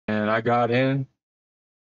I got in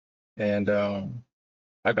and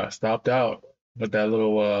I got stopped out with that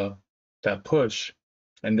little that push,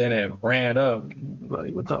 and then it ran up.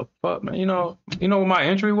 Like, what the fuck, man? You know what my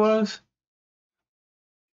entry was?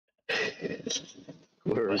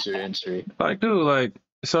 Where was your entry? Like, dude, like,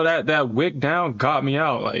 so that wick down got me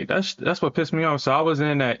out. Like, that's what pissed me off. So I was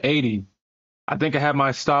in at 80. I think I had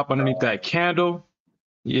my stop underneath that candle.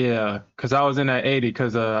 Yeah, because I was in at 80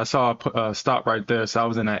 because I saw a stop right there. So I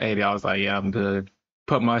was in at 80. I was like, yeah, I'm good.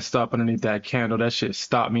 Put my stop underneath that candle. That shit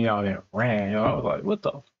stopped me out and ran. I was like, what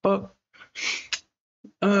the fuck?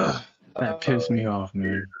 Ugh, that pissed me off,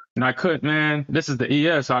 man. And I couldn't, man. This is the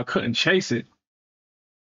ES, so I couldn't chase it.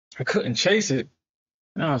 I couldn't chase it.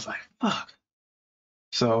 And I was like, fuck.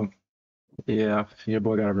 So, yeah, your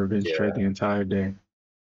boy got a revenge trade the entire day.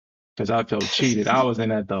 Because I felt cheated. I was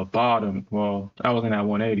in at the bottom. Well, I was in at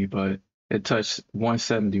 180, but it touched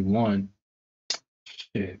 171.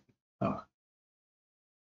 Shit.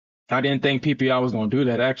 I didn't think PPI was going to do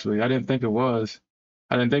that, actually. I didn't think it was.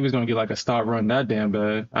 I didn't think it was going to get like a stop run that damn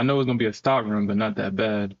bad. I know it was going to be a stop run, but not that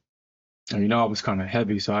bad. And I was kind of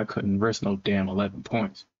heavy, so I couldn't risk no damn 11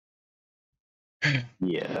 points.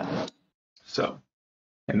 Yeah. So,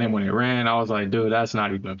 and then when it ran, I was like, dude, that's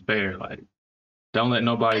not even fair. Like, don't let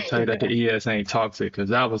nobody tell you that the ES ain't toxic, because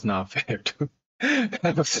that was not fair, dude.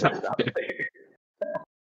 That was not fair.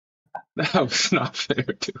 That was not fair,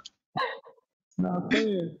 dude. Not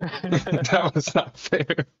fair. That was not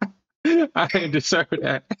fair. I ain't deserve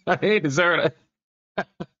that. I ain't deserve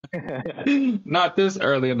that. Not this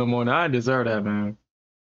early in the morning. I ain't deserve that, man.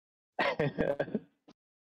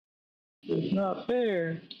 It's not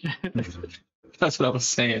fair. That's what I was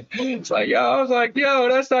saying. It's like, I was like,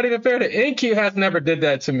 that's not even fair. The NQ has never did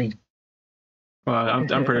that to me. Well,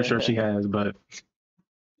 I'm pretty sure she has, but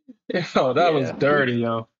that was dirty,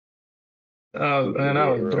 yo. Oh man, that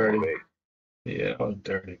was dirty. Quick. Yeah, that was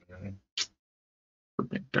dirty, man.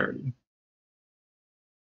 Freaking dirty.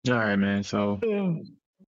 All right, man. So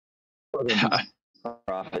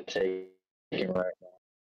Profit taking right now.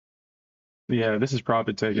 yeah, this is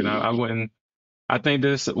profit taking. I wouldn't. I think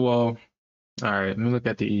this. Well, all right. Let me look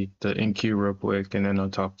at the NQ real quick, and then I'll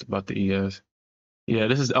talk about the ES. Yeah,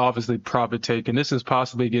 this is obviously profit taking. This is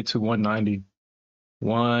possibly get to 190.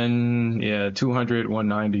 200,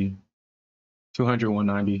 190. 200,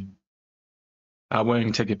 190. I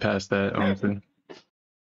wouldn't take it past that, honestly.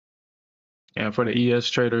 And for the ES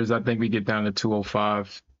traders, I think we get down to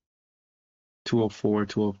 205, 204,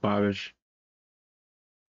 205-ish.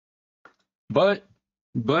 But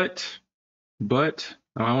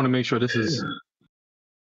I want to make sure this is,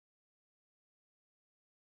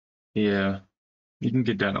 yeah, you can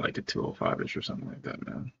get down to like the 205-ish or something like that,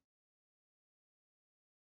 man.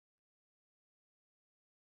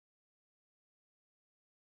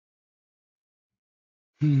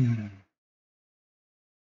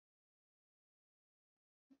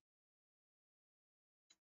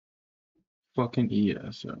 Fucking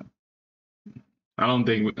ES. I don't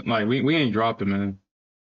think, like, we ain't dropping, man.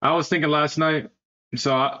 I was thinking last night,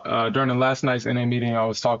 so during the last night's NA meeting, I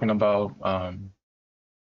was talking about,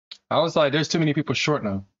 I was like, there's too many people short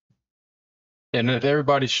now. And if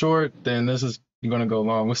everybody's short, then this is going to go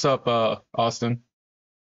long. What's up, Austin?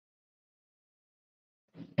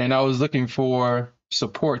 And I was looking for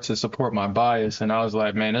support to support my bias. And I was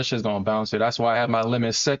like, man, this shit's going to bounce here. That's why I had my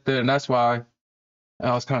limit set there. And that's why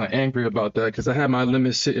I was kind of angry about that, because I had my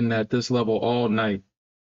limit sitting at this level all night.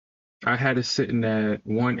 I had it sitting at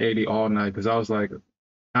 180 all night because I was like,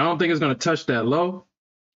 I don't think it's going to touch that low,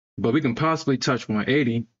 but we can possibly touch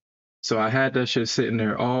 180. So I had that shit sitting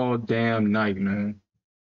there all damn night, man,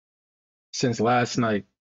 since last night.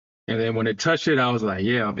 And then when it touched it, I was like,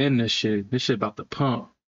 yeah, I'm in this shit. This shit about to pump.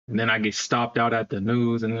 And then I get stopped out at the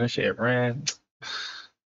news, and then this shit ran.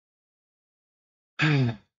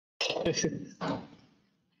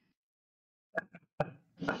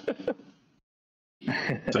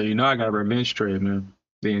 So I got a revenge trade, man.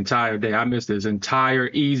 The entire day. I missed this entire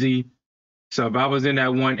easy. So if I was in that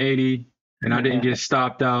 180 and I didn't get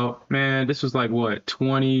stopped out, man, this was like what,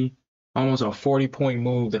 20, almost a 40-point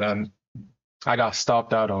move that I got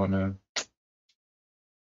stopped out on,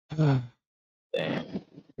 man.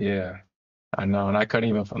 Yeah, I know, and I couldn't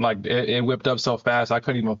even, like, it whipped up so fast I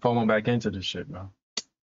couldn't even FOMO back into this shit, bro.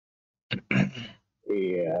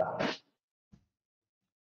 Yeah.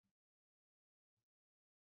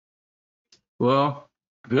 Well,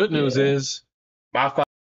 good news is my All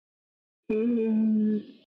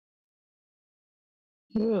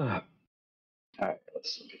right,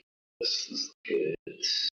 let's see. This is good.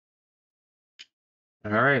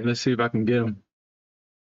 all right, let's see if I can get him.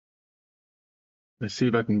 Let's see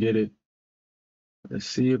if I can get it. Let's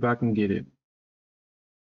see if I can get it.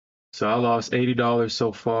 So I lost $80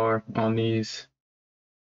 so far on these.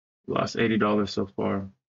 Lost $80 so far.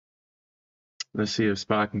 Let's see if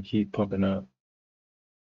SPY can keep pumping up.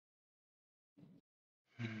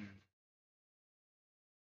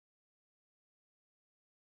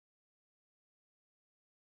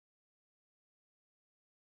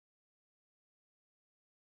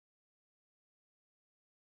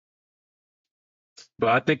 But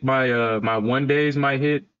I think my my 1 days might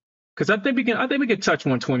hit, because I think we can touch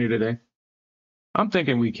 120 today. I'm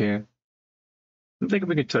thinking we can. I'm thinking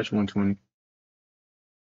we can touch 120.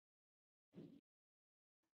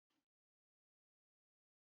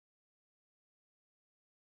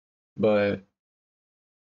 But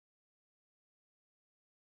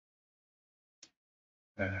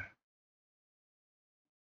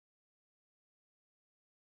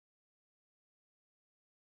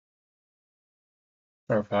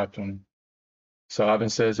or 520. So Ivan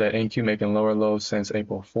says that NQ making lower lows since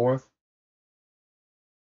April 4th.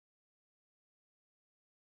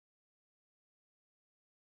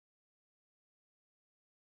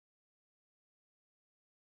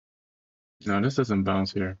 No, this doesn't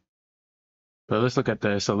bounce here. But let's look at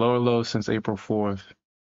that. It's a lower low since April 4th.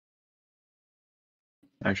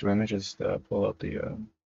 Actually, let me just pull up the.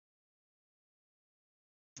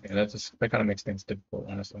 Yeah, that kind of makes things difficult,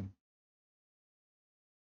 honestly.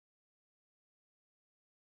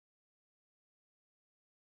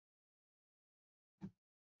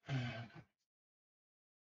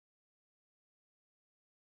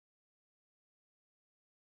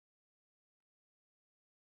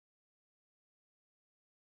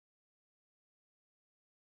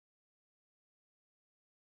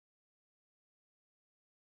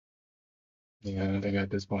 Yeah, I think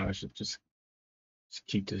at this point I should just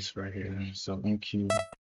keep this right here. So NQ.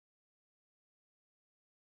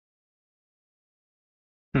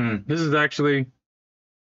 This is actually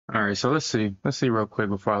all right. So let's see. Let's see real quick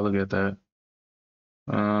before I look at that.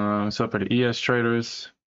 So for the ES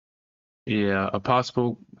traders, yeah, a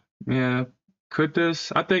possible. Yeah, could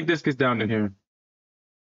this? I think this gets down to here.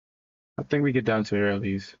 I think we get down to here at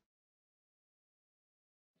least.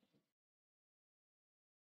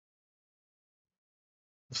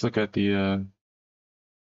 Let's look at the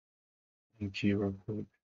NQ real quick.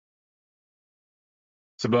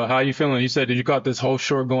 So, but how you feeling? You said did you caught this whole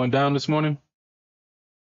short going down this morning?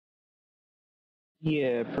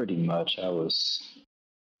 Yeah, pretty much. I was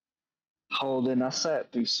holding. I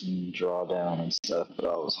sat through some drawdown and stuff, but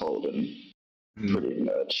I was holding pretty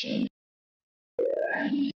much. And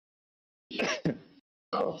yeah,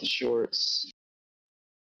 caught the shorts.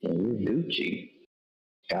 And we were Gucci.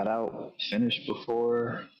 Got out, finished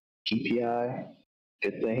before GPI.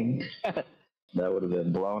 Good thing. That would have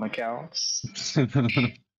been blown accounts.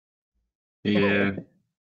 Yeah,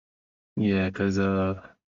 yeah, because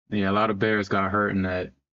yeah, a lot of bears got hurt in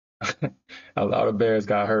that. A lot of bears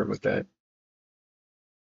got hurt with that.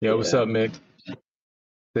 Yo, what's up, Mick?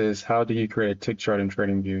 Says, how do you create a tick chart in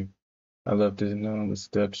TradingView? I love to know the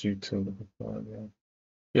steps you took.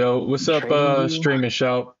 Yo, what's up, Stream and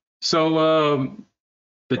Shout? So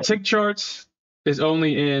the tick charts is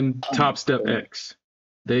only in Top Step X.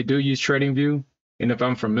 They do use TradingView, and if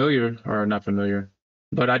I'm familiar or not familiar,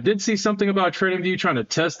 but I did see something about TradingView trying to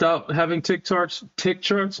test out having tick charts,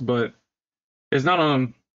 but it's not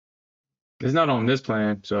on this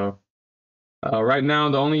plan. So right now,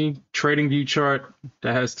 the only TradingView chart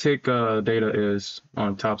that has tick data is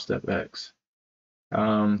on Top Step X.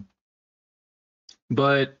 But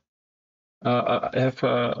if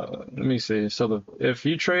let me see. So if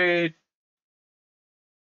you trade,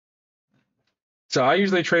 so I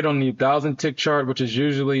usually trade on the 1,000 tick chart, which is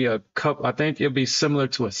usually a cup. I think it'll be similar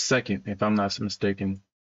to a second, if I'm not mistaken.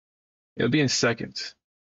 It'll be in seconds.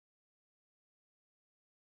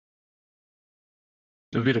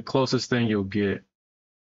 It'll be the closest thing you'll get.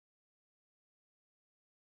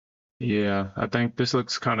 Yeah, I think this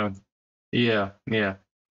looks kind of, yeah.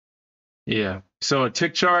 So a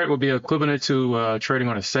tick chart will be equivalent to trading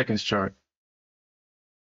on a seconds chart.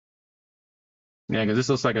 Yeah, because this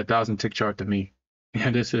looks like 1,000 tick chart to me. Yeah,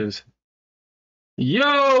 this is.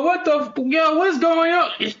 Yo, what's going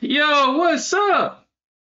on? Yo, what's up?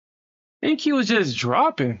 NQ was just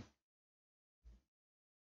dropping.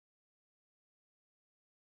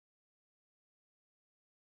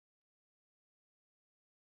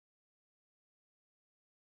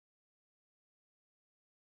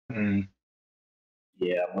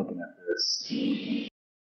 Yeah, I'm looking at this.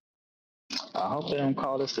 I hope they don't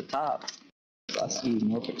call this the top. I see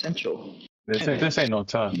more potential. This ain't no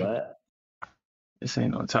top. But This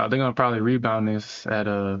ain't no top. They're gonna probably rebound this at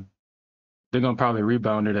they're gonna probably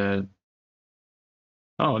rebound it at.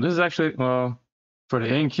 Oh, this is actually well for the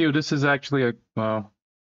NQ. This is actually a well.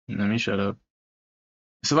 Let me shut up.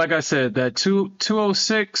 So like I said, that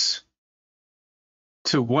 206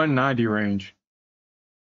 to 190 range.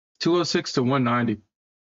 206 to 190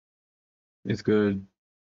 is good.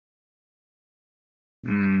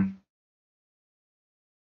 Mm.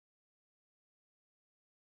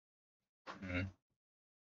 Mm.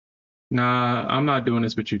 Nah, I'm not doing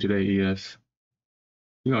this with you today, ES.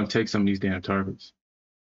 You're gonna take some of these damn targets.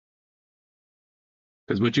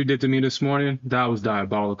 Because what you did to me this morning, that was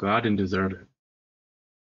diabolical. I didn't deserve it.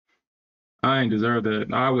 I ain't deserve that.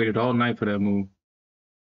 I waited all night for that move.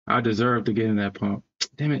 I deserved to get in that pump.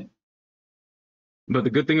 Damn it. But the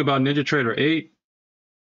good thing about Ninja Trader 8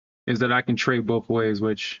 is that I can trade both ways,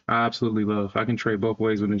 which I absolutely love. I can trade both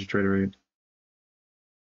ways with Ninja Trader 8.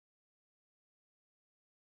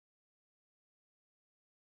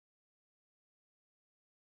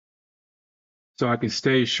 So I can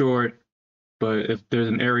stay short, but if there's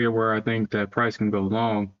an area where I think that price can go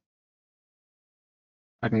long,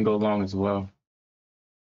 I can go long as well.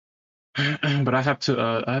 But I have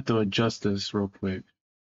to adjust this real quick.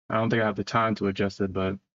 I don't think I have the time to adjust it,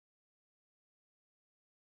 but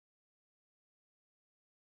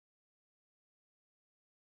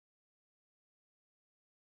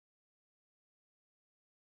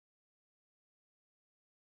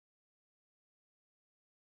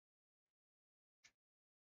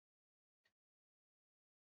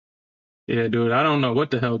yeah, dude, I don't know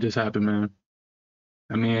what the hell just happened, man.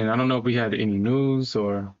 I mean, I don't know if we had any news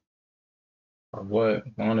or what,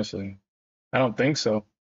 honestly. I don't think so.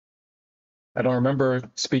 I don't remember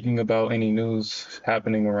speaking about any news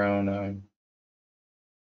happening around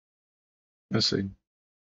let's see.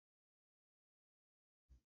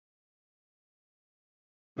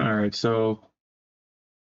 All right, so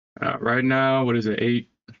right now, what is it?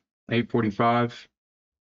 8:45.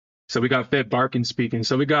 So we got Fed Barkin speaking.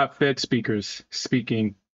 So we got Fed speakers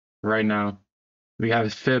speaking right now. We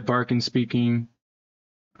have Fed Barkin speaking.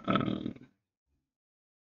 Uh,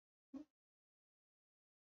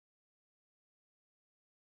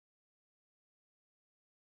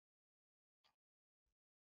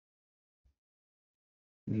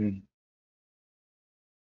 mm.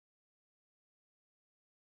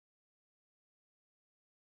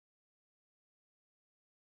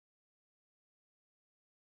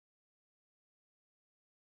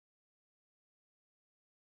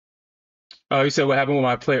 Oh, you said what happened with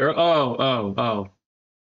my player? Oh.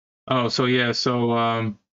 So yeah. So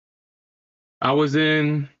I was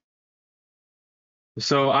in.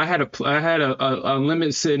 So I had a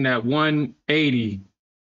limit sitting at 180.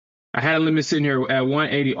 I had a limit sitting here at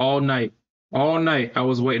 180 all night. All night I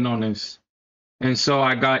was waiting on this. And so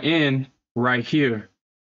I got in right here.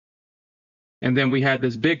 And then we had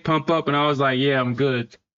this big pump up, and I was like, yeah, I'm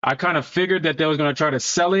good. I kind of figured that they was going to try to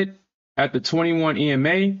sell it at the 21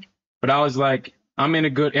 EMA, but I was like, I'm in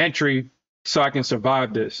a good entry so I can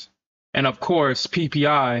survive this. And of course,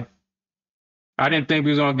 PPI, I didn't think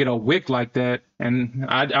we was going to get a wick like that. And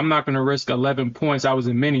I'm not going to risk 11 points. I was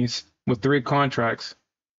in minis with 3 contracts.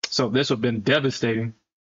 So this would have been devastating.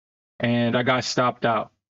 And I got stopped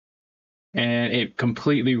out. And it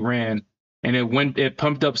completely ran. And it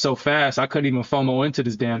pumped up so fast, I couldn't even FOMO into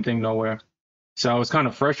this damn thing nowhere. So I was kind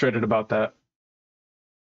of frustrated about that.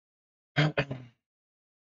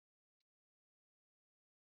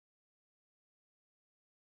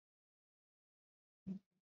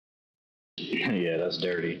 Yeah, that's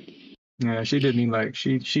dirty. Yeah, she did me like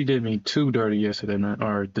she did me too dirty yesterday, man,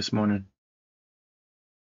 or this morning.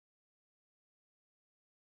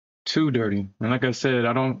 Too dirty. And like I said,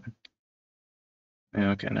 I don't.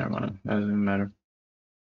 Yeah, okay, never mind. That doesn't matter.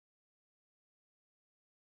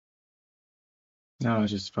 No,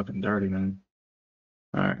 it's just fucking dirty, man.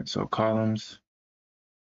 All right, so columns,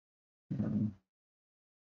 um,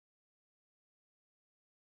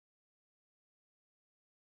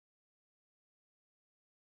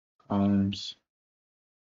 columns,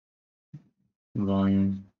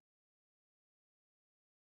 volume,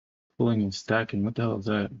 pulling and stacking. What the hell is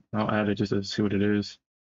that? I'll add it just to see what it is.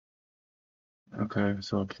 Okay,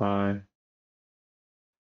 so apply.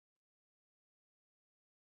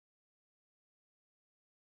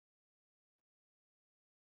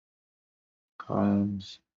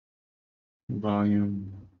 Columns,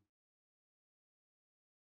 volume,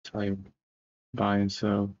 type, buy and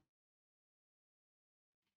sell.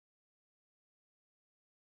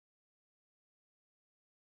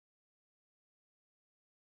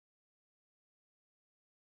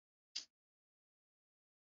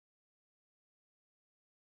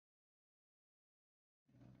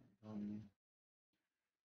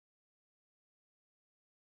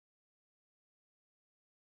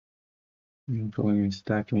 Pulling and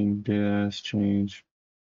stacking data change.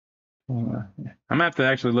 I'm gonna have to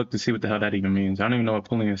actually look to see what the hell that even means. I don't even know what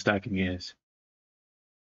pulling and stacking is.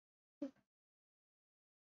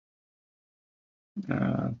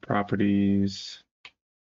 Properties.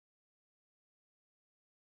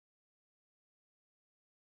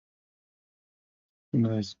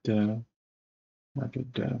 Nice depth.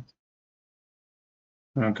 Market depth.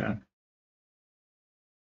 Okay.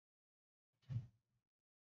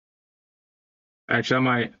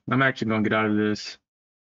 Actually, I'm actually gonna get out of this,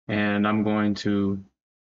 and I'm gonna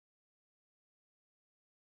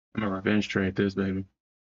revenge trade this, baby.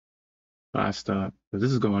 Buy stop. Because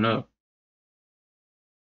this is going up.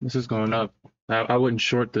 This is going up. I wouldn't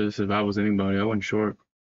short this if I was anybody. I wouldn't short.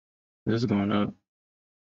 This is going up.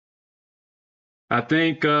 I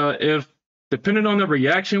think if depending on the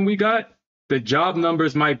reaction we got, the job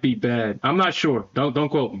numbers might be bad. I'm not sure. Don't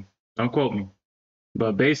quote me. Don't quote me.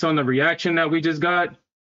 But based on the reaction that we just got,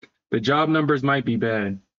 the job numbers might be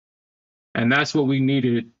bad. And that's what we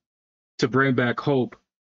needed to bring back hope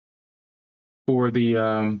for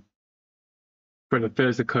the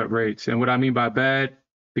Feds to cut rates. And what I mean by bad,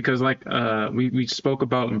 because like we spoke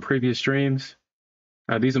about in previous streams,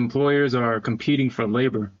 these employers are competing for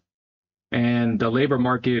labor, and the labor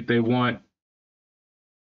market they want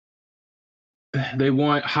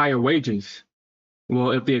higher wages.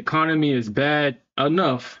 Well, if the economy is bad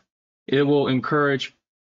enough, it will encourage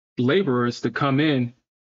laborers to come in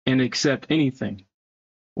and accept anything,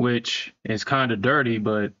 which is kind of dirty,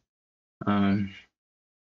 but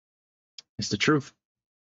it's the truth.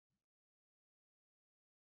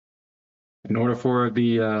 In order for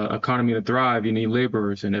the economy to thrive, you need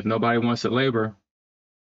laborers, and if nobody wants to labor,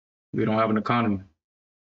 we don't have an economy.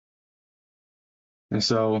 And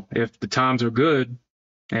so, if the times are good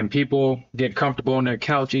and people get comfortable on their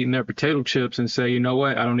couch eating their potato chips and say, you know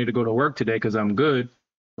what, I don't need to go to work today because I'm good,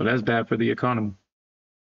 well, that's bad for the economy.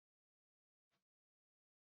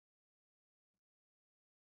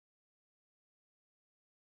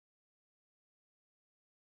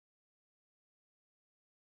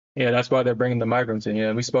 Yeah, that's why they're bringing the migrants in.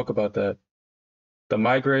 Yeah, we spoke about that. The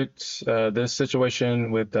migrants, this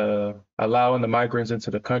situation with allowing the migrants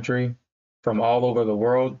into the country from all over the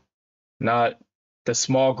world, not the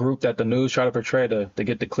small group that the news try to portray to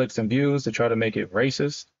get the clicks and views to try to make it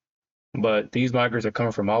racist. But these migrants are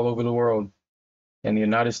coming from all over the world, and the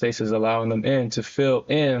United States is allowing them in to fill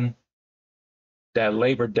in that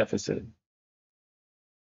labor deficit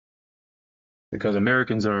because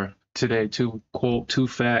Americans are today too quote too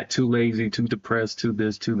fat, too lazy, too depressed, too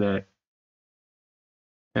this, too that.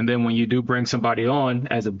 And then when you do bring somebody on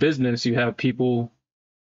as a business, you have people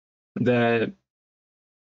that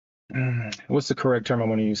what's the correct term I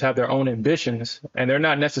want to use? Have their own ambitions, and they're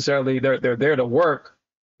not necessarily they're there to work,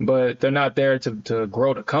 but they're not there to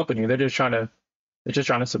grow the company. They're just trying to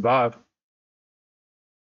survive,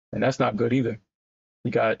 and that's not good either.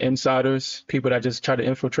 You got insiders, people that just try to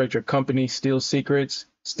infiltrate your company, steal secrets,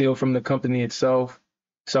 steal from the company itself.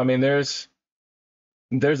 So I mean, there's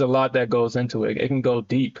a lot that goes into it. It can go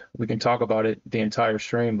deep. We can talk about it the entire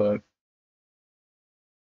stream, but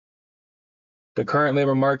the current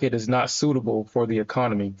labor market is not suitable for the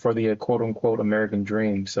economy, for the quote unquote American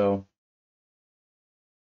dream. So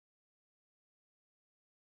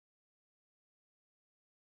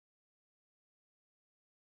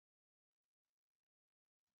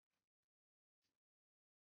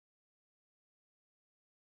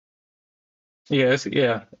yeah,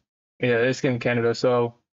 it's in Canada.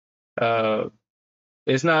 So uh,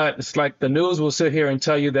 it's like the news will sit here and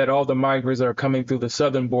tell you that all the migrants are coming through the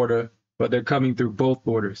southern border, but they're coming through both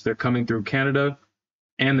borders. They're coming through Canada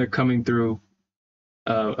and they're coming through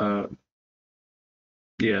uh, uh,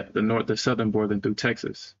 the southern border through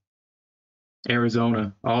Texas,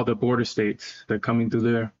 Arizona, all the border states. They're coming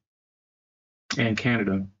through there and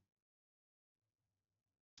Canada.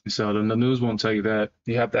 So the news won't tell you that.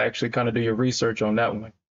 You have to actually kind of do your research on that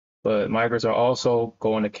one. But migrants are also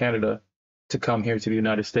going to Canada to come here to the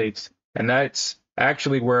United States. And that's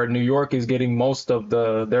actually where New York is getting most of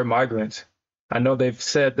their migrants. I know they've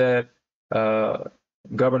said that uh,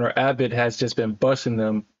 Governor Abbott has just been busing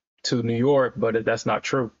them to New York, but that's not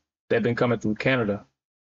true. They've been coming through Canada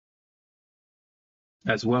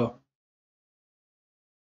as well.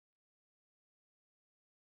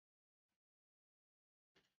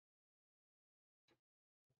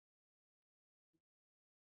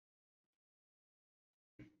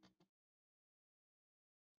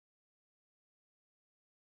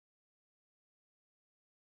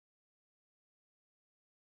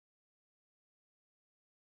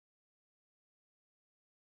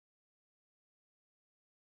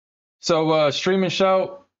 So stream and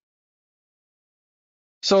shout.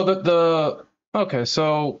 So the okay,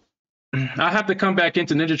 so I have to come back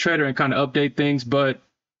into NinjaTrader and kind of update things, but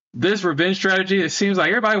this revenge strategy, it seems like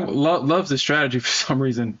everybody loves this strategy for some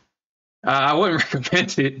reason. I wouldn't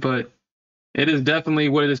recommend it, but it is definitely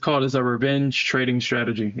what it is called as a revenge trading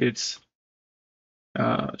strategy. It's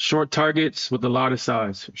short targets with a lot of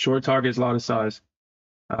size. Short targets, a lot of size.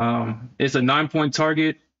 It's a 9-point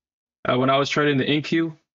target. When I was trading the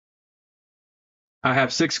NQ, I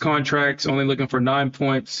have 6 contracts, only looking for 9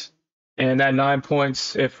 points. And that 9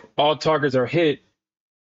 points, if all targets are hit,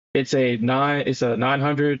 it's a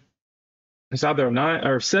 900. It's either a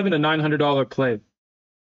 $7 to $900 play.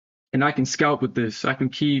 And I can scalp with this. I can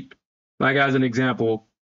keep, like as an example,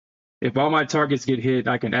 if all my targets get hit,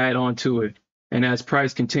 I can add on to it. And as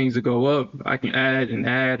price continues to go up, I can add and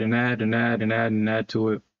add and add and add and add and add to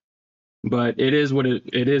it. But it is what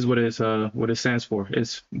it stands for.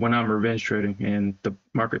 It's when I'm revenge trading and the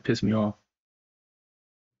market pissed me off.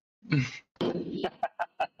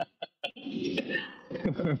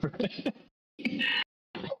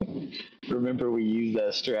 Remember we used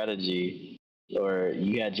that strategy, or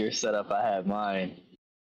you had your setup, I had mine,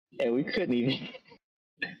 and we couldn't even.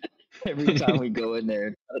 Every time we go in there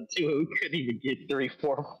and try to do it, we couldn't even get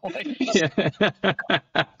 3-4 points. Yeah.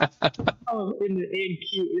 I was in the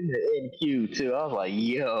NQ too. I was like,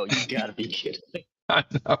 yo, you gotta be kidding me. I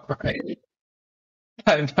know, right?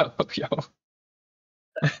 I know, yo.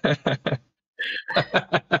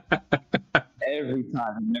 Every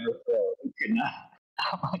time, it never failed. We could not.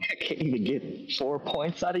 I'm like, I can't even get 4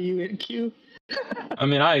 points out of you, NQ. I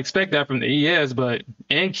mean, I expect that from the ES, but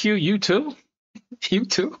NQ, you too? You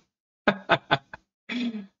too?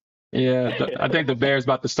 Yeah, I think the Bears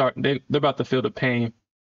about to start. They're about to feel the pain.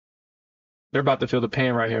 They're about to feel the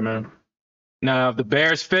pain right here, man. Now, if the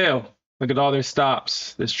Bears fail, look at all their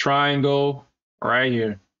stops. This triangle right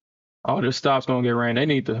here. All their stops gonna get ran.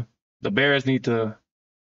 The Bears need to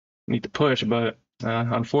push, but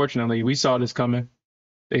unfortunately, we saw this coming.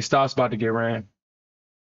 They stops about to get ran.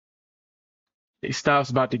 They stops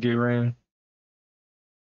about to get ran.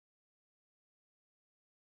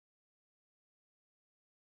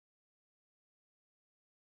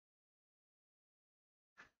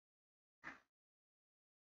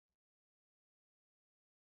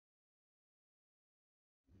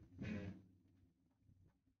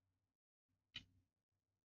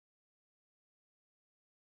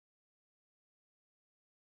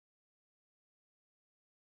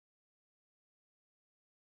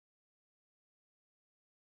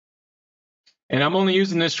 And I'm only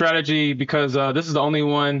using this strategy because this is the only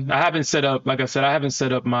one I haven't set up. Like I said, I haven't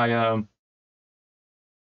set up my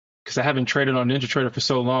because I haven't traded on NinjaTrader for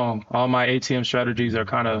so long. All my ATM strategies are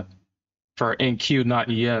kind of for NQ, not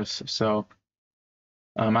ES. So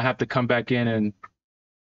I have to come back in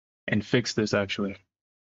and fix this actually.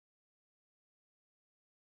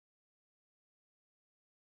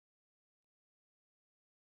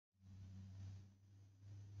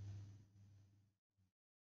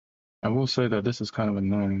 I will say that this is kind of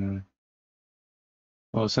annoying.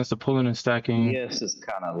 Well, since the pulling and stacking. ES is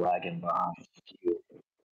kind of lagging behind.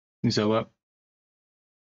 You said what?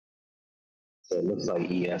 So it looks like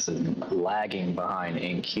ES is lagging behind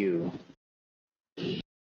NQ.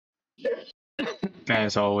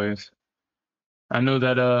 As always. I know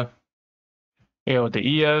that yeah, with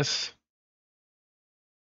the ES.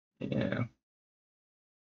 Yeah.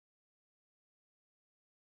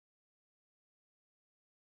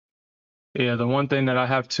 Yeah, the one thing that I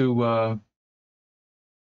have to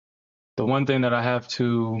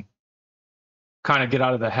kind of get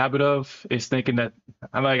out of the habit of is thinking that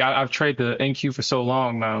I've traded the NQ for so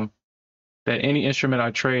long now that any instrument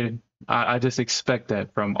I trade, I just expect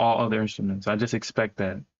that from all other instruments. I just expect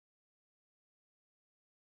that.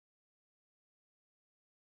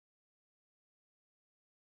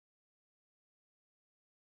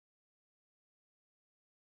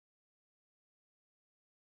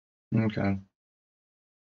 Okay.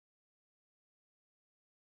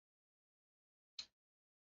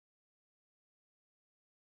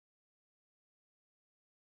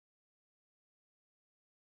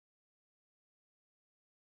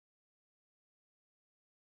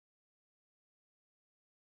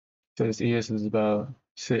 So this ES is about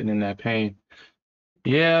sitting in that pain.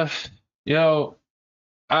 Yeah, yo,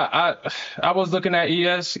 I was looking at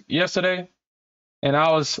ES yesterday, and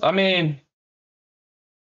I mean,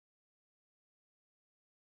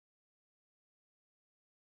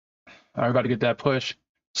 everybody get that push.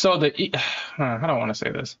 So I don't want to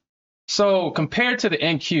say this. So compared to the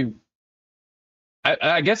NQ,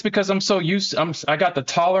 I guess because I'm so used, I got the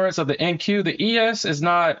tolerance of the NQ. The ES is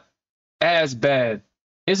not. as bad.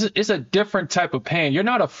 It's a different type of pain. You're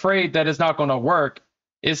not afraid that it's not going to work.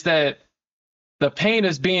 It's that the pain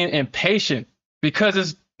is being impatient because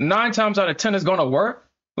it's 9 times out of 10 it's going to work.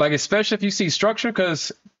 Like, especially if you see structure,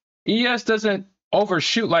 because ES doesn't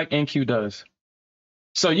overshoot like NQ does.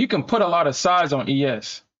 So you can put a lot of size on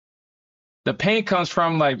ES. The pain comes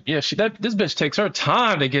from like, yeah, this bitch takes her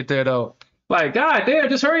time to get there though. Like, God damn,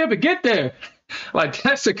 just hurry up and get there. Like,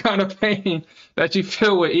 that's the kind of pain that you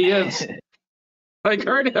feel with ES. Like,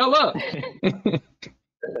 hurry the hell up.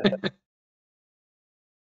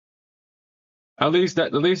 At least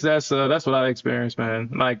that's what I experienced, man.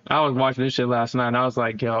 Like, I was watching this shit last night and I was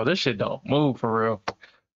like, yo, this shit don't move for real.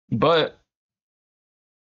 But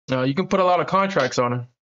you can put a lot of contracts on it.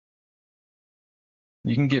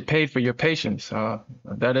 You can get paid for your patience.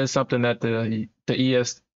 That is something that the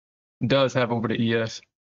ES does have over the ES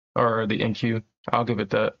or the NQ. I'll give it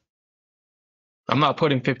that. I'm not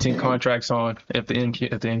putting 15 contracts on if the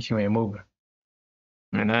NQ ain't moving.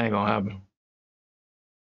 I mean, that ain't gonna happen.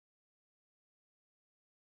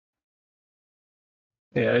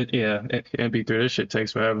 MP3, this shit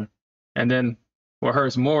takes forever. And then what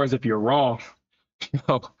hurts more is if you're wrong.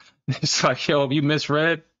 Yo, it's like, yo, if you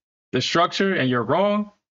misread the structure and you're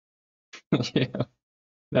wrong, yeah,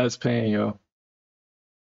 that's pain, yo.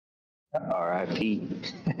 RIP.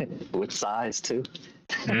 With size too.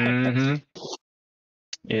 hmm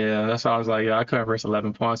Yeah, that's why I was like, yeah, I couldn't risk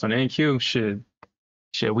 11 points on NQ.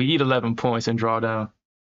 Shit, we eat 11 points and draw down.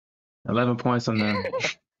 11 points on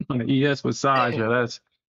the on the ES with size, yeah, it's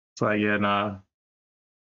like, yeah,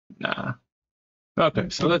 nah. Okay,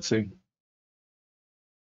 so let's see.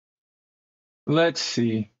 Let's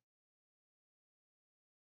see.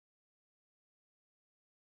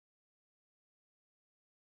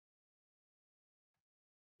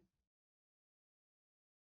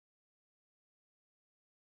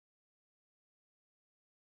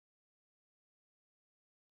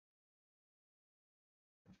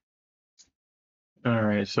 All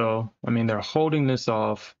right, so I mean they're holding this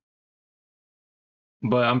off,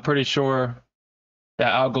 but I'm pretty sure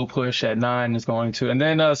that algo push at 9 is going to. And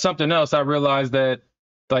then something else, I realized that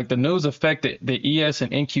like the news affected the ES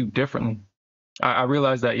and NQ differently. I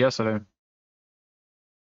realized that yesterday.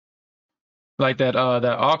 Like that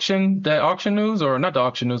auction news, or not the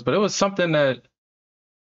auction news, but it was something that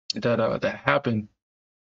happened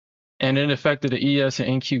and it affected the ES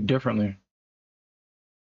and NQ differently.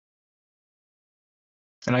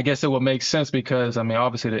 And I guess it would make sense because I mean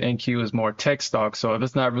obviously the NQ is more tech stock, so if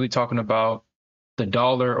it's not really talking about the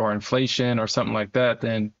dollar or inflation or something like that,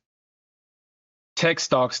 then tech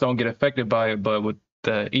stocks don't get affected by it. But with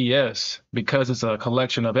the ES, because it's a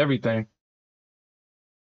collection of everything,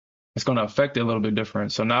 it's going to affect it a little bit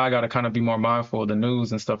different. So now I got to kind of be more mindful of the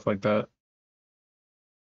news and stuff like that.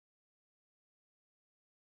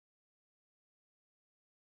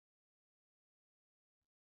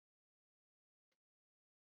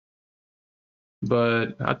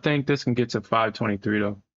 But I think this can get to 523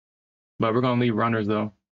 though. But we're going to leave runners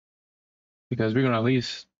though, because we're going to at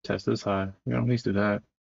least test this high. We're going to at least do that.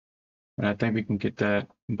 And I think we can get that,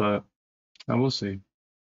 but we'll see.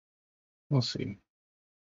 We'll see.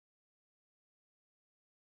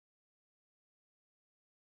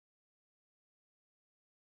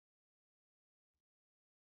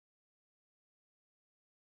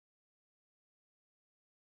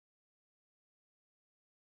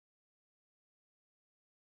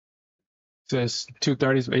 Says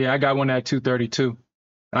 230. Yeah, I got one at 232.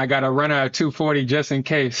 I got a runner at 240 just in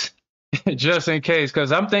case. Just in case,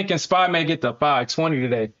 because I'm thinking SPY may get to 520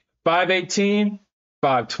 today. 518,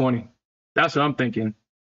 520. That's what I'm thinking.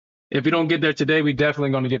 If we don't get there today, we definitely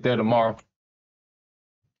going to get there tomorrow.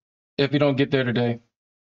 If we don't get there today.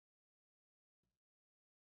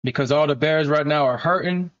 Because all the bears right now are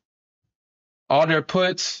hurting. All their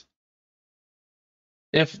puts,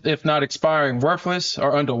 if not expiring, worthless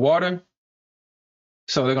or underwater.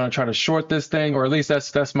 So they're going to try to short this thing, or at least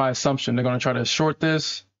that's my assumption. They're going to try to short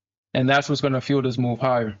this, and that's what's going to fuel this move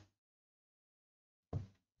higher.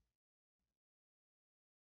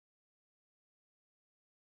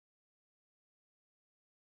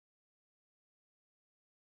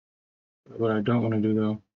 What I don't want to do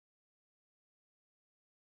though.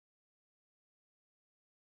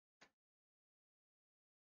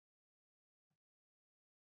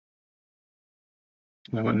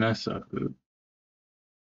 I wouldn't mess up.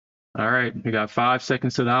 All right, we got 5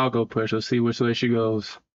 seconds to the algo push. Let's see which way she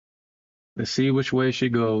goes. Let's see which way she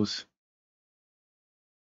goes.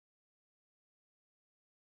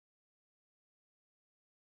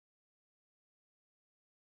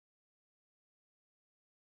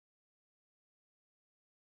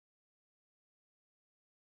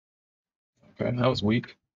 Okay, that was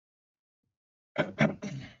weak.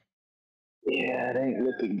 Yeah, it ain't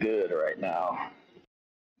looking good right now.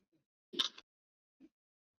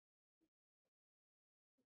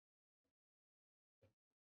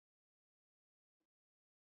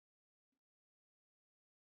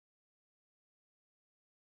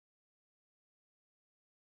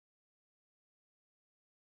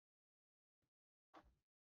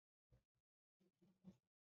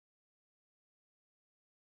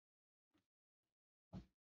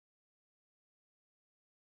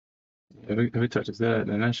 If it touches that,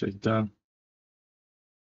 then that shit's done.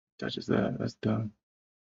 Touches that, that's done.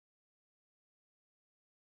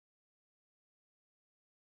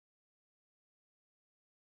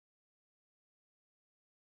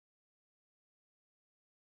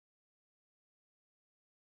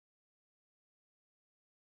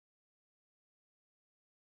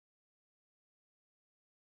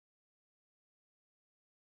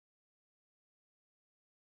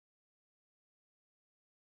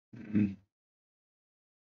 Mm-hmm.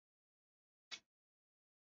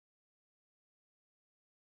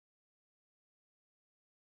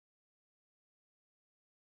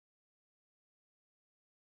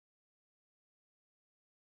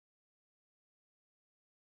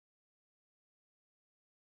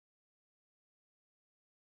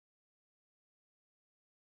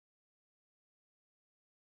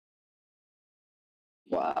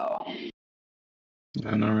 Wow.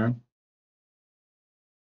 I know, right?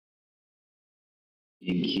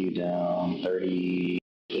 EQ down 30,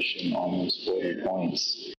 pushing almost 40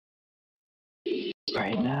 points.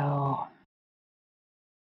 Right now,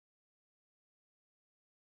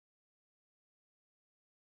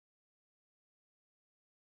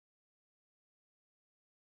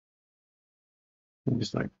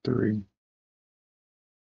 Just like 3.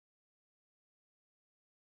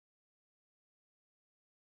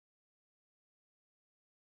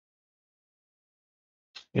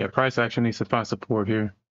 Yeah, price action needs to find support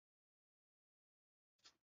here.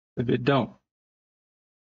 If it don't,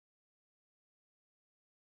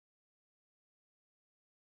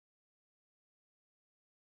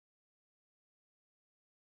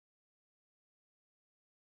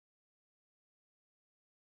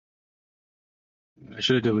 I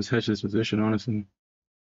should have did was hedge this position, honestly.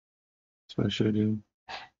 That's what I should have done.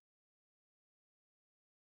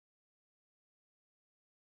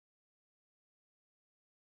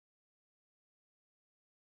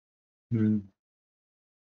 Hmm.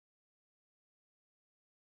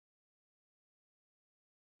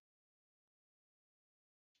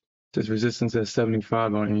 This resistance at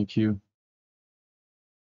 75 on NQ.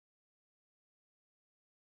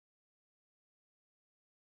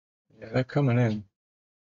 Yeah, they're coming in.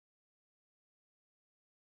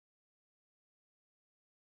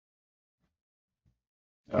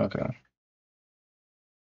 Okay.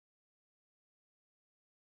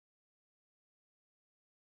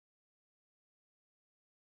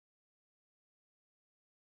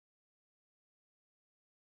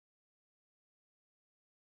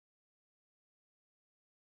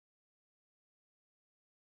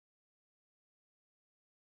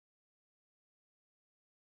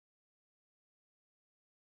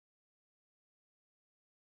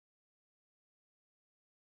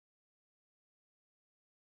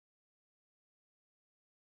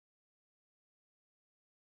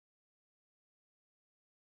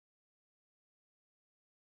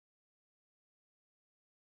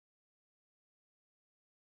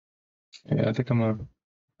 Yeah, I think I'm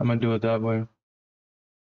gonna do it that way. And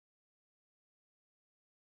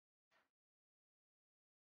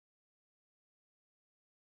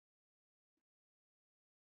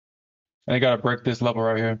they gotta break this level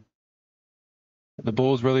right here. If the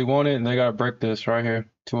Bulls really want it, and they gotta break this right here,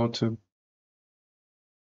 202.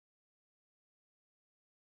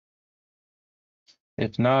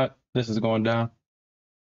 If not, this is going down.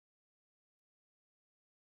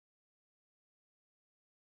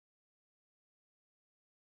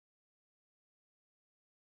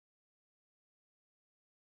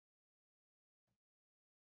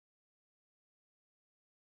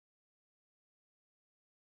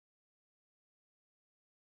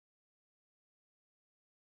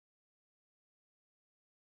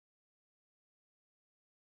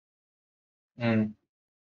 Mm.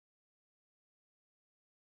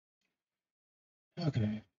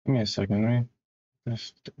 Okay, give me a second, right?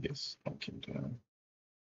 This is okay.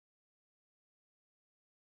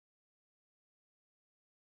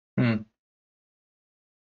 Hmm.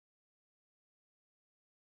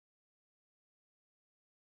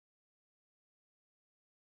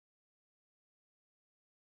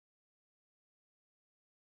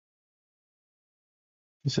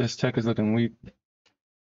 It says tech is looking weak.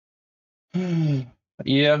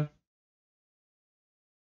 Yeah.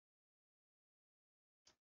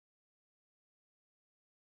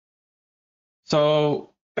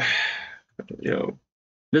 So, yo,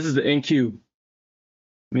 this is the NQ. I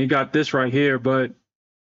mean, you got this right here, but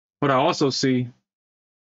what I also see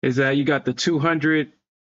is that you got the 200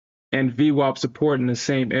 and VWAP support in the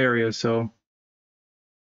same area. So,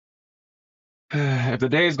 if the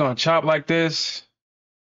day is going to chop like this,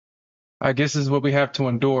 I guess this is what we have to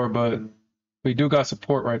endure, but we do got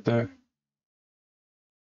support right there.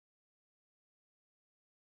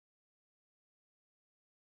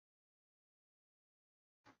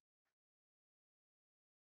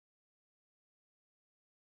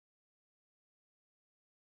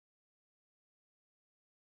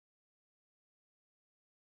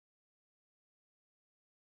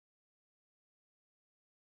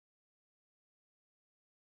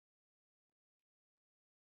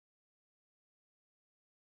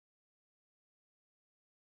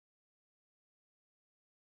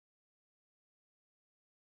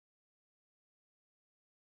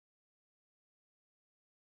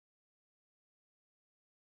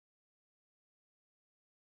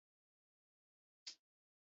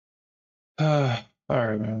 All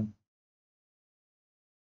right, man.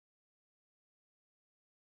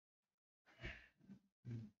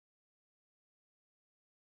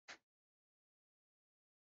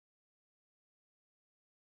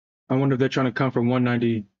 I wonder if they're trying to come from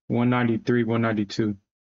 190, 193, 192.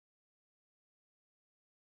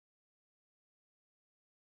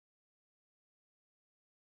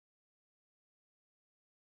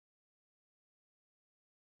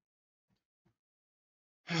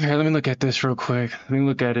 Here, let me look at this real quick. Let me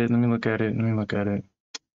look at it. Let me look at it. Let me look at it.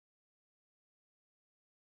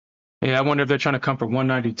 Yeah, I wonder if they're trying to come for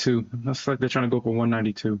 192. Looks like they're trying to go for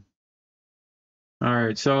 192. All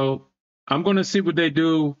right, so I'm going to see what they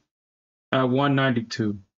do at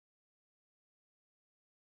 192.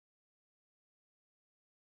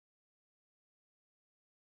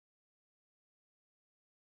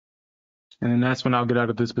 And then that's when I'll get out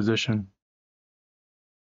of this position.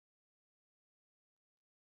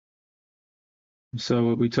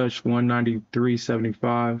 So we touched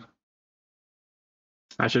 193.75.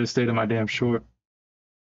 I should have stayed in my damn short.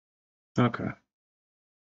 Okay.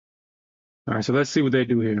 All right, so let's see what they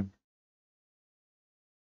do here.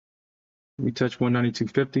 We touch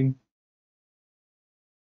 192.50.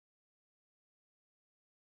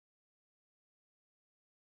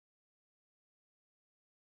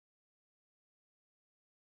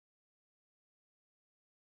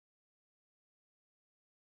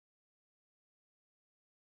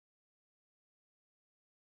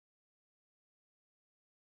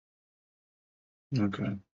 Okay.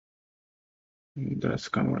 That's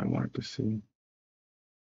kind of what I wanted to see.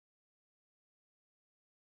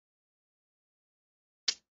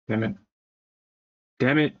 Damn it.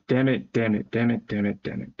 Damn it, damn it, damn it, damn it, damn it,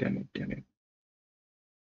 damn it, damn it, damn it.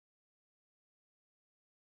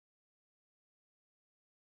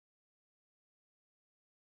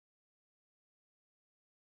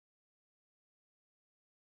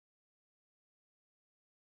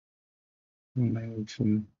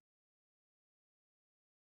 Amazing.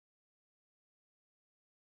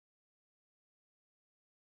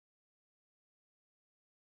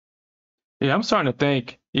 Yeah, I'm starting to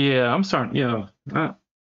think. Yeah, I'm starting. Yeah,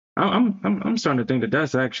 I'm starting to think that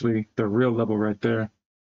that's actually the real level right there.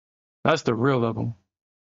 That's the real level.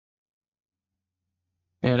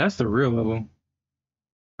 Yeah, that's the real level.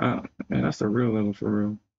 Yeah, that's the real level for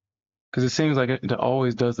real. Because it seems like it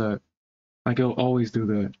always does that. Like it'll always do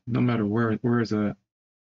that, no matter where is that.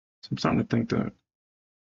 So I'm starting to think that.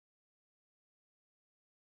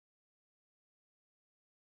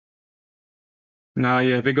 Nah,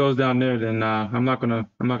 yeah, if it goes down there, then I'm not gonna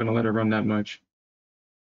let it run that much.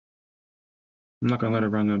 I'm not gonna let it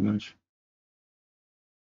run that much.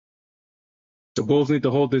 The Bulls need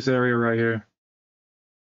to hold this area right here.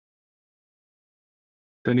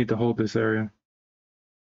 They need to hold this area.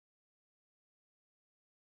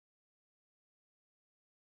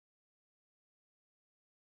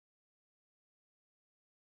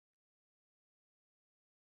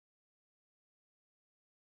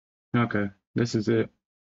 Okay, this is it.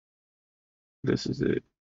 This is it.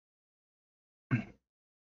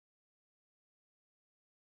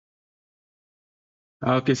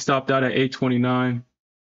 I'll get stopped out at 829.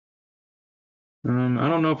 I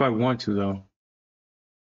don't know if I want to though.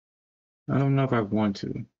 I don't know if I want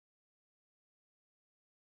to.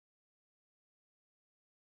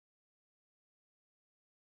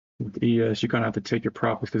 With ES, you kind of have to take your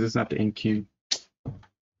profits because it's not the NQ.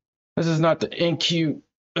 This is not the NQ.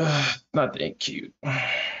 Not that cute.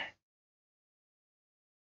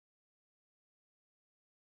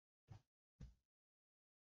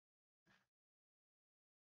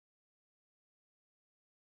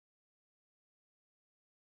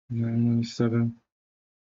 Seven.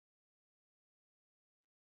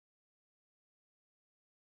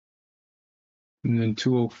 And then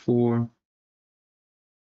 204.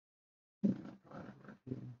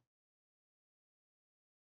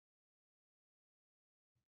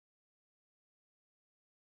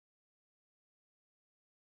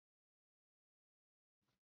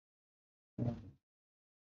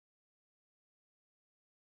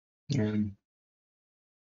 And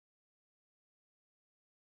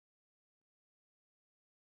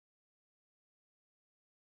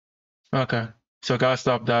okay. So gotta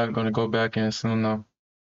stop that. I'm gonna go back in soon though.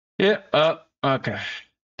 Yeah, okay.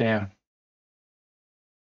 Damn.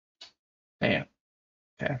 Damn.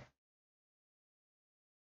 Okay.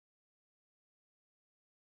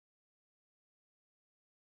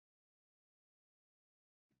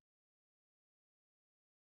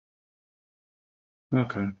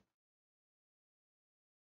 Okay.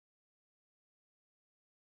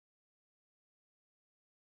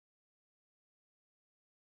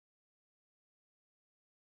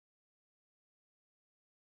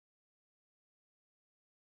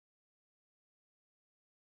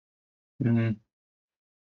 Mm,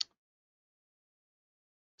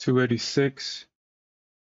 286,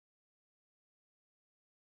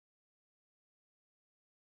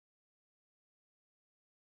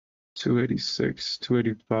 286,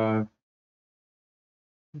 285.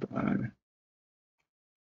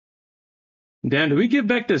 Damn, did we get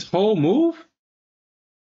back this whole move?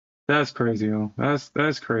 That's crazy, yo.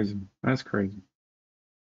 That's crazy. That's crazy.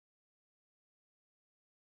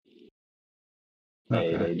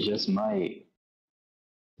 Hey, Okay. they just might.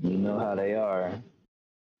 You know how they are.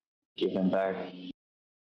 Giving back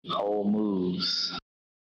whole moves.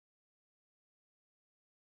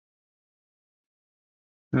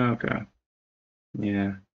 Okay.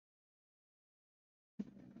 Yeah.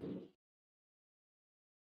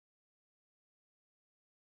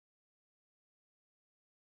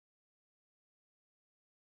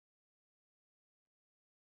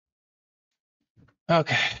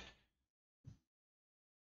 Okay.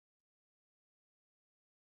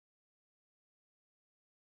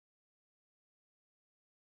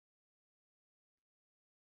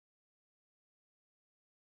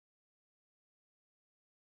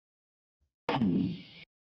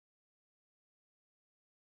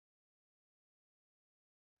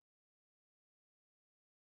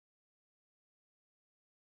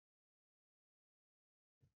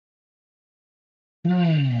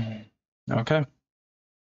 Hmm. Okay.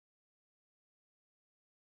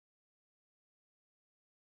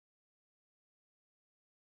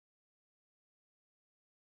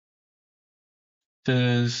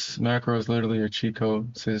 This macro is literally a cheat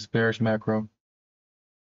code. It says bearish macro.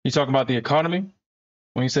 You talking about the economy?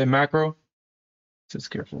 When you say macro?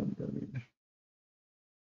 Just careful.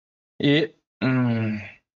 It. Mm,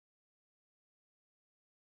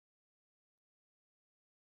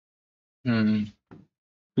 hmm.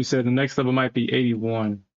 We said the next level might be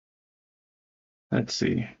 81. Let's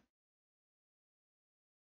see.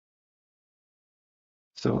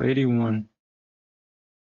 So 81.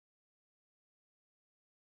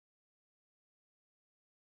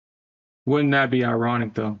 Wouldn't that be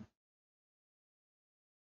ironic though?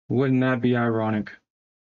 Wouldn't that be ironic?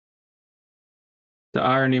 The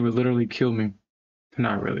irony would literally kill me.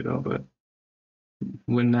 Not really though, but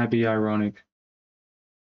wouldn't that be ironic?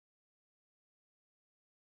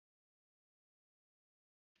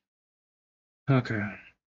 Okay.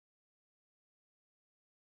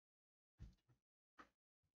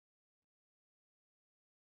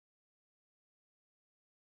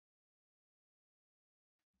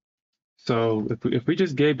 So if we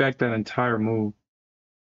just gave back that entire move,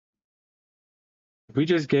 if we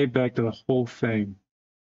just gave back the whole thing,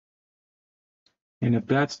 and if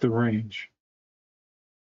that's the range,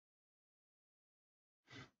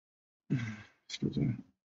 excuse me.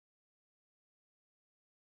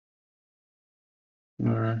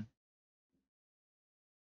 All right.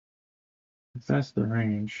 If that's the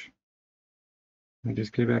range, we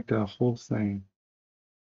just gave back the whole thing.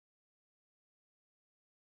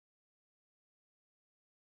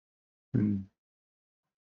 Hmm.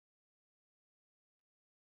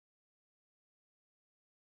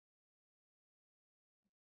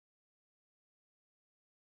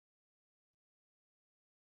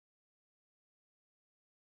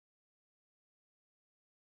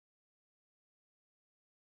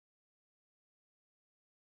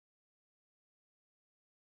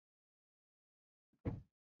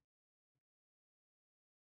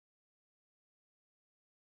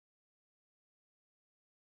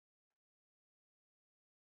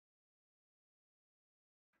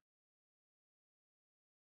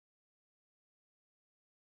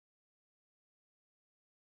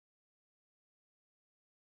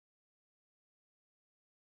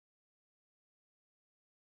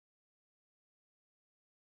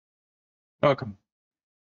 Okay.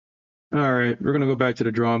 All right, we're gonna go back to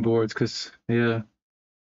the drawing boards because yeah,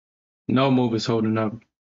 no move is holding up.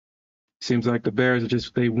 Seems like the Bears are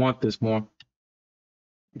just they want this more.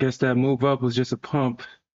 Guess that move up was just a pump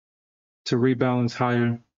to rebalance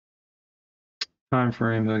higher time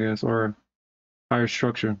frames, I guess, or higher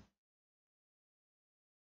structure.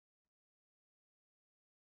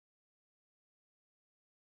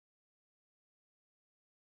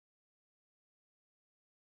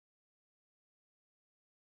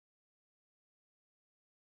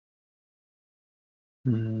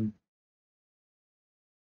 Mm,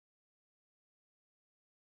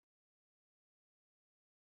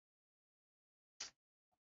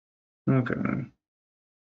 okay.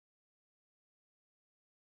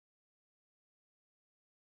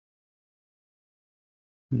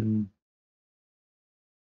 Mm,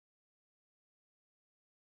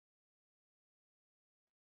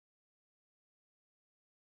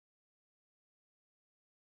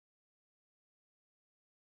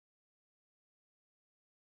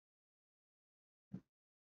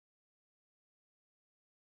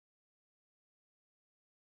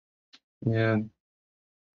 yeah,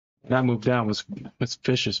 that move down was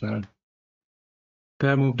vicious, man.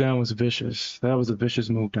 That move down was vicious. That was a vicious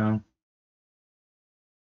move down.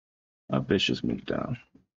 A vicious move down.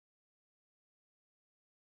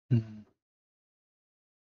 Mm,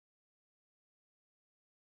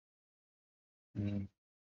 mm.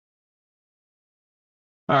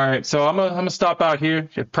 All right, so I'm gonna stop out here.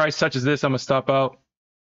 If price touches this, I'm gonna stop out.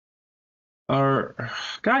 Or,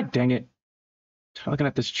 God dang it! Looking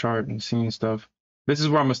at this chart and seeing stuff. This is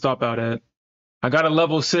where I'm gonna stop out at. I got a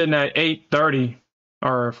level sitting at 830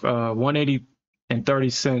 or 180 and 30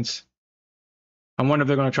 cents. I wonder if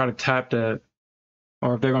they're gonna try to tap that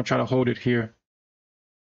or if they're gonna try to hold it here.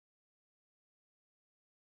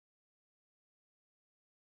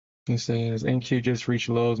 It says NQ just reached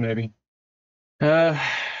lows, maybe. Uh,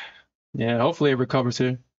 yeah. Hopefully it recovers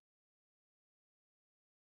here.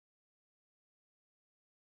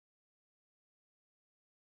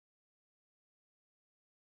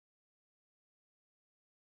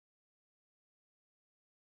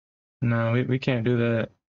 No, we can't do that.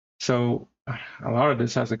 So a lot of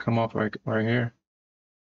this has to come off right here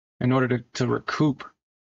in order to recoup.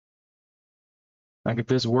 Like if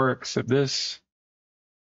this works, if this,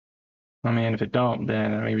 I mean, if it don't,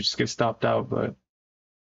 then I mean we just get stopped out. But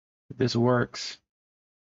if this works,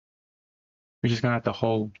 we're just gonna have to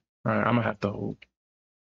hold. All right, I'm gonna have to hold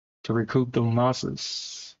to recoup the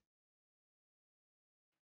losses.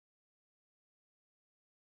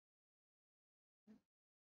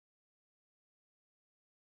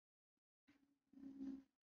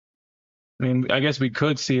 I mean, I guess we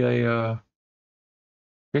could see I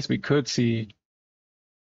guess we could see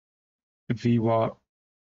VWAP.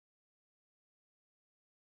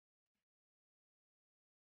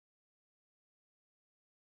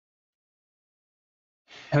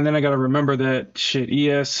 And then I gotta remember that shit,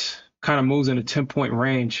 ES kind of moves in a 10-point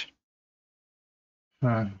range.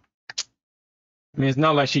 I mean, it's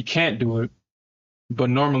not like she can't do it, but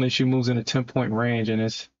normally she moves in a 10-point range, and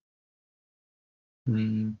it's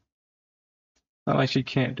not like she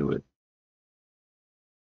can't do it.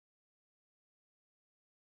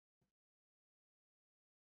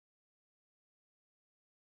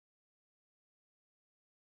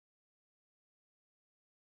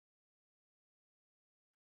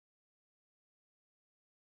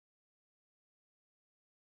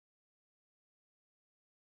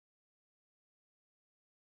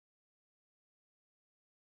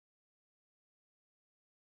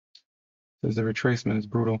 Because the retracement is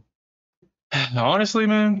brutal. Honestly,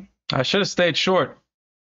 man, I should have stayed short.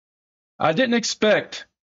 I didn't expect.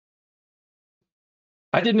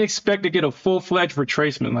 I didn't expect to get a full-fledged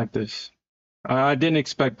retracement like this. I didn't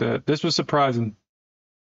expect that. This was surprising.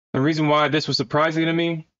 The reason why this was surprising to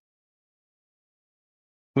me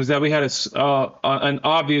was that we had an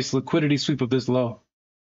obvious liquidity sweep of this low,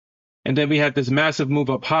 and then we had this massive move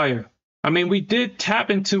up higher. I mean, we did tap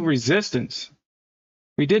into resistance.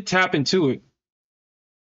 We did tap into it,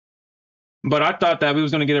 but I thought that we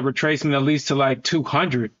was going to get a retracement at least to like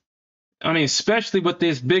 200. I mean, especially with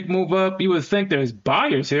this big move up, you would think there's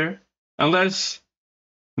buyers here, unless,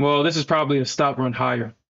 well, this is probably a stop run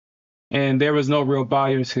higher, and there was no real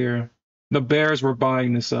buyers here. The bears were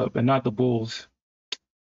buying this up, and not the bulls.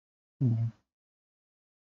 Mhm.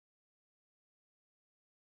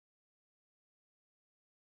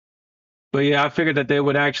 But yeah, I figured that they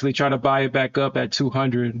would actually try to buy it back up at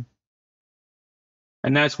 200,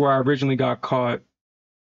 and that's where I originally got caught.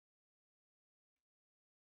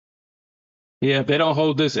 Yeah, if they don't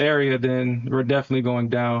hold this area, then we're definitely going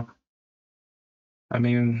down. I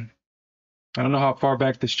mean, I don't know how far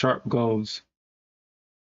back this chart goes.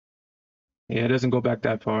 Yeah, it doesn't go back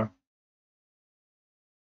that far.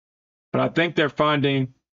 But I think they're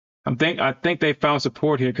finding, I think they found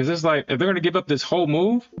support here because it's like if they're gonna give up this whole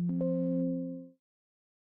move,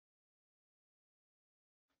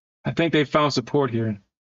 I think they found support here.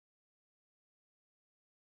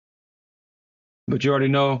 But you already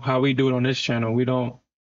know how we do it on this channel. We don't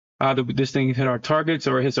either this thing hit our targets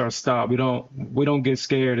or it hits our stop. We don't get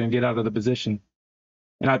scared and get out of the position.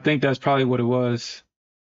 And I think that's probably what it was.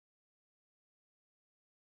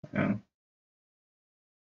 Yeah.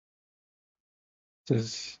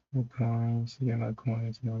 Just coins, yeah, my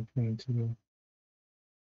coins, no, 22.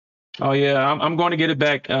 Oh yeah, I'm going to get it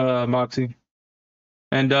back, Moxie.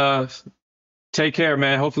 And take care,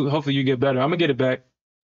 man. Hopefully you get better. I'm gonna get it back.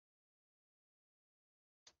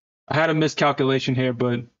 I had a miscalculation here,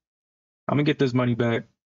 but I'm gonna get this money back.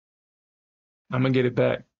 I'm gonna get it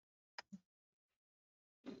back.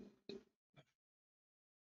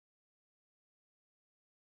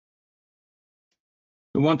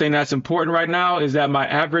 The one thing that's important right now is that my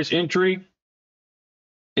average entry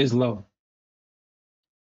is low.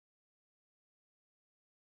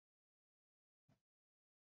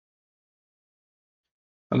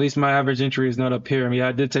 At least my average entry is not up here. I mean,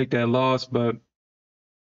 I did take that loss, but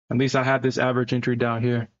at least I have this average entry down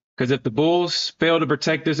here. Because if the bulls fail to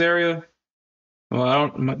protect this area, well, I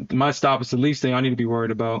don't. My stop is the least thing I need to be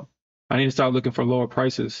worried about. I need to start looking for lower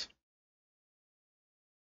prices.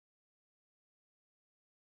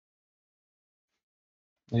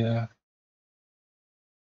 Yeah.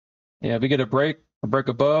 Yeah, if we get a break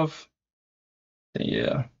above, then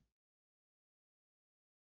yeah.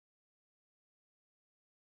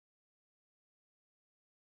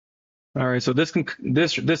 All right, so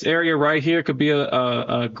this area right here could be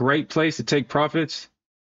a great place to take profits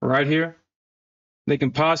right here.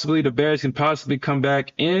 The bears can possibly come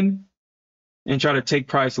back in and try to take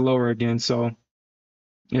price lower again. So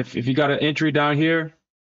if you got an entry down here,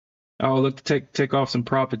 I'll look to take off some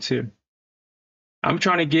profits here. I'm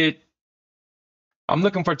trying to get I'm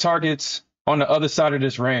looking for targets on the other side of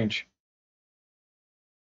this range.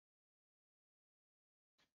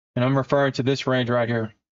 And I'm referring to this range right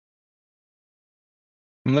here.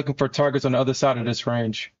 I'm looking for targets on the other side of this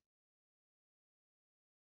range.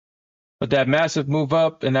 But that massive move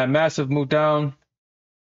up and that massive move down,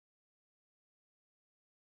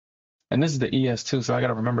 and this is the ES too, so I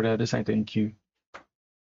gotta remember that this ain't the NQ.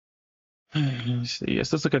 Yes,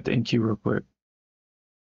 let's look at the NQ real quick.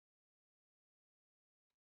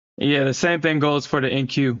 Yeah, the same thing goes for the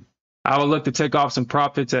NQ. I would look to take off some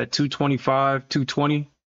profits at 225,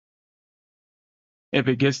 220 if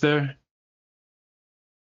it gets there.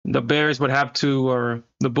 The bears would have to, or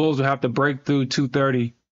the bulls would have to break through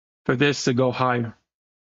 230 for this to go higher.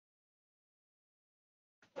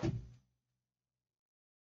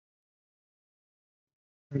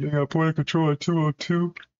 They got point of control at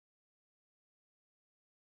 202.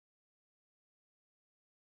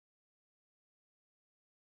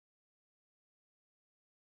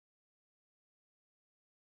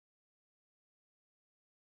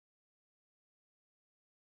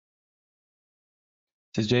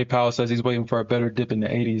 Says Jay Powell says he's waiting for a better dip in the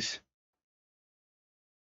 80s.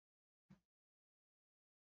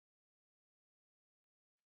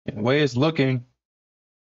 And the way it's looking,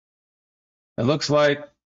 it looks like,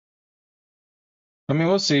 I mean,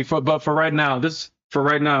 we'll see. But for right now, it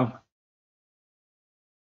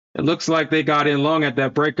looks like they got in long at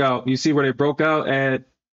that breakout. You see where they broke out at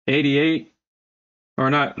 88, or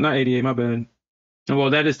not 88, my bad. Well,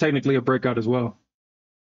 that is technically a breakout as well.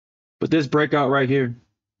 But this breakout right here,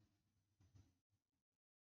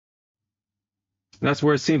 that's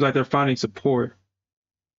where it seems like they're finding support.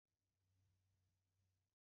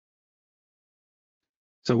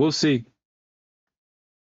 So we'll see.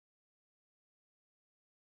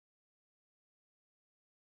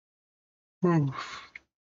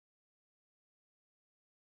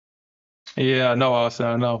 Yeah, I know, Austin.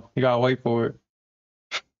 I know. You gotta wait for it.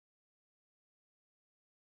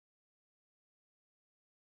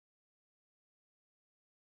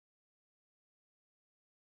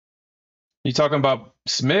 You talking about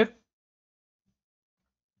Smith?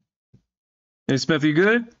 Hey, Smith, you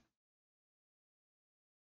good?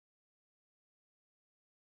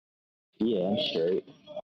 Yeah, I'm straight.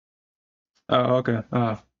 Oh, okay.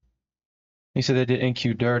 He said they did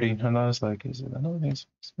NQ dirty, and I was like, is it another thing?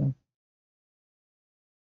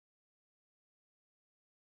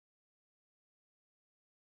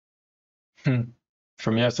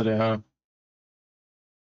 From yesterday, huh?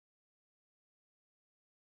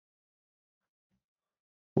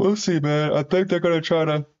 We'll see, man. I think they're gonna try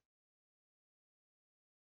to.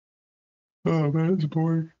 Oh man, it's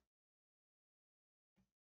boring.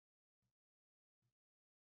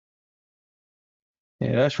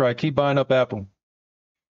 Yeah, that's right. Keep buying up Apple.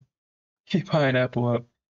 Keep buying Apple up.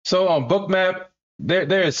 So on Bookmap,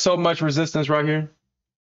 there is so much resistance right here.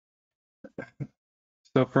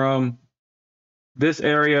 So from this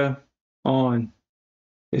area on,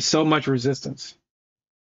 is so much resistance.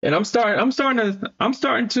 And I'm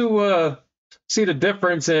starting to see the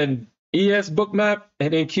difference in ES Bookmap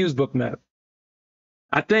and NQ's Bookmap.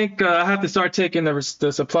 I think I have to start taking the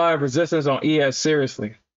supply of resistance on ES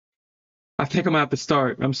seriously. I think I'm gonna have to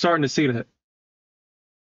start. I'm starting to see that.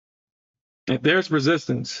 If there's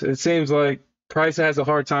resistance, it seems like price has a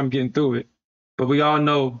hard time getting through it. But we all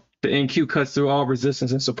know the NQ cuts through all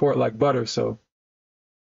resistance and support like butter. So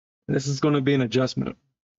this is going to be an adjustment.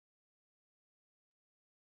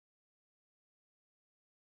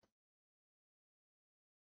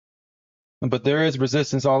 But there is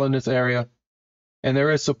resistance all in this area, and there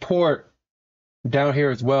is support down here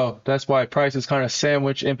as well. That's why price is kind of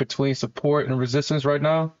sandwiched in between support and resistance right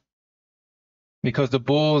now, because the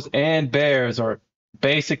bulls and bears are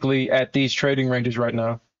basically at these trading ranges right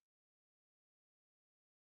now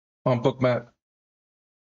on Bookmap.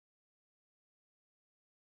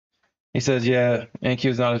 He says, yeah, NQ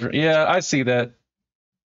is not as, yeah, I see that.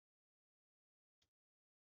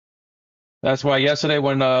 That's why yesterday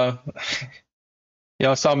when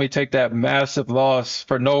y'all saw me take that massive loss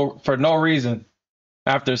for no reason,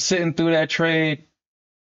 after sitting through that trade,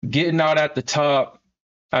 getting out at the top,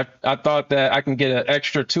 I thought that I can get an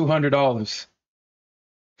extra $200,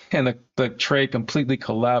 and the trade completely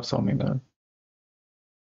collapsed on me, man.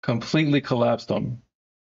 Completely collapsed on me.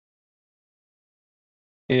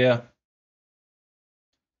 Yeah.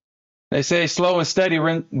 They say slow and steady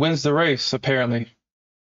wins the race, apparently.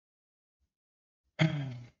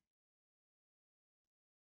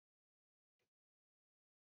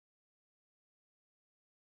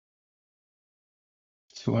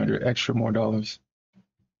 $200 extra more dollars.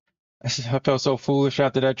 I felt so foolish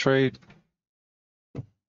after that trade.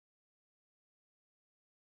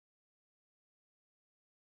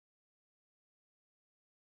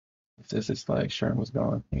 It's like Sherm was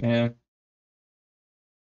gone. Yeah.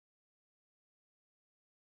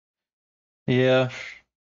 Yeah.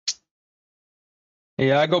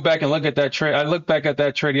 Yeah, I go back and look at that trade. I looked back at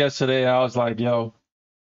that trade yesterday, and I was like, yo,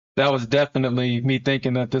 that was definitely me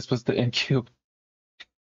thinking that this was the NQ.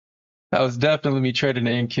 That was definitely me trading the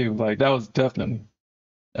NQ. Like that was definitely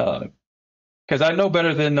because I know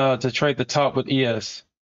better than to trade the top with ES.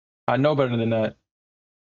 I know better than that,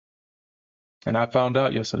 and I found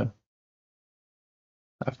out yesterday.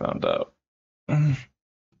 I found out.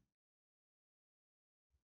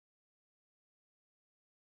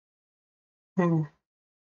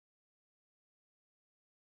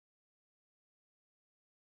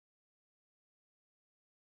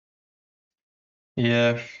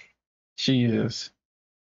 Yeah, she is.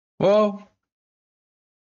 Well,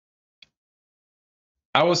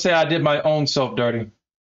 I would say I did my own self dirty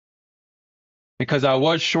because I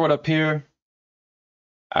was short up here.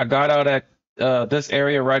 I got out at this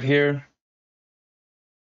area right here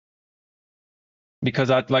because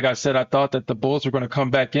like I said, I thought that the bulls were going to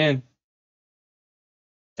come back in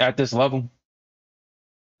at this level.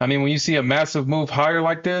 I mean, when you see a massive move higher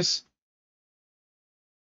like this,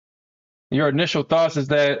 your initial thoughts is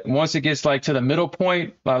that once it gets like to the middle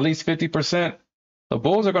point, at least 50%, the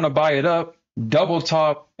bulls are going to buy it up, double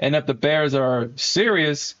top, and if the bears are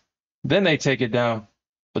serious, then they take it down.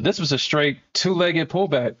 But this was a straight two-legged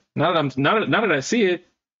pullback. Now that I see it,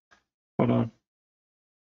 hold on.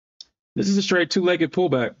 This is a straight two-legged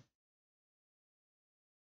pullback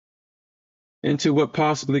into what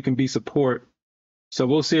possibly can be support. So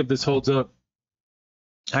we'll see if this holds up.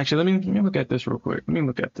 Actually, let me look at this real quick. Let me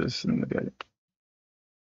look at this. Let me look at it.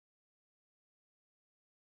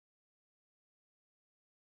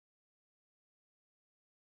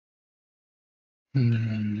 I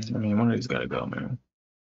mean, one of these got to go, man.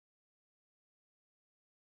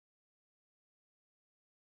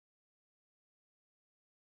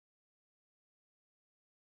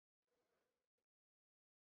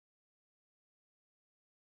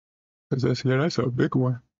 That's a big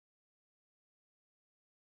one.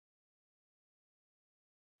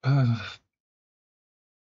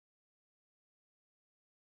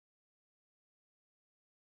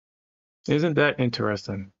 Isn't that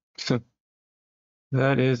interesting?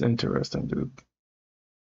 That is interesting, dude.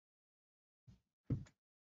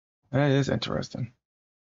 That is interesting.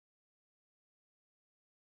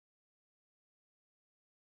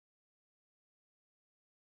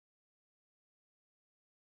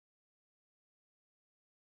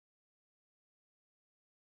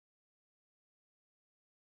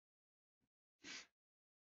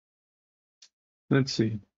 Let's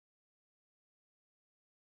see.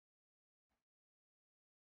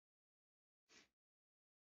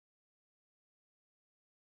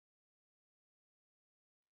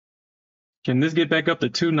 Can this get back up to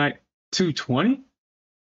 220?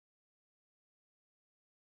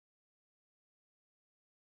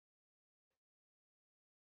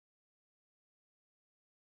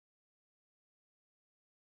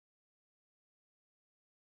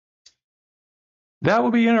 That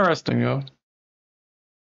would be interesting, yo.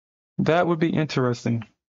 That would be interesting.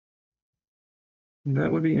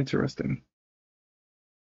 That would be interesting.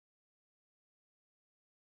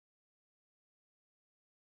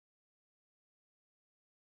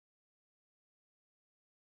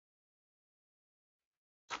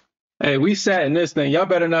 Hey, we sat in this thing. Y'all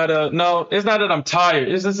better not. No, it's not that I'm tired.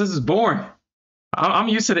 This is boring. I'm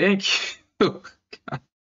used to the NQ.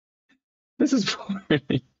 This is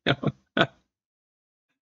boring. Yo.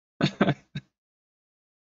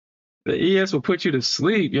 The ES will put you to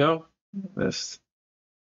sleep, yo. This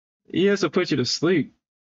ES will put you to sleep.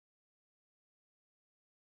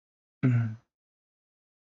 Mhm.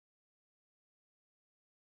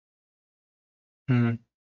 Mhm.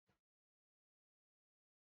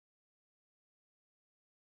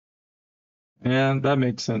 Yeah, that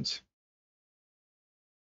makes sense.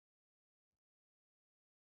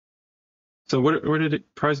 So where did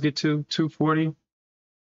it price get to? 240?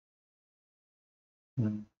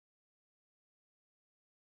 Mhm.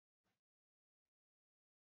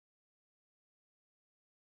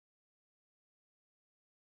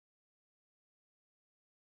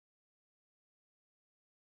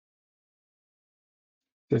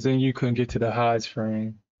 Because then you couldn't get to the highs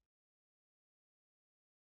frame.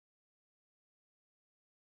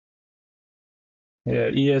 Yeah,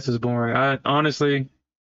 ES is boring. I honestly,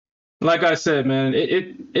 like I said, man,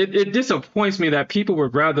 it disappoints me that people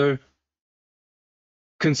would rather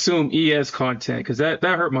consume ES content because that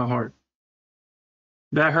hurt my heart.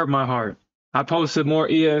 That hurt my heart. I posted more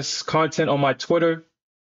ES content on my Twitter,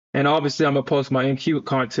 and obviously I'm gonna post my NQ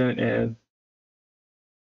content, and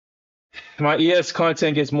my ES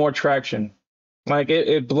content gets more traction. Like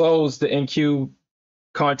it blows the NQ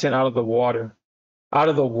content out of the water. Out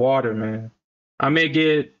of the water, man. I may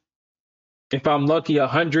get, if I'm lucky,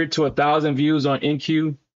 100 to 1,000 views on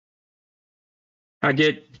NQ. I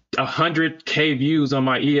get 100K views on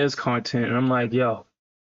my ES content, and I'm like, yo,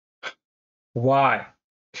 why?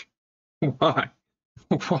 Why?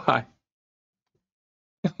 Why?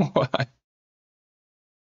 Why?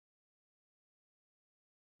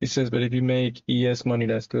 He says, but if you make ES money,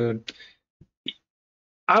 that's good.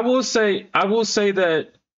 I will say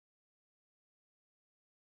that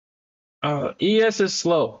ES is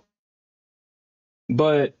slow,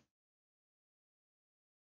 but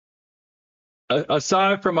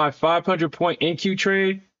aside from my 500 point NQ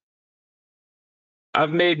trade,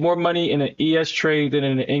 I've made more money in an ES trade than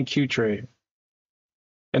in an NQ trade.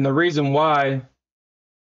 And the reason why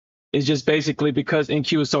is just basically because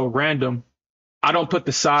NQ is so random. I don't put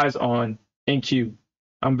the size on NQ.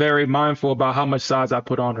 I'm very mindful about how much size I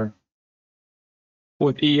put on her.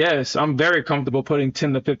 With ES, I'm very comfortable putting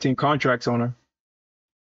 10 to 15 contracts on her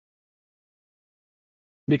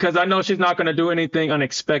because I know she's not going to do anything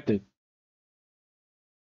unexpected.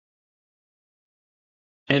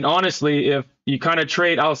 And honestly, if you kind of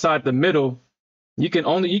trade outside the middle, you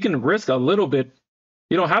can risk a little bit.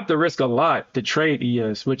 You don't have to risk a lot to trade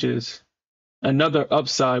ES, which is another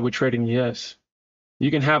upside with trading ES. You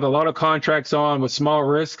can have a lot of contracts on with small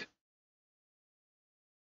risk,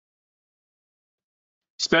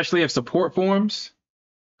 especially if support forms,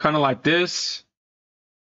 kind of like this,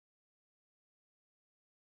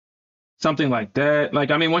 something like that.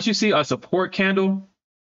 Like, I mean, once you see a support candle,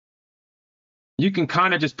 you can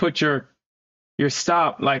kind of just put your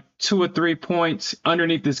stop like 2 or 3 points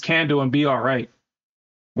underneath this candle and be all right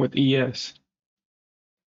with ES.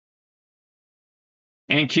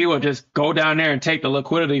 And Q will just go down there and take the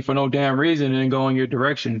liquidity for no damn reason and go in your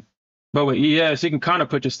direction. But with ES, you can kind of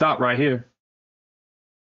put your stop right here.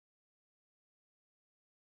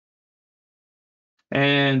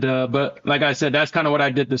 And but like I said, that's kind of what I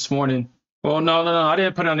did this morning. Well, no, I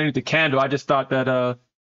didn't put it underneath the candle. I just thought that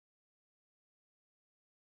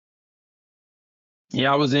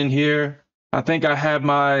yeah, I was in here. I think I had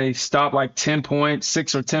my stop like 10 points,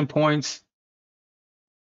 6 or 10 points.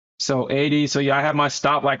 So 80. So yeah, I had my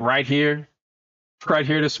stop like right here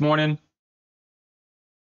this morning.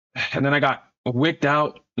 And then I got wicked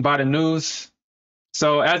out by the news.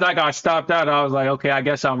 So as I got stopped out, I was like, okay, I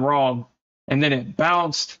guess I'm wrong. And then it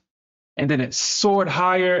bounced and then it soared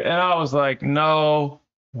higher. And I was like, no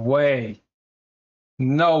way.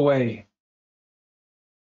 No way.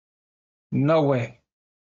 No way.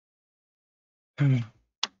 Hmm.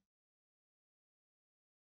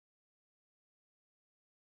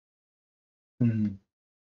 Hmm.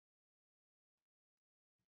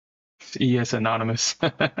 ES Anonymous.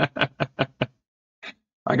 I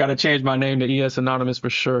gotta change my name to ES Anonymous for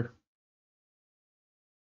sure.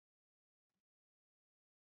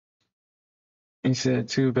 He said,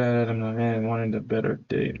 too bad I'm the man wanted a better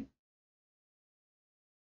date.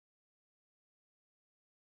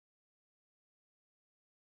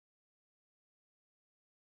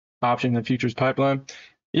 Option the futures pipeline.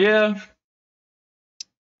 Yeah.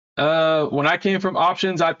 When I came from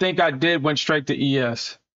options, I think I did went straight to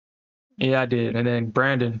ES. Yeah, I did. And then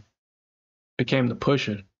Brandon became the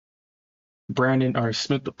pusher. Brandon or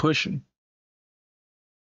Smith the pusher.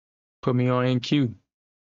 Put me on NQ.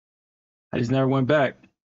 I just never went back.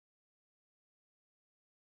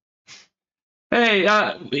 Hey,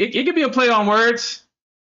 it could be a play on words.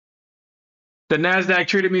 The Nasdaq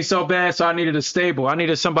treated me so bad, so I needed a stable. I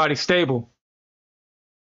needed somebody stable.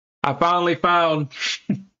 I finally found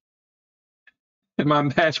my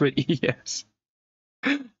match with ES.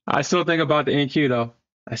 I still think about the NQ though.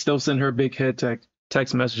 I still send her big head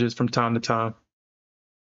text messages from time to time.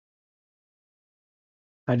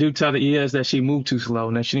 I do tell the ES that she moved too slow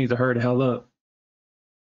and that she needs to hurry the hell up.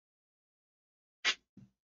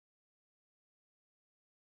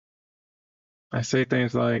 I say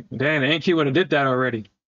things like, "Damn, the NQ would have did that already.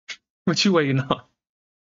 What you waiting on?"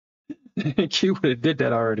 The NQ would have did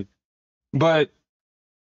that already. But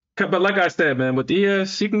like I said, man, with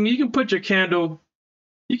ES, you can put your candle,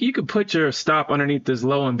 you can put your stop underneath this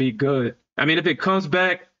low and be good. I mean, if it comes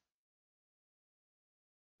back,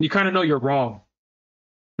 you kind of know you're wrong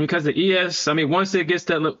because the ES. I mean, once it gets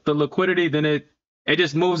the liquidity, then it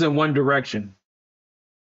just moves in one direction.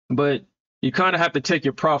 But you kind of have to take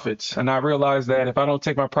your profits, and I realize that if I don't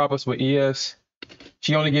take my profits with ES,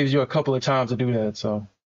 she only gives you a couple of times to do that. So.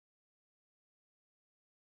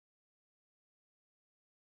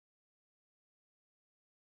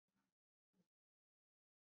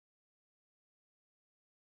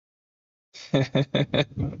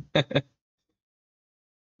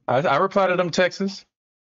 I replied to them Texas.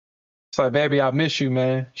 It's like, baby, I miss you,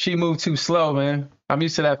 man. She moved too slow, man. I'm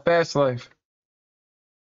used to that fast life.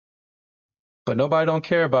 But nobody don't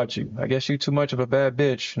care about you. I guess you too much of a bad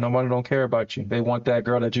bitch. Nobody don't care about you. They want that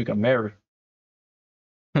girl that you can marry.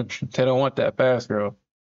 They don't want that fast girl.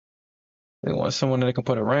 They want someone that can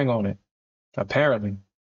put a ring on it. Apparently.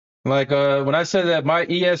 Like when I said that my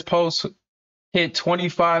ES post hit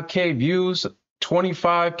 25K views,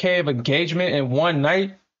 25K of engagement in one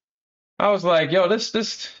night, I was like, yo, this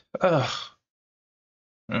Mm.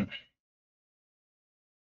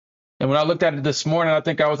 And when I looked at it this morning, I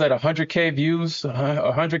think I was at 100K views,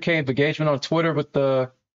 100K of engagement on Twitter with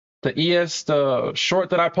the ES the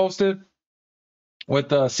short that I posted with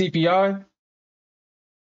the CPI.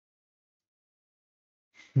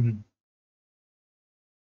 Mhm.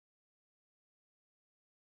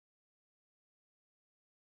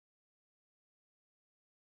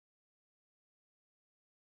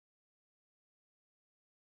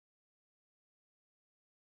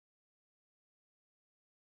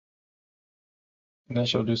 And then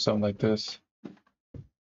she'll do something like this.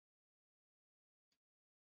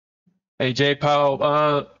 Hey, Jay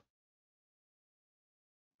Powell,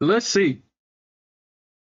 let's see.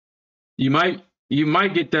 You might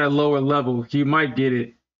get that lower level. You might get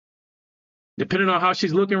it. Depending on how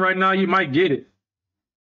she's looking right now, you might get it.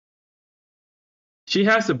 She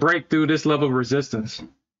has to break through this level of resistance.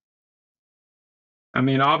 I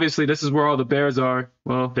mean, obviously, this is where all the bears are.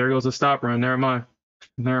 Well, there goes a stop run. Never mind.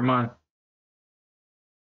 Never mind.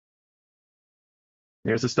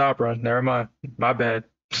 There's a stop run. Never mind. My bad.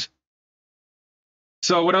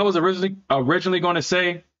 So what I was originally going to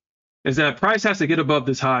say is that price has to get above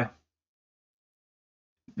this high.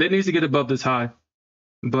 It needs to get above this high,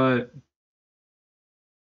 but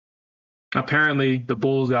apparently the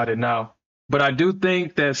bulls got it now. But I do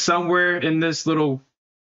think that somewhere in this little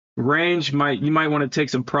range you might want to take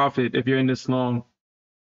some profit if you're in this long.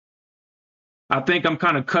 I think I'm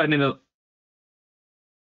kind of cutting it.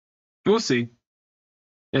 We'll see.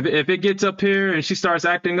 If it gets up here and she starts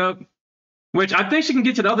acting up, which I think she can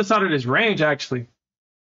get to the other side of this range actually.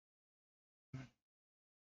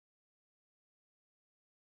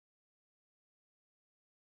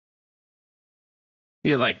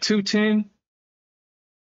 Yeah, like 210. I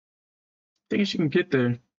think she can get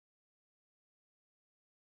there.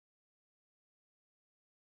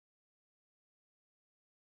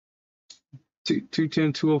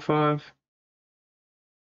 210, 205.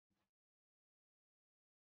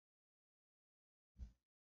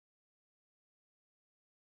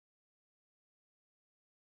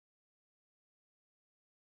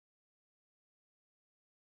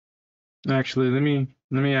 Actually, let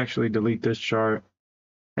me actually delete this chart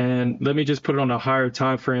and let me just put it on a higher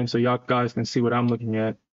time frame so y'all guys can see what I'm looking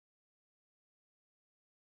at.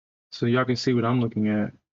 So y'all can see what I'm looking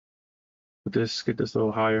at. Put this, get this a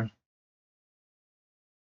little higher.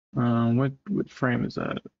 What frame is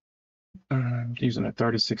that? Using a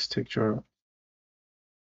 36 tick chart.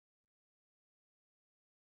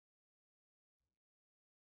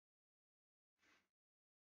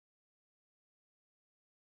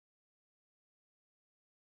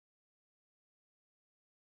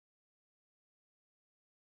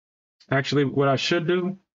 Actually, what I should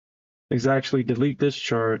do is actually delete this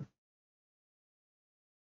chart,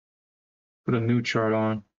 put a new chart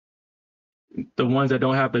on. The ones that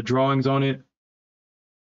don't have the drawings on it.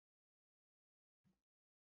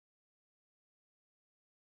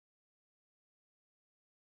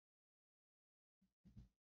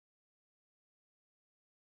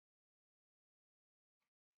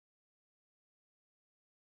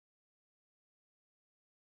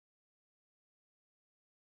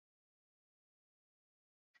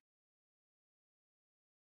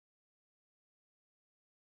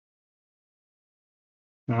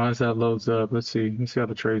 As that loads up, let's see. Let's see how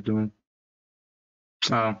the trade's doing.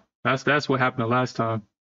 Oh, that's what happened the last time.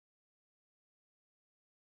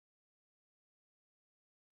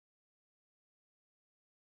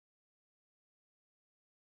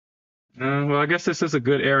 Well, I guess this is a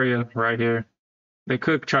good area right here. They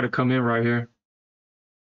could try to come in right here,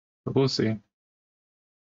 but we'll see.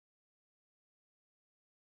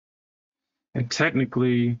 And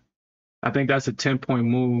technically, I think that's a 10-point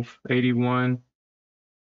move. 81,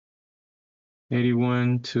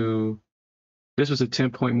 81 to this was a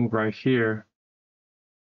 10-point move right here.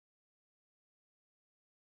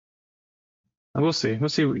 And we'll see. We'll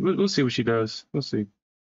see what she does. We'll see.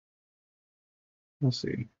 We'll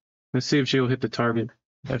see. Let's see if she'll hit the target.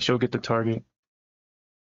 If she'll get the target.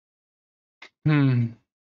 Am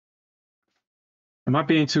I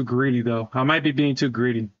being too greedy though? I might be being too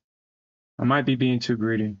greedy. I might be being too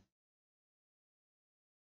greedy.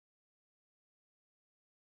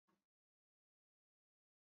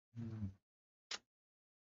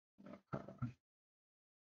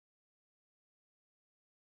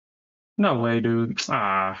 No way, dude.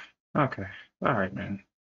 Ah, okay. All right, man.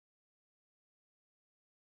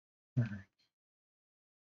 All right.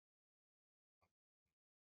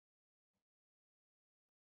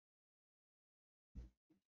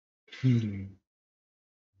 Hmm.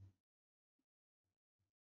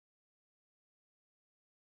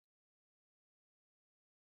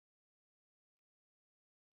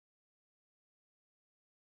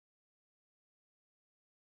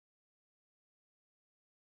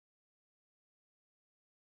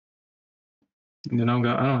 And then I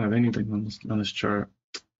don't have anything on this chart.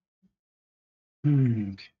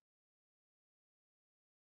 Hmm.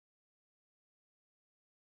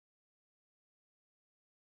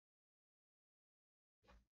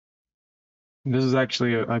 This is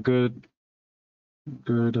actually a good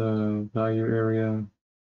value area.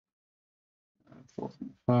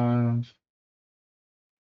 4.5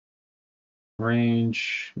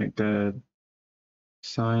 range. Make that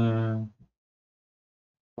cyan.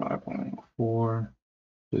 5.4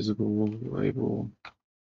 visible label.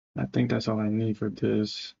 I think that's all I need for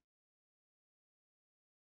this.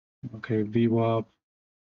 Okay, VWAP.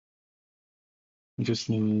 We just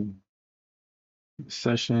need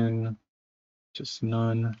session, just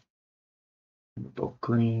none. Both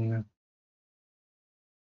green.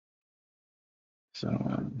 So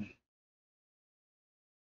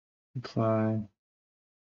apply.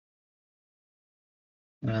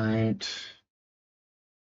 All right.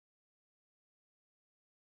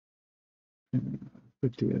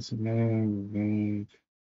 50 SMA,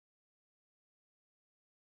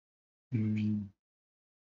 remove.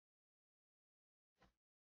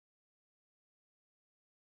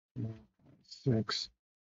 6,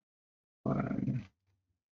 5.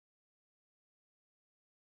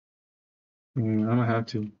 I'm gonna have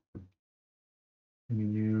to.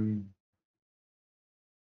 And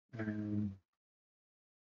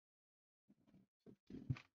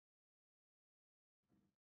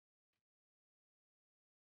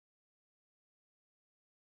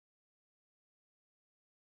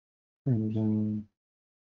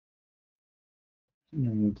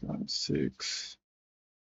 6.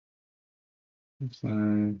 Apply.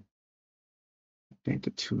 I think the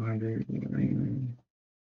 200.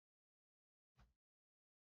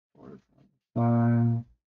 5.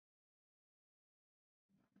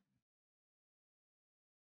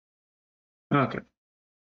 Okay.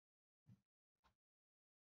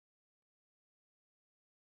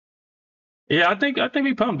 Yeah, I think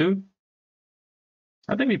we pumped, dude.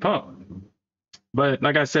 I think we pump. But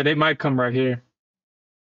like I said, they might come right here.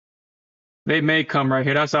 They may come right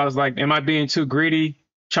here. That's why I was like, am I being too greedy,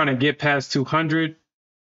 trying to get past 200?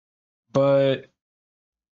 But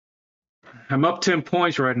I'm up 10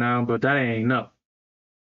 points right now, but that ain't enough.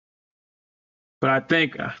 But I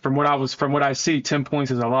think from what I see, 10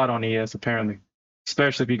 points is a lot on ES apparently,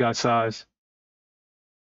 especially if you got size.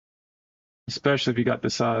 Especially if you got the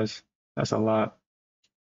size, that's a lot.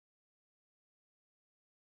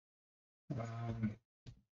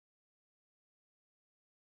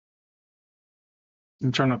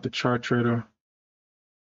 I'm turning up the chart trader.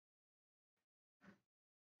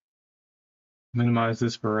 Minimize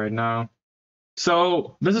this for right now.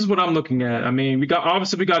 So this is what I'm looking at. I mean, we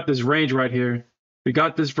got this range right here. We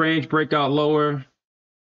got this range breakout lower.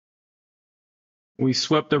 We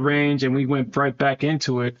swept the range and we went right back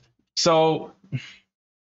into it. So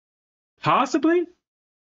possibly,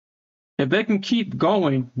 if they can keep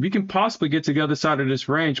going, we can possibly get to the other side of this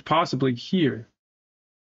range, possibly here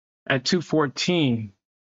at 214.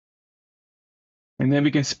 And then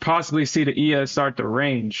we can possibly see the ES start to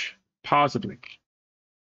range, possibly.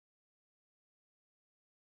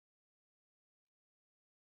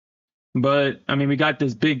 But I mean, we got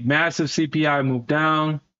this big, massive CPI move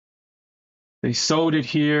down. They sold it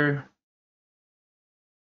here,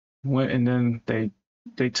 and then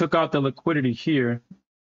they took out the liquidity here,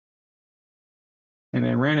 and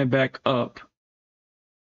then ran it back up.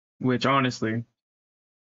 Which honestly,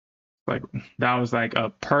 like that was like a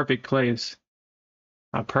perfect place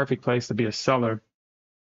to be a seller.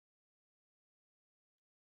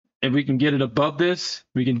 If we can get it above this,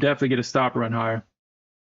 we can definitely get a stop run higher,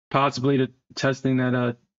 possibly to testing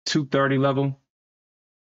that 230 level.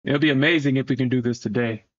 It'll be amazing if we can do this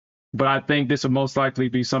today, but I think this will most likely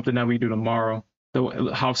be something that we do tomorrow.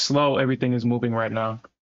 How slow everything is moving right now.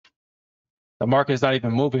 The market is not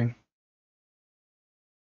even moving.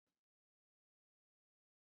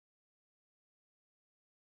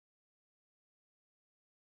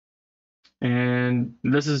 And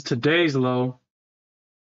this is today's low,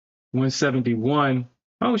 171.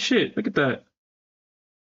 Oh shit, look at that.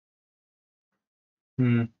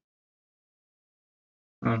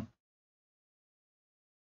 Oh.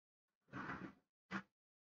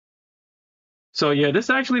 So yeah,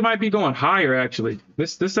 this actually might be going higher actually.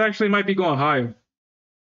 This actually might be going higher.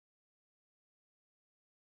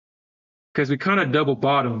 Because we kind of double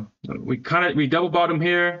bottom. We double bottom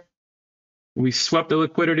here. We swept the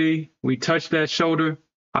liquidity. We touched that shoulder.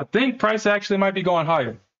 I think price actually might be going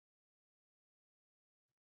higher.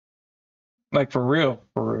 Like for real,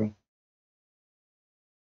 for real.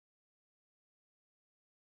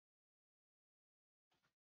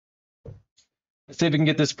 Let's see if we can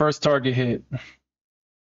get this first target hit.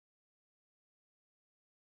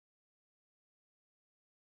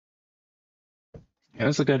 Yeah,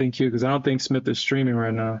 let's look at NQ because I don't think Smith is streaming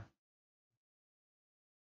right now.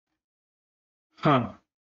 Huh.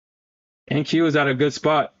 NQ is at a good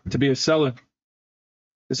spot to be a seller.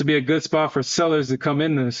 This would be a good spot for sellers to come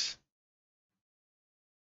in this.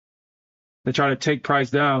 They try to take price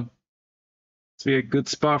down. This would be a good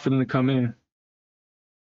spot for them to come in.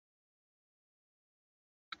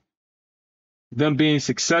 Them being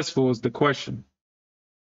successful is the question.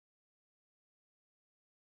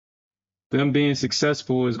 Them being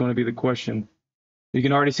successful is going to be the question. You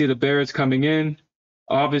can already see the bears coming in.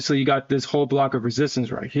 Obviously, you got this whole block of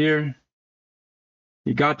resistance right here.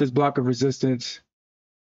 You got this block of resistance.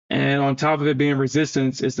 And on top of it being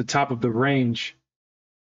resistance, it's the top of the range.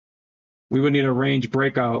 We would need a range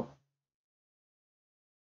breakout.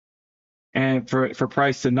 And for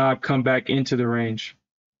price to not come back into the range.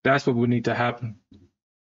 That's what would need to happen.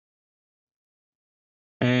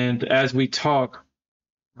 And as we talk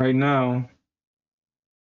right now,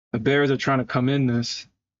 the bears are trying to come in this.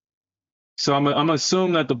 So I'm gonna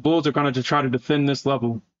assume that the bulls are going to try to defend this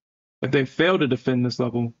level. If they fail to defend this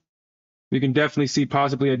level, we can definitely see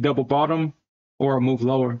possibly a double bottom or a move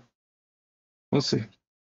lower. We'll see.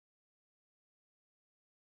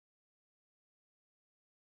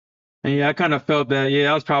 And yeah, I kind of felt that, yeah,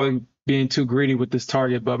 I was probably being too greedy with this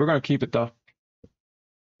target, but we're going to keep it though.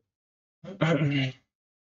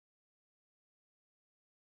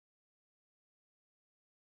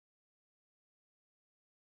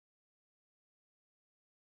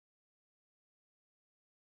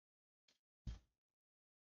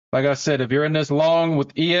 Like I said, if you're in this long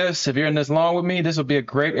with ES, if you're in this long with me, this will be a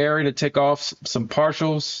great area to take off some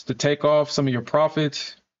partials, to take off some of your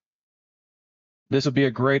profits. This will be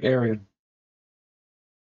a great area.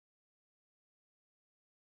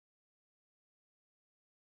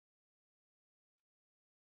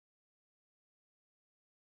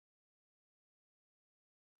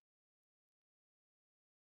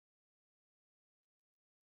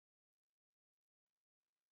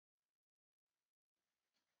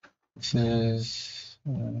 This is,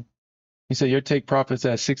 you said your take profits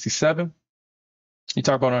at 67. You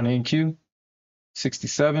talk about on NQ,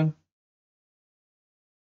 67.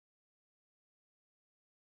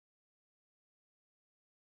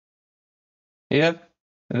 Yeah,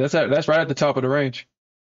 that's right at the top of the range.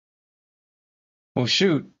 Well,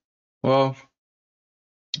 shoot. Well,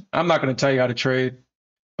 I'm not going to tell you how to trade.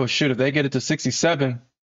 But shoot, if they get it to 67,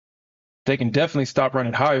 they can definitely stop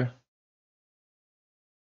running higher.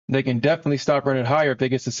 They can definitely stop running higher if they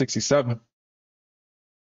get to 67.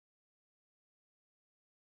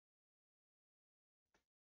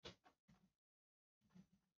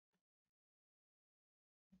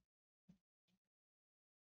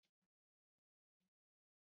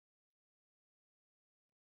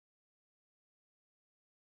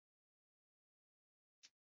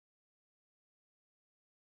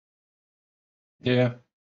 Yeah,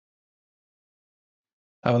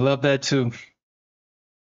 I would love that too.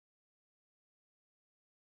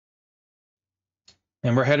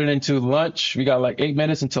 And we're heading into lunch. We got like 8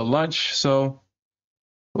 minutes until lunch. So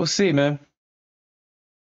we'll see, man.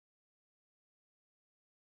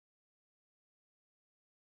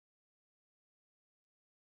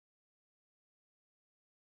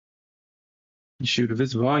 Shoot, if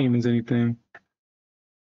this volume is anything.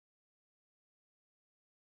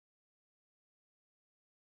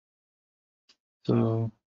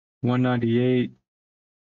 So 198.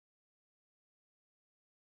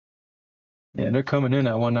 Yeah, they're coming in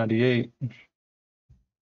at 198.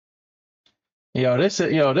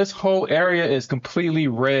 This whole area is completely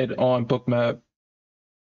red on Bookmap.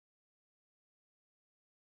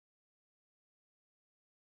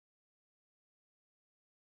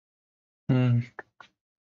 Hmm.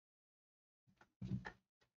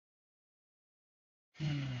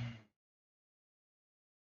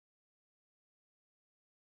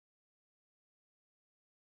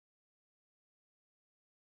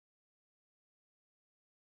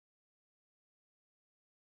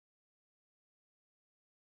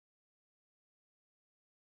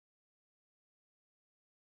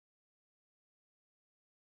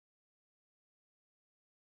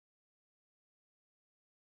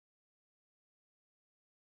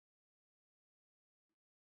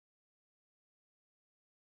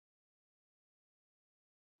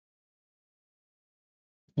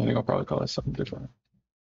 Yeah, they're gonna probably call it something different.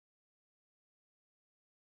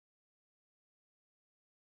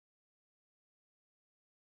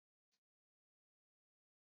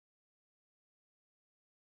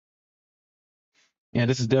 Yeah,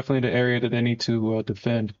 this is definitely the area that they need to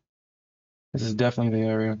defend. This is definitely the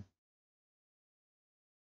area.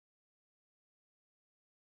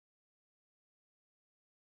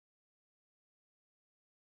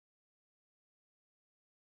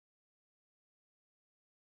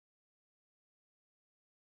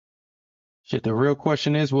 Shit, the real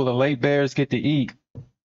question is, will the late bears get to eat?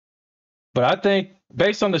 But I think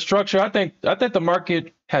based on the structure, I think the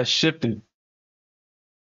market has shifted.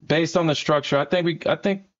 Based on the structure, I think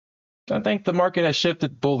the market has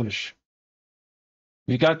shifted bullish.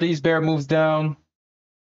 We got these bear moves down.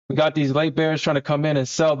 We got these late bears trying to come in and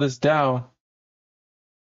sell this down.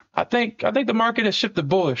 I think the market has shifted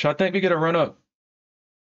bullish. I think we get a run up.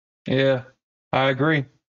 Yeah, I agree.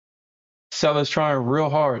 Sellers trying real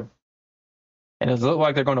hard, and it looks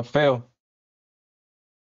like they're going to fail.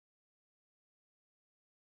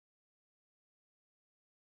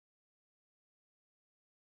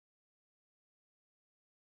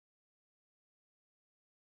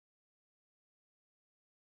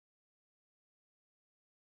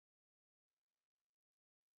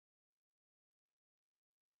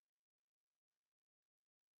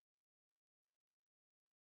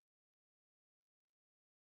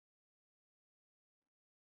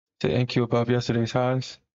 To NQ above yesterday's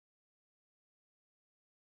highs.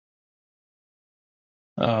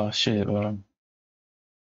 Oh shit.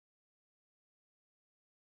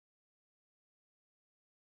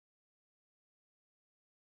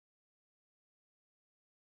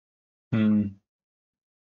 Hmm.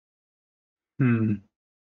 Hmm.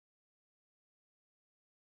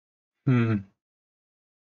 Hmm.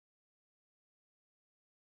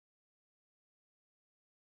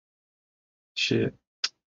 Shit.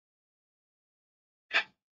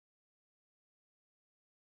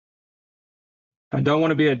 I don't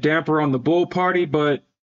want to be a damper on the bull party, but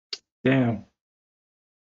damn.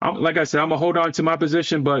 Like I said, I'm gonna hold on to my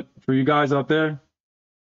position, but for you guys out there,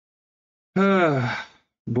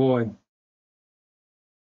 boy,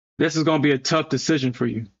 this is gonna be a tough decision for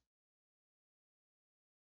you.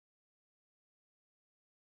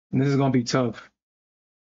 This is gonna be tough.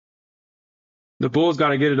 The Bulls got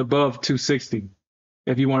to get it above 260.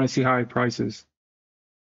 if you want to see high prices.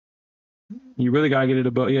 You really gotta get it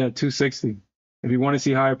above, yeah, 260. If you want to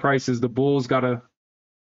see higher prices, the bulls gotta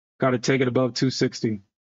take it above 260,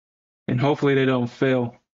 and hopefully they don't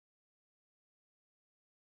fail.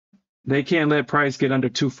 They can't let price get under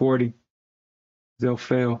 240. They'll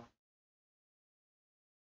fail,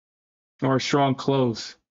 or a strong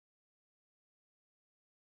close,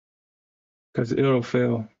 because it'll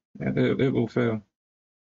fail. It will fail.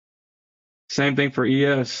 Same thing for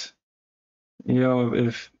ES.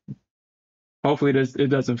 If hopefully it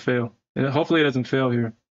doesn't fail. Hopefully it doesn't fail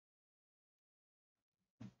here.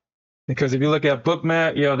 Because if you look at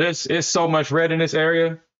Bookmap, there's it's so much red in this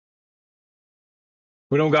area.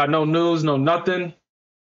 We don't got no news, no nothing.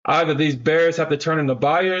 Either these bears have to turn into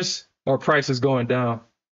buyers or price is going down.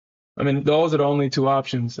 I mean, those are the only two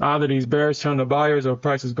options. Either these bears turn to buyers or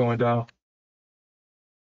price is going down.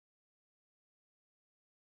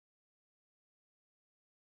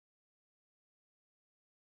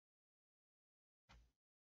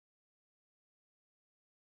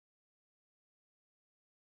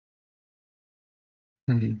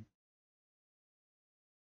 Mhm.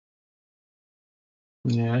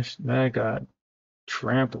 Yeah, that got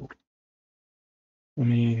trampled. I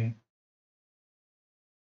mean,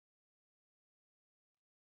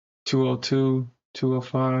 202,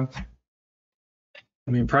 205.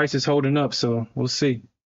 I mean, price is holding up, so we'll see.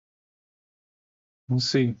 We'll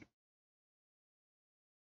see.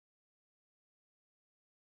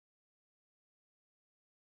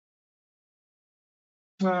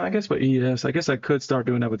 I guess with ES, I guess I could start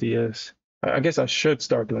doing that with ES. I guess I should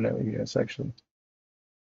start doing that with ES, actually.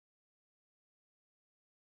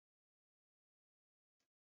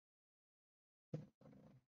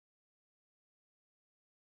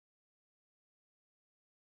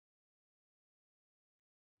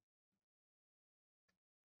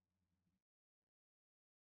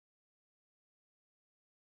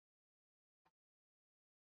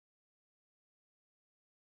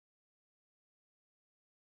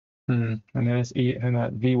 And then and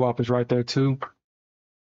that VWAP is right there too.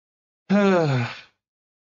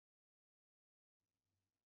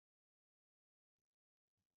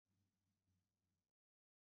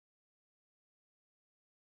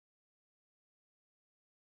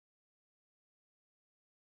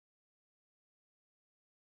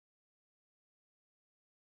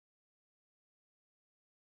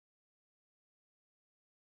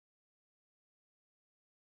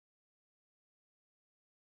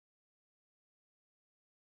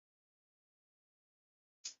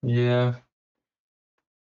 Yeah.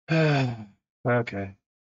 Okay.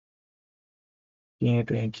 Yeah,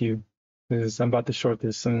 thank you. 'Cause I'm about to short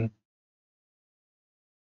this soon.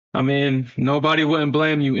 I mean, nobody wouldn't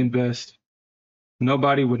blame you, Invest.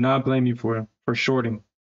 Nobody would not blame you for shorting,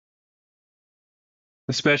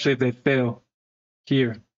 especially if they fail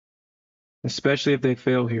here. Especially if they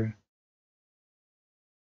fail here.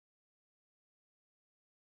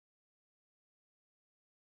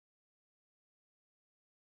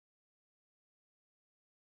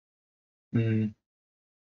 Mm.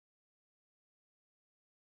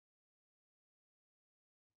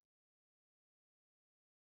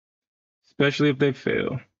 Especially if they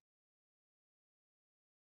fail.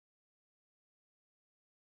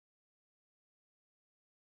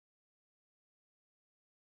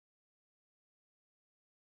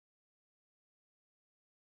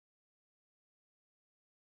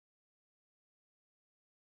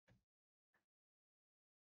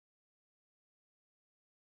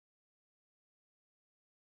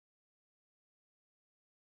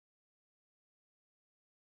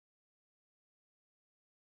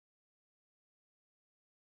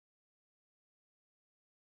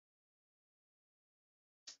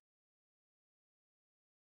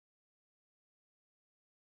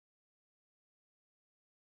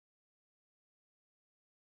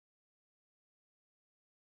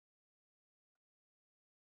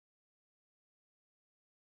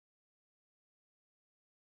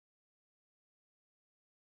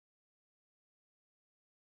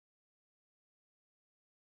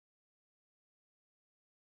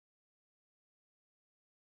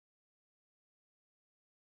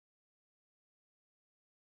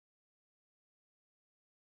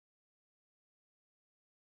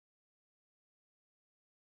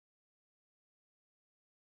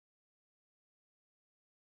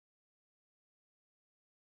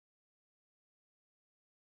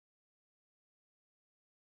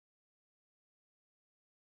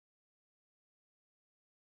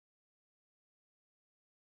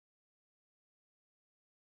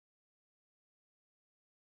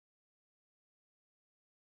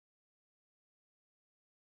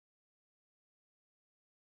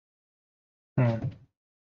 Hmm.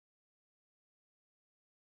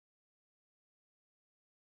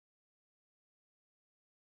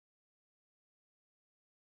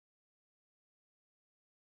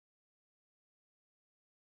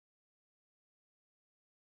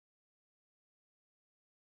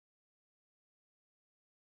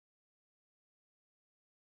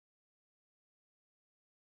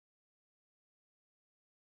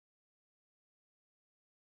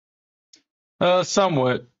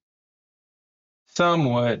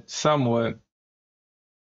 Somewhat, somewhat.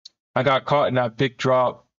 I got caught in that big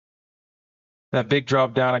drop. That big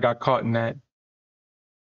drop down, I got caught in that.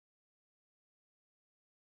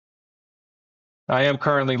 I am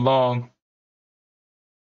currently long.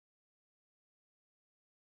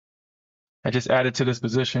 I just added to this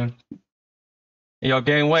position. Y'all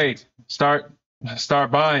gain weight. Start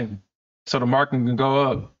buying so the market can go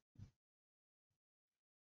up.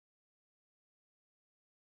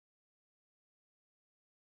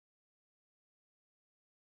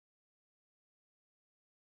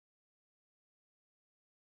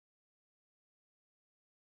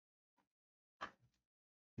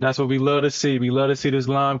 That's what we love to see. We love to see this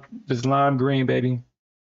lime green, baby.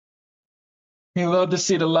 We love to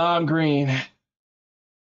see the lime green.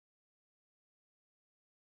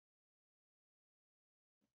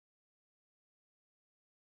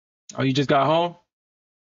 Oh, you just got home?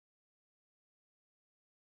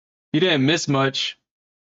 You didn't miss much.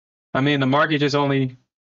 I mean, the market just only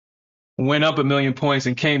went up 1,000,000 points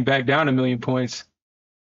and came back down 1,000,000 points.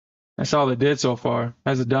 That's all it did so far.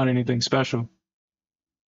 Hasn't done anything special.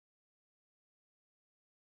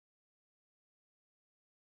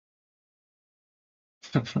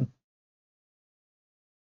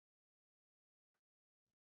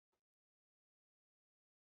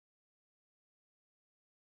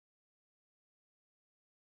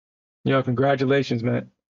 Yo, congratulations,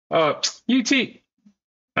 man. UT.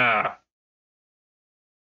 Ah,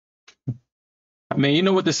 I mean, you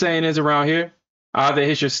know what the saying is around here? Either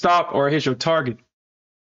hit your stop or hit your target.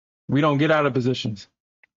 We don't get out of positions.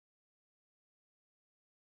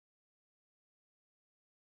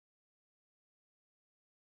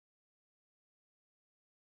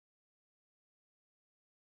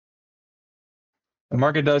 The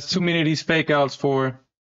market does too many of these fake outs for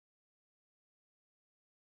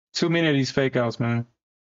too many of these fake outs, man.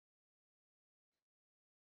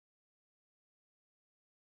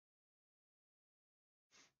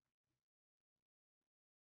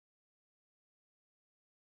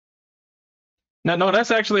 No,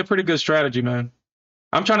 that's actually a pretty good strategy, man.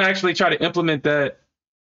 I'm trying to actually try to implement that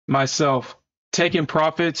myself, taking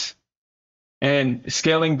profits and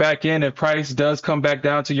scaling back in if price does come back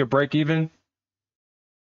down to your break even.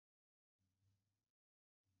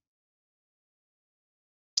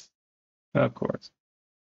 Of course.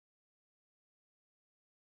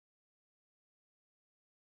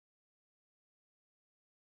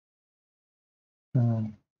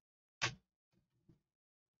 Um,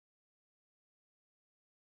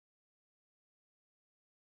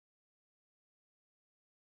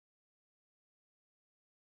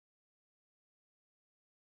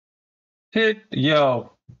 hit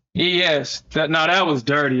yo. Yes. That was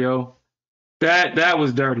dirty, yo. That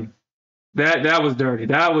was dirty. That was dirty.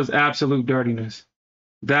 That was absolute dirtiness.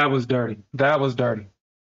 That was dirty. That was dirty.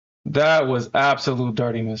 That was absolute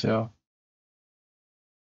dirtiness, yo.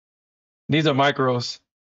 These are micros.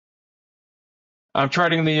 I'm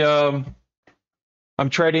trading the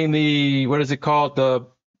what is it called? The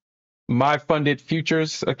My Funded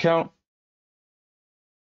Futures account.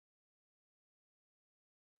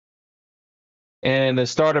 And the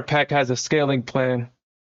starter pack has a scaling plan.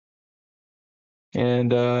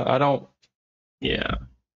 And I don't yeah.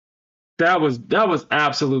 That was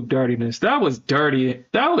absolute dirtiness. That was dirty.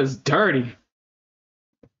 That was dirty.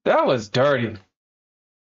 That was dirty.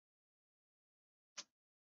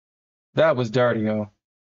 That was dirty, yo.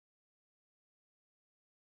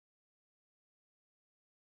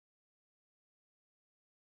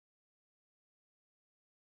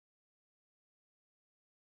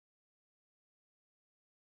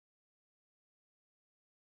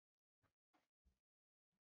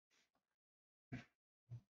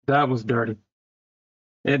 That was dirty.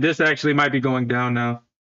 And this actually might be going down now.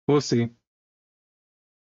 We'll see.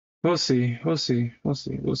 We'll see. We'll see. We'll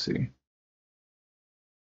see. We'll see.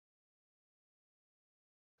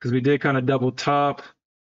 Because we did kind of double top.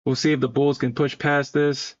 We'll see if the Bulls can push past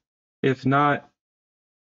this. If not,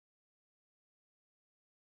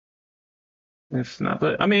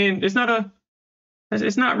 but I mean, it's not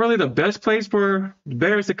really the best place for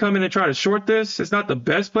bears to come in and try to short this. It's not the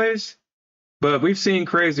best place, but we've seen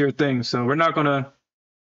crazier things, so we're not gonna.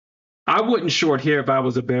 I wouldn't short here if I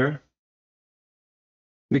was a bear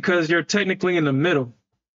because you're technically in the middle.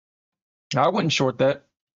 I wouldn't short that.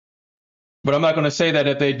 But I'm not going to say that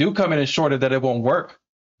if they do come in and short it, that it won't work.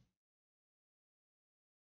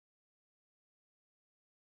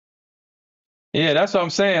 Yeah, that's what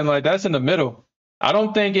I'm saying. Like, that's in the middle. I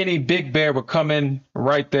don't think any big bear would come in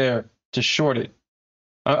right there to short it.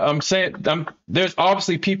 I'm saying there's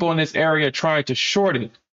obviously people in this area trying to short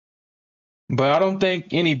it, but I don't think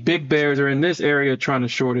any big bears are in this area trying to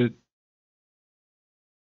short it.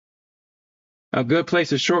 A good place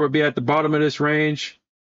to short would be at the bottom of this range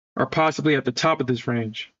or possibly at the top of this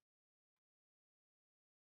range.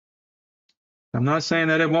 I'm not saying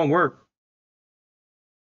that it won't work.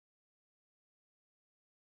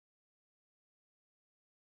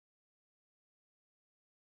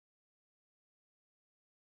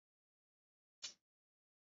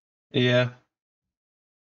 Yeah.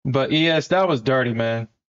 But ES, that was dirty, man.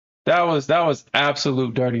 That was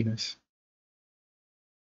absolute dirtiness.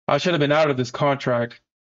 I should have been out of this contract.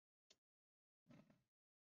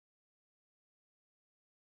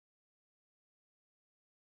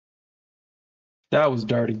 That was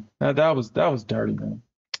dirty. That was dirty, man.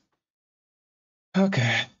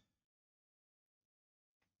 Okay.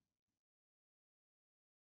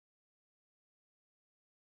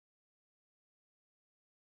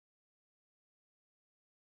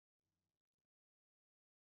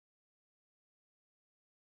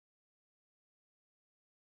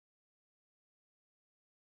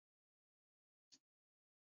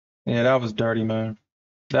 Yeah, that was dirty, man.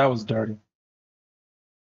 That was dirty.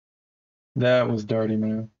 That was dirty,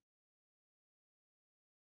 man.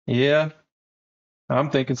 Yeah,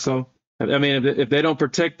 I'm thinking so. I mean, if they don't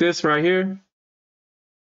protect this right here,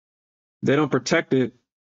 they don't protect it.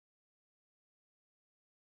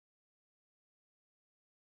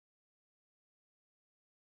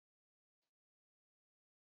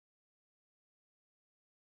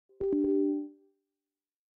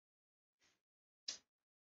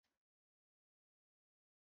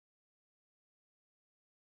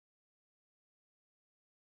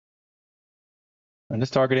 And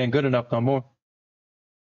this target ain't good enough no more.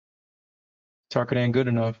 Target ain't good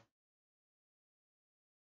enough.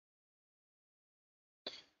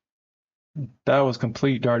 That was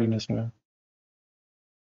complete dirtiness, man.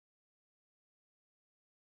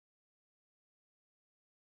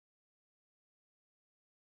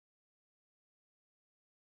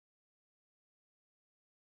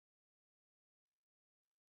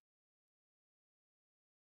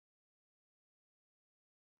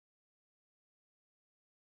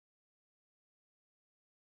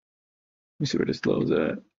 Let me see where this low's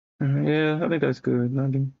at. Yeah, I think that's good.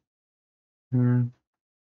 Nothing. Mm.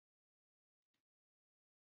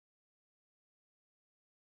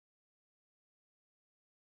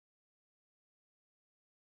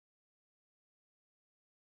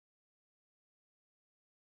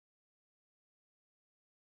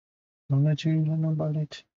 Don't let you let nobody.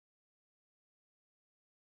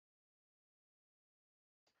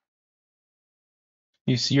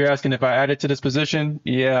 You're asking if I added to this position?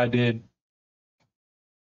 Yeah, I did.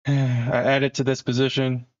 I added to this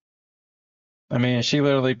position. I mean, she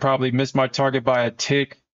literally probably missed my target by a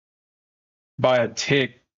tick,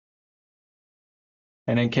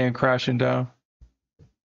 and then came crashing down.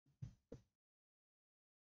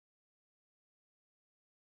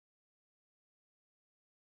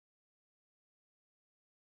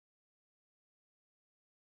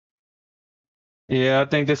 Yeah, I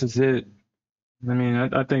think this is it. I mean,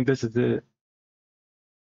 I think this is it.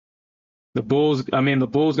 The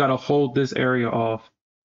Bulls got to hold this area off.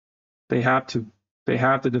 They have to. They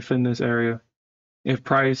have to defend this area if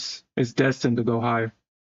price is destined to go higher.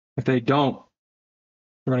 If they don't,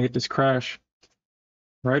 we're gonna get this crash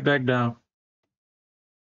right back down.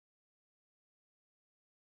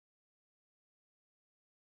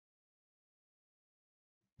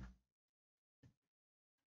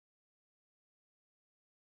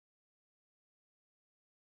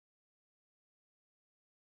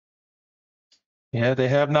 Yeah, they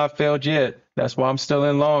have not failed yet. That's why I'm still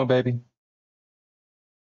in long, baby.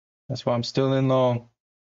 That's why I'm still in long.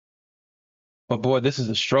 But boy, this is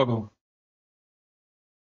a struggle.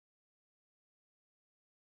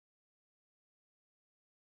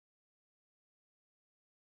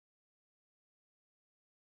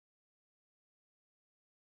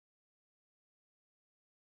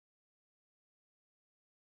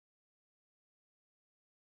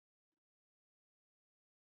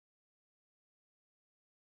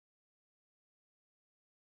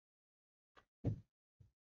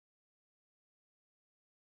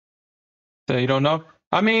 So you don't know?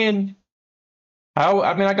 I mean,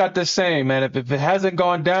 I mean, I got this saying, man. If it hasn't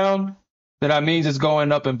gone down, then that means it's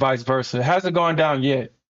going up and vice versa. It hasn't gone down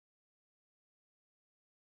yet.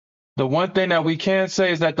 The one thing that we can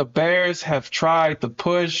say is that the bears have tried to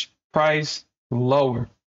push price lower.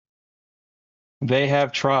 They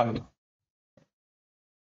have tried.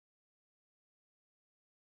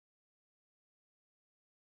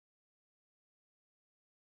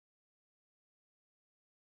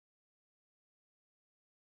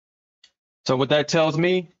 So what that tells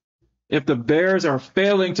me, if the bears are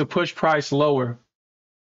failing to push price lower,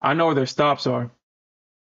 I know where their stops are.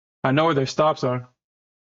 I know where their stops are.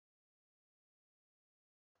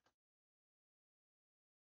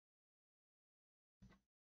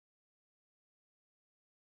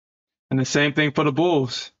 And the same thing for the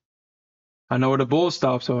bulls. I know where the bull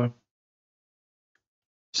stops are.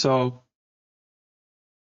 So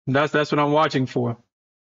that's what I'm watching for.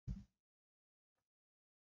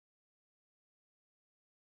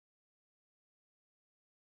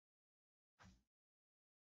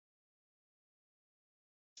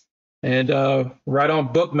 And right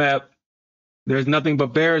on Bookmap, there's nothing but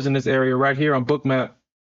bears in this area right here on Bookmap.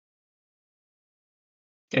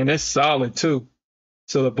 And it's solid too.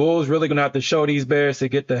 So the bulls really gonna have to show these bears to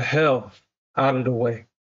get the hell out of the way.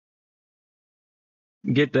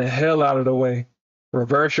 Get the hell out of the way.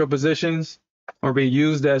 Reverse your positions or be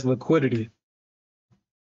used as liquidity.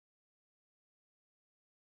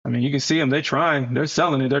 I mean, you can see them. They're trying. They're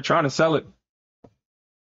selling it. They're trying to sell it.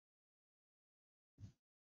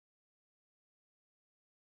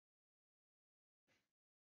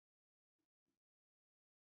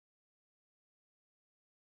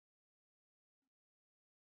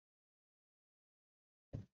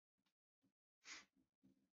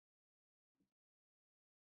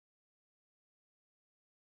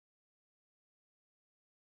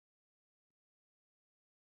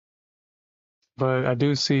 But I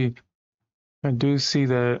do see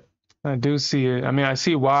that, I do see it. I mean, I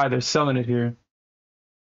see why they're selling it here.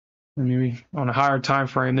 I mean, on a higher time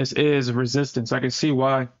frame, this is resistance. I can see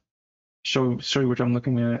why. Show you what I'm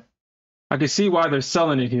looking at. I can see why they're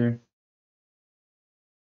selling it here.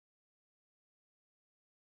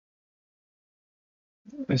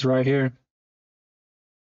 It's right here.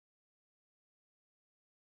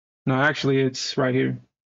 No, actually, it's right here.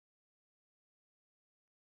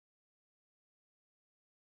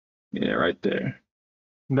 Yeah, right there.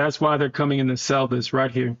 And that's why they're coming in to sell this right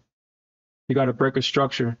here. You got to break a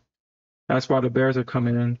structure. That's why the bears are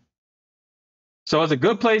coming in. So it's a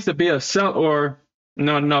good place to be a sell, or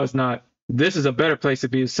no, it's not. This is a better place to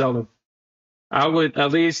be a seller. I would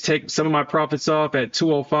at least take some of my profits off at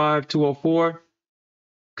 205, 204,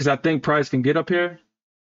 because I think price can get up here.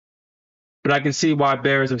 But I can see why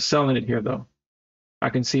bears are selling it here, though.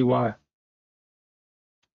 I can see why.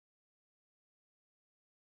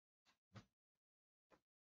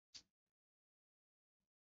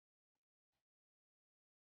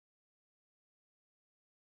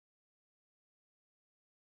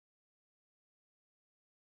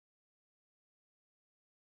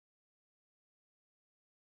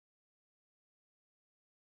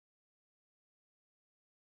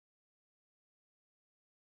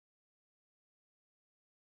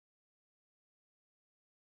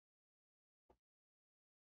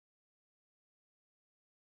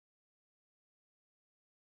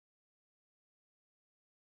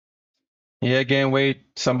 Yeah, again, wait.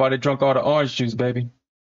 Somebody drunk all the orange juice, baby.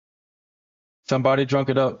 Somebody drunk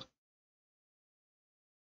it up.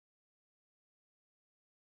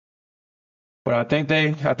 But I think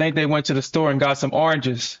they went to the store and got some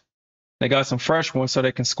oranges. They got some fresh ones so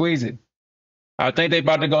they can squeeze it. I think they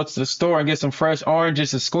about to go to the store and get some fresh oranges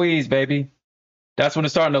to squeeze, baby. That's what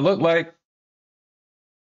it's starting to look like.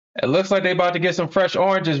 It looks like they about to get some fresh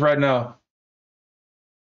oranges right now.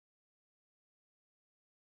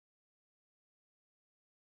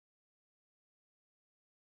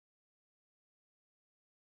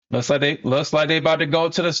 Looks like they about to go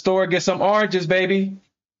to the store and get some oranges, baby.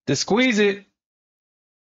 To squeeze it.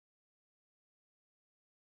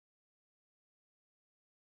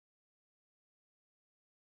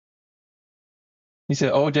 He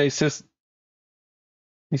said OJ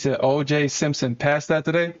Simpson passed that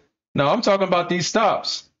today. No, I'm talking about these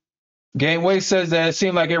stops. Gameway says that it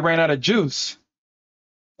seemed like it ran out of juice.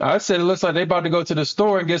 I said it looks like they about to go to the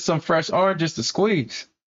store and get some fresh oranges to squeeze.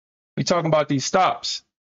 We talking about these stops.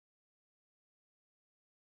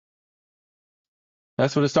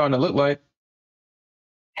 That's what it's starting to look like.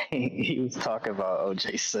 He was talking about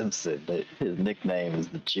OJ Simpson, but his nickname is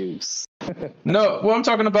the Juice. No, well, I'm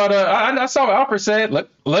talking about. I saw what Alfred said.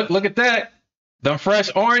 Look at that. The fresh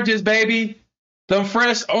oranges, baby. The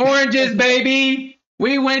fresh oranges, baby.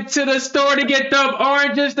 We went to the store to get the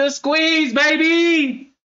oranges to squeeze,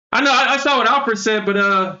 baby. I know. I saw what Alfred said, but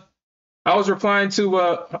I was replying to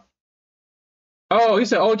oh, he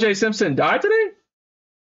said O.J. Simpson died today.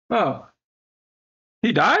 Oh,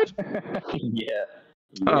 he died. Yeah.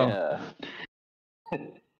 Oh, Yeah.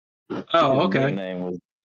 oh, His okay. nickname was.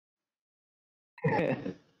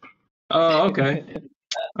 Oh, okay.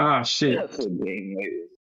 Ah, shit. That's what game was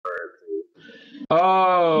referred to. The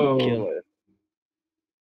Oh, killer.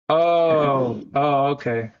 oh,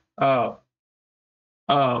 okay. Oh,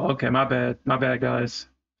 oh, okay. My bad, guys.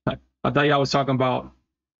 I thought y'all was talking about.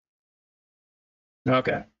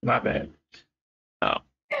 Okay, my bad. Oh,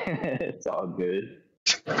 It's all good.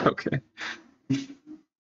 okay.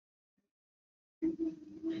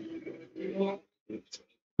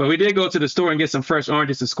 But we did go to the store and get some fresh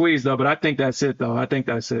oranges to squeeze, though. But I think that's it, though. I think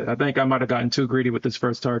that's it. I think I might have gotten too greedy with this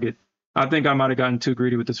first target. I think I might have gotten too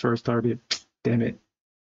greedy with this first target. Damn it.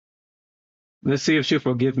 Let's see if she'll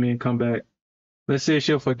forgive me and come back. Let's see if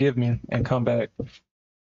she'll forgive me and come back.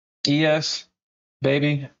 ES,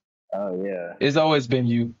 baby, Oh yeah. it's always been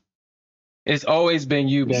you. It's always been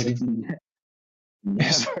you, baby.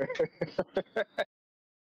 Never.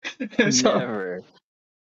 It's, Never.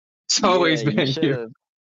 it's Yeah, always been you.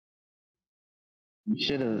 You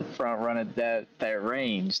should have front running that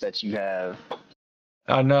range that you have.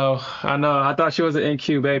 I know. I thought she was an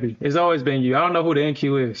NQ, baby. It's always been you. I don't know who the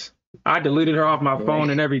NQ is. I deleted her off my phone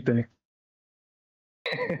and everything.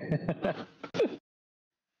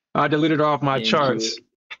 I deleted her off my charts.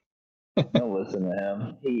 Don't listen to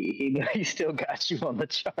him. He still got you on the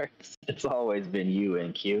charts. It's always been you,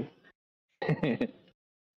 NQ.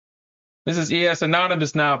 This is ES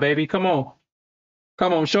Anonymous now, baby. Come on.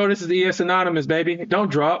 Come on, show this is ES Anonymous, baby.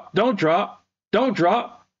 Don't drop. Don't drop. Don't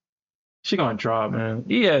drop. She gonna drop, man.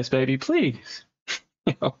 ES, baby, please.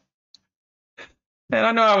 Man,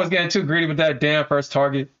 I know I was getting too greedy with that damn first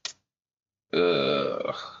target.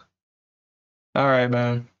 Ugh. All right,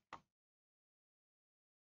 man.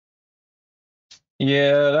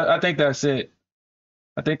 Yeah, I think that's it.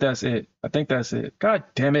 I think that's it. I think that's it. God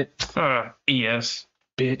damn it. ES,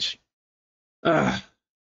 bitch. I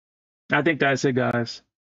think that's it, guys.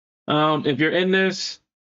 If you're in this,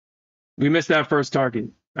 we missed that first target.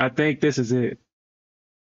 I think this is it.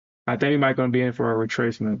 I think we might gonna be in for a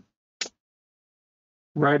retracement.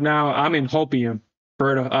 Right now, I'm in hopium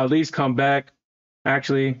for her to at least come back.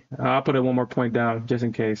 Actually, I'll put it one more point down just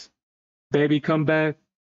in case. Baby, come back.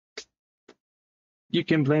 You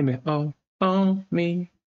can blame it all on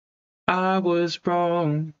me. I was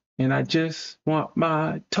wrong, and I just want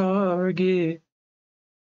my target.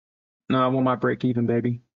 No, I want my break even,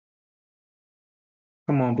 baby.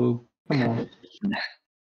 Come on, boo. Come on.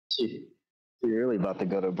 You're really about to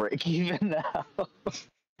go to break even now.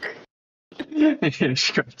 Yeah,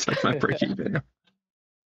 she's gonna touch my break even.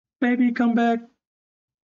 Baby, come back.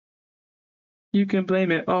 You can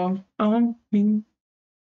blame it all on me.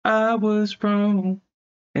 I was wrong,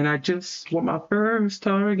 and I just want my first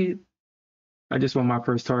target. I just want my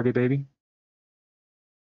first target, baby.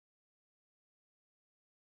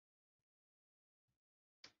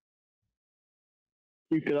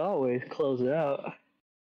 You could always close it out.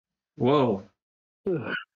 Whoa.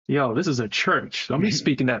 Yo, this is a church. Don't be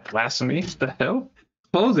speaking that blasphemy. What the hell?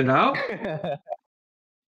 Close it out.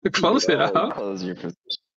 Close it out. Close your position.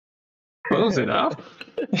 Close it out.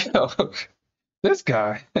 Yo, this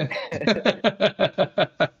guy.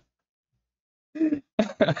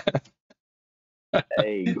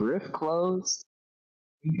 Hey, Griff closed.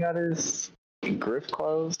 He got his Griff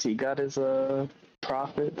closed. He got his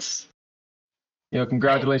profits. Yo,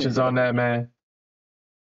 congratulations on that, man.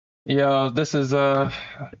 Yo, this is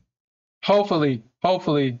hopefully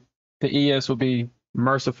the ES will be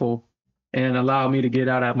merciful and allow me to get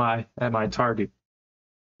out at my target.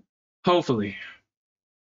 Hopefully.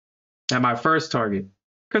 At my first target.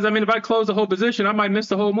 Because I mean if I close the whole position, I might miss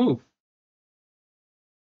the whole move.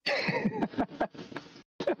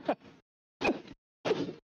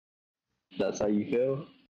 That's how you feel?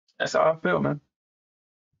 That's how I feel, man.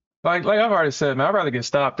 Like I've already said, man, I'd rather get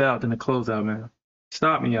stopped out than to close out, man.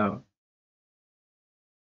 Stop me out.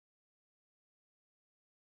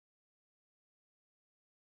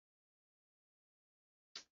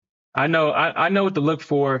 I know what to look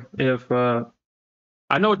for if I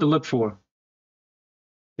know what to look for.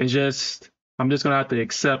 It's just I'm just gonna have to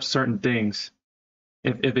accept certain things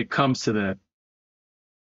if it comes to that.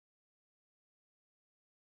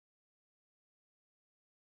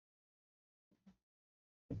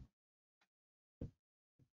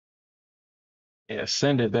 Yeah,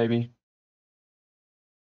 send it, baby.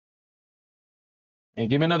 Hey,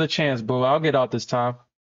 give me another chance, boo. I'll get out this time.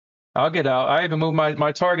 I'll get out. I even moved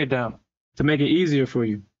my target down to make it easier for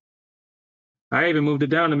you. I even moved it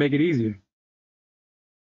down to make it easier.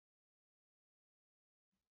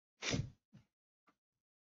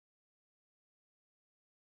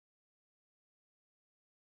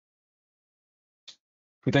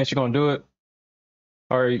 You think she's gonna do it?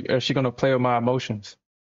 Or is she gonna play with my emotions?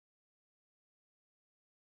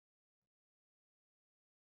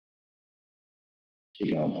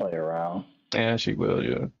 She gonna play around. Yeah, she will,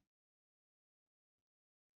 yeah.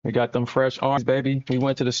 We got them fresh oranges, baby. We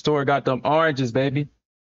went to the store, got them oranges, baby.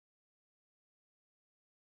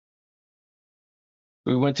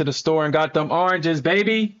 We went to the store and got them oranges,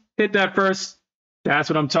 baby. Hit that first. That's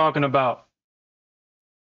what I'm talking about.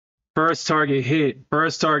 First target hit.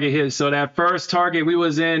 First target hit. So that first target we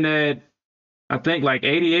was in at, I think like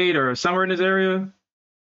 88 or somewhere in this area.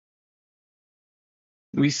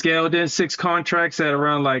 We scaled in 6 contracts at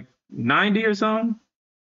around like 90 or something.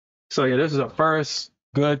 So yeah, this is a first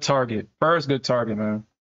good target. First good target, man.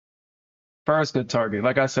 First good target.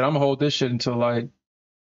 Like I said, I'm gonna hold this shit until like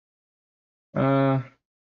I'll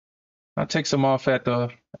take some off at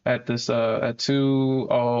this at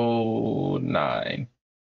 209.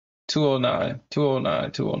 209,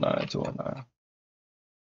 209, 209, 209.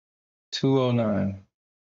 209.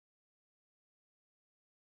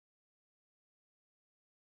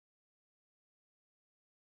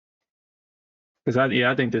 Because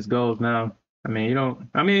I think this goes now.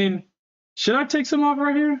 Should I take some off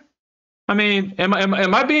right here? I mean, am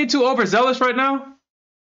I being too overzealous right now?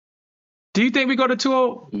 Do you think we go to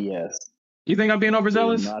 20? Yes. You think I'm being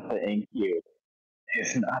overzealous? It's not the NQ.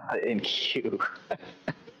 It's not the NQ.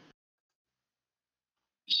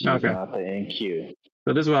 She's Okay. not the NQ.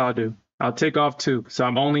 So this is what I'll do. I'll take off 2. So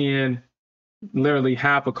I'm only in literally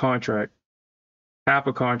half a contract. Half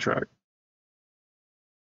a contract.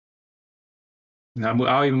 Now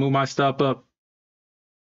I'll even move my stuff up.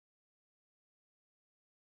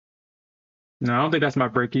 No, I don't think that's my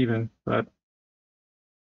break even, but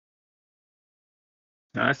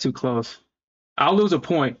no, that's too close. I'll lose a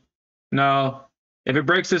point. No, if it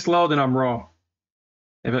breaks this low, then I'm wrong.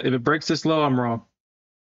 If it breaks this low, I'm wrong.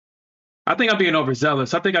 I think I'm being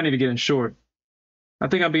overzealous. I think I need to get in short. I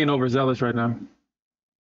think I'm being overzealous right now.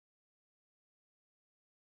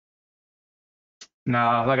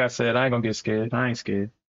 Nah, like I said, I ain't gonna get scared. I ain't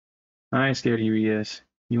scared. I ain't scared of you, ES.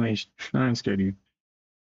 You ain't. I ain't scared of you.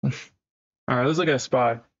 All right, let's look at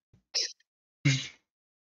SPY.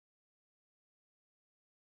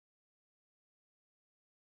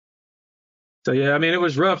 So yeah, I mean, it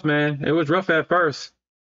was rough, man. It was rough at first.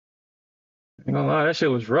 I ain't gonna lie, that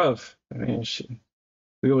shit was rough. I mean, shit.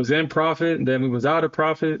 We was in profit, and then we was out of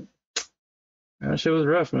profit. That shit was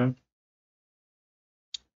rough, man.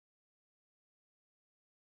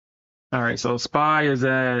 All right, so SPY is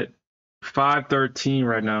at 513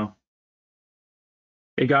 right now.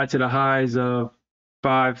 It got to the highs of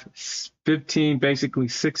 515, basically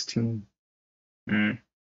 16. Let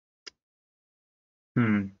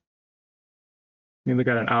me look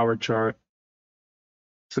at an hour chart.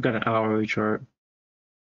 Let's look at an hourly chart.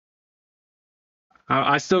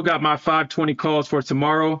 I still got my 520 calls for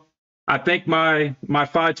tomorrow. I think my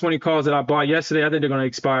 520 calls that I bought yesterday, I think they're gonna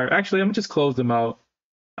expire. Actually, I'm gonna just close them out.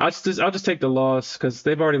 I'll just take the loss because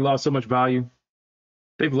they've already lost so much value.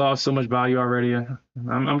 They've lost so much value already.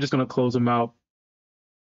 I'm just gonna close them out.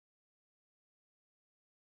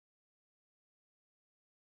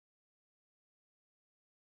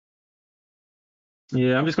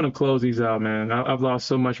 Yeah, I'm just gonna close these out, man. I've lost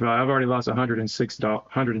so much value. I've already lost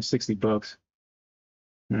 $160.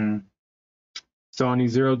 So on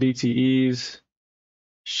these 0 DTEs,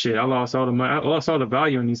 shit, I lost all the money. I lost all the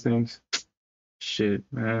value in these things. Shit,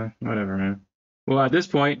 man. Whatever, man. Well, at this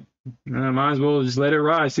point, might as well just let it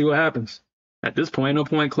ride, see what happens. At this point, no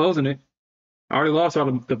point closing it. I already lost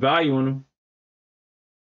all the value on them.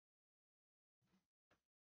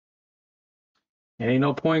 Ain't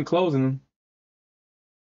no point closing them.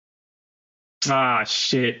 Ah,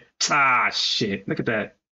 shit. Ah, shit. Look at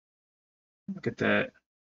that. Look at that.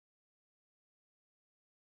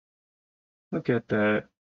 Look at that.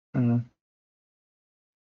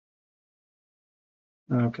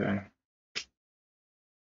 Okay.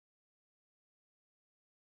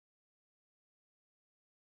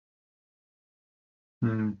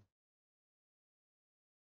 Hmm.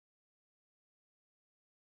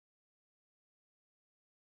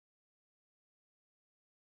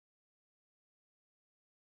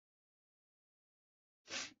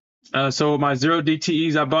 So my 0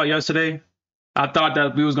 DTEs I bought yesterday, I thought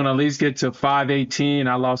that we was gonna at least get to 518.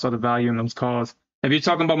 I lost all the value in those calls. If you're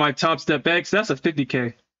talking about my Top Step X, that's a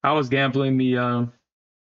 50K. I was gambling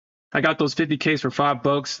I got those 50Ks for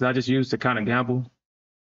 $5 that I just used to kind of gamble.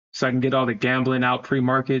 So I can get all the gambling out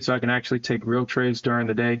pre-market so I can actually take real trades during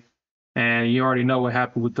the day. And you already know what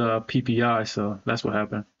happened with the PPI, so that's what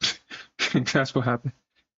happened. That's what happened.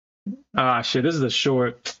 Ah, shit, this is a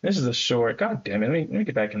short. This is a short. God damn it. Let me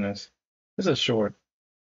get back in this. This is a short.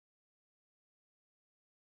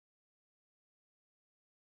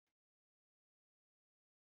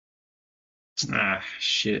 Ah,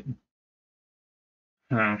 shit.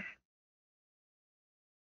 Huh.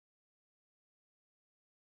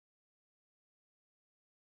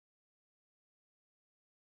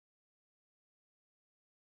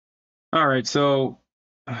 All right, so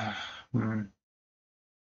hmm.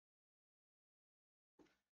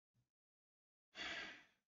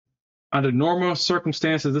 Under normal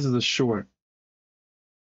circumstances, this is a short.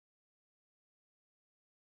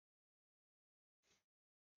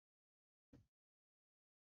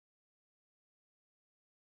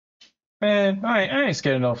 Man, I ain't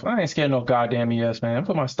scared enough. I ain't scared enough goddamn ES, man.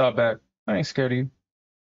 Put my stop back. I ain't scared of you.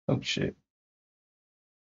 Oh shit.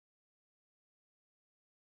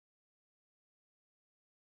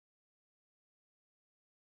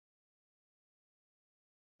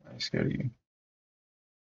 I ain't scared of you.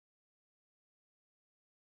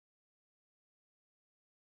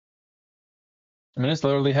 I mean, it's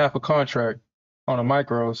literally half a contract on a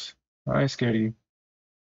micros. I ain't scared of you.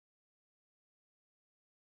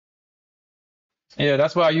 Yeah,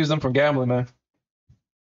 that's why I use them for gambling, man.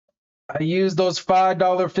 I use those $5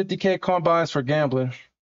 50K combines for gambling.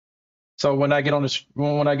 So when I get on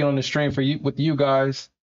the stream for you with you guys,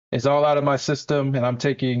 it's all out of my system, and I'm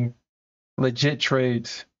taking legit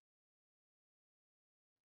trades.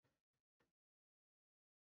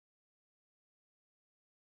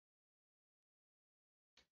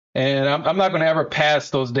 And I'm not going to ever pass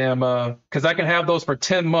those damn because I can have those for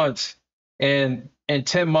 10 months, and in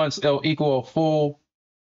 10 months it'll equal a full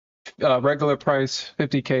regular price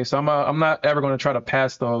 50K. So I'm not ever going to try to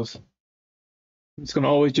pass those. I'm just going to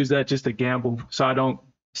always use that just to gamble, so I don't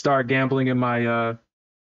start gambling in my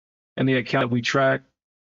in the account that we track,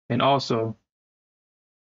 and also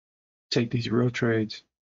take these real trades.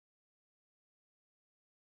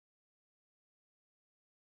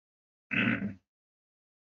 Mm.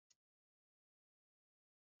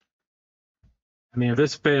 I mean, if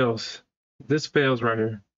this fails right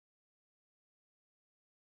here,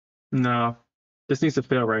 no, this needs to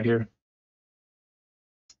fail right here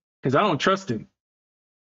because I don't trust it.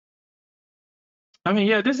 I mean,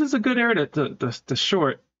 yeah, this is a good area to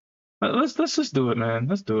short. Let's just do it, man.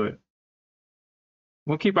 Let's do it.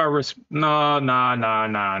 We'll keep our risk. No, nah, nah,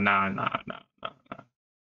 nah, nah, nah, nah, nah, nah.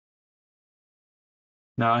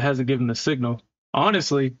 No, it hasn't given the signal.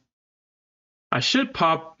 Honestly, I should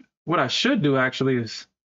pop. What I should do actually is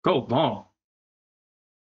go long.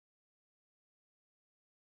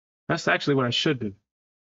 That's actually what I should do.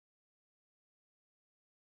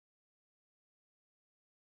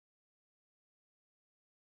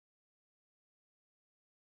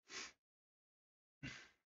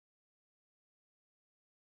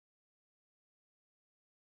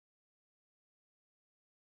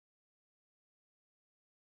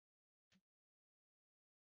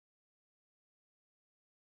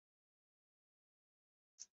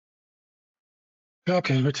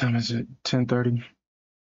 Okay, what time is it? 10:30.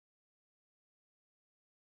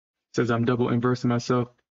 Says I'm double inversing myself.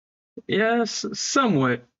 Yes,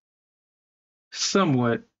 somewhat,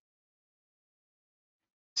 somewhat.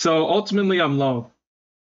 So ultimately, I'm low.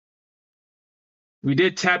 We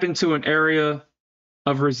did tap into an area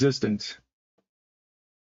of resistance,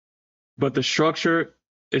 but the structure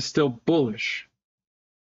is still bullish.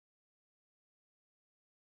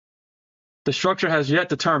 The structure has yet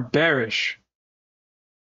to turn bearish.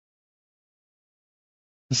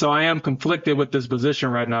 So I am conflicted with this position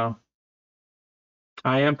right now.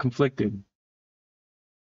 I am conflicted.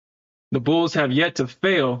 The bulls have yet to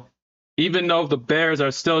fail, even though the bears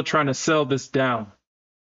are still trying to sell this down.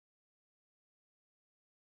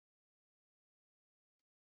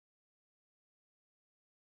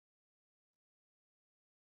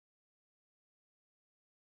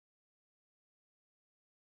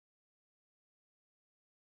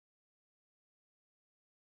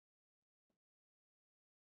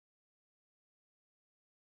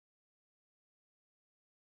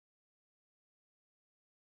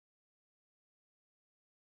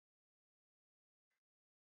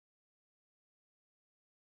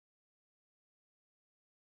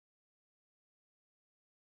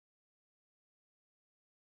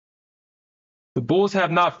 The bulls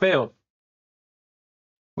have not failed.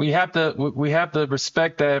 we have to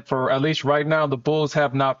respect that for at least right now the Bulls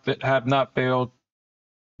have not failed.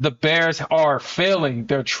 The Bears are failing.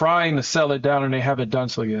 They're trying to sell it down and they haven't done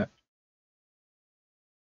so yet.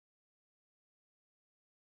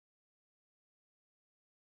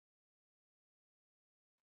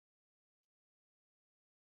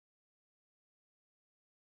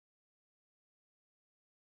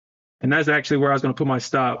 And that's actually where I was going to put my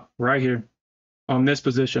stop right here on this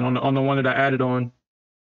position on the one that I added on.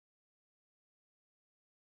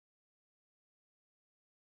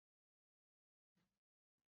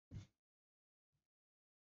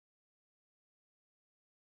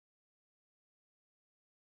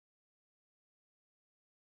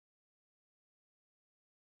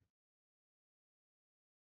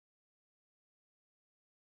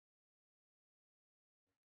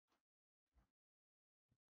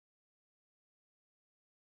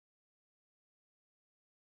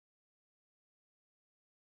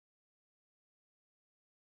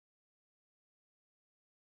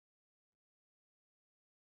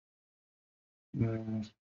 Mm.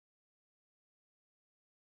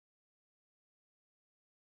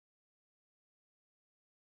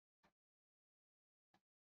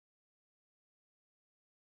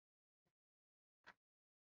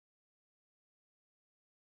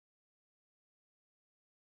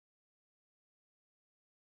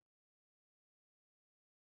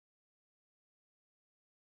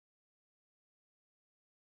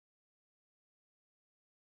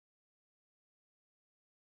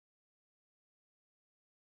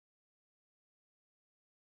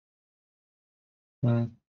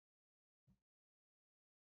 Mm.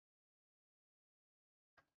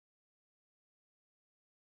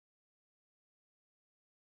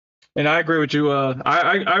 And I agree with you.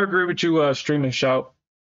 I agree with you. Streaming shout.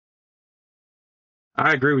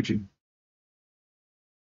 I agree with you.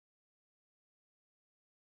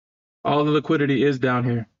 All the liquidity is down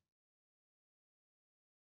here.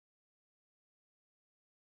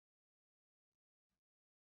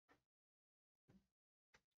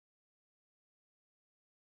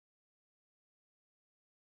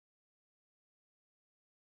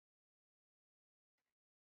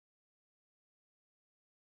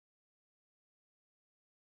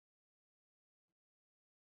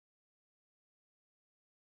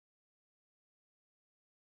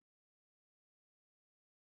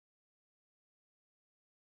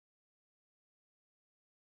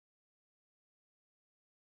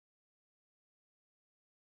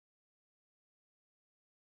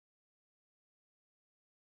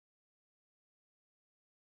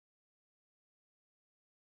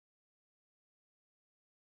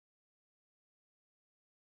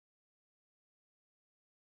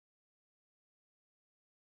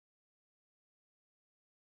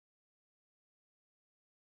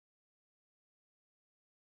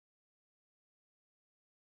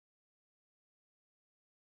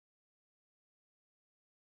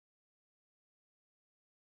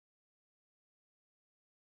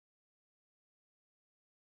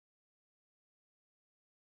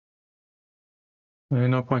 There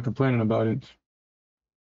ain't no point complaining about it.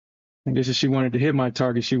 I guess if she wanted to hit my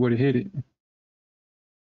target, she would have hit it.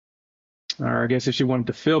 Or I guess if she wanted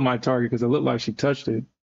to fill my target, because it looked like she touched it.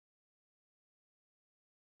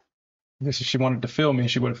 I guess if she wanted to fill me,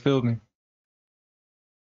 she would have filled me.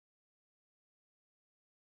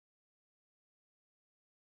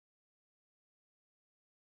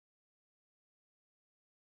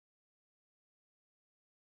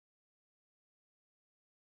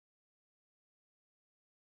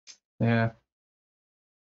 Yeah.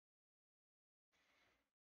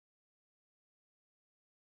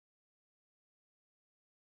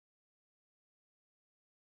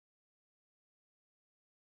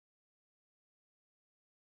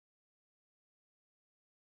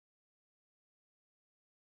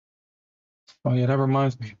 Oh yeah, that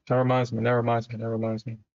reminds me. That reminds me. That reminds me. That reminds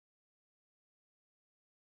me.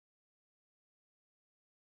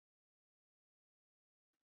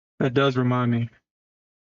 That does remind me.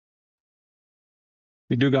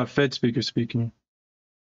 We do got Fed speakers speaking.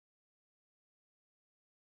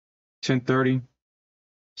 10:30.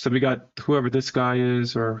 So we got whoever this guy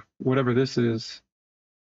is or whatever this is.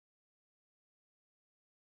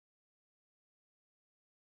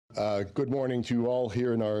 Good morning to you all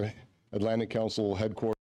here in our Atlantic Council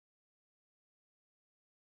headquarters.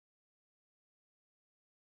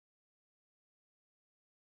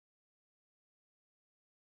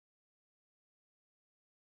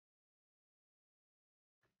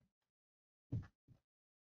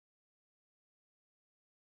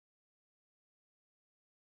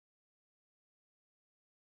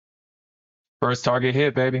 First target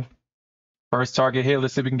hit, baby. First target hit.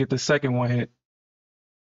 Let's see if we can get the second one hit.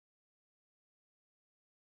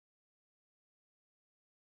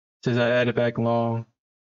 Says I added back long.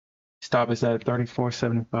 Stop is at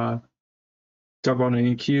 34.75. Talk about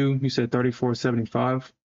an EQ. You said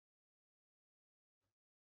 34.75.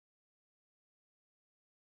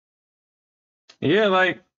 Yeah,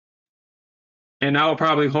 like, and I'll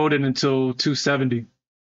probably hold it until 270.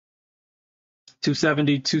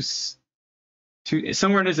 270,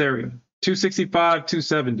 somewhere in this area. 265,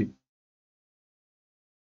 270.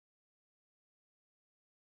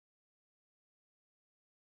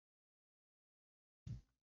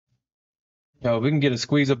 Yo, we can get a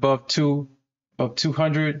squeeze above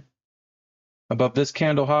 200, above this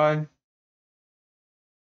candle high.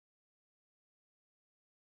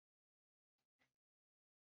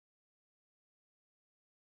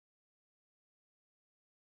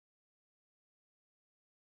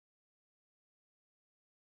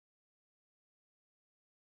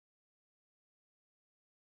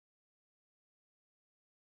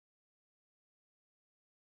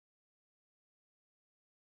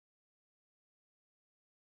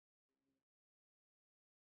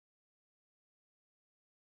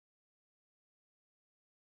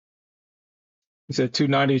 You said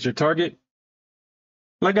 290 is your target.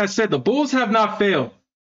 Like I said, the bulls have not failed.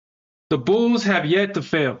 The bulls have yet to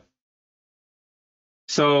fail.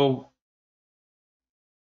 So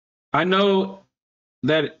I know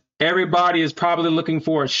that everybody is probably looking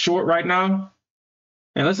for a short right now.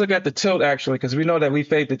 And let's look at the tilt actually, because we know that we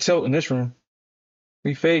fade the tilt in this room.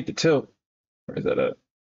 We fade the tilt. Where is that at?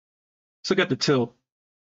 Let's look at the tilt.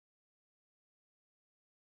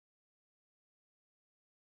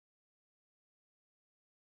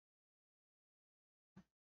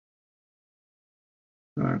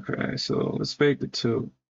 Okay, so let's fade the tilt.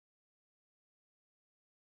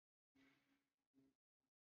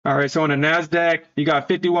 All right, so on the Nasdaq, you got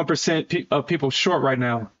 51% of people short right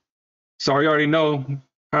now. So you already know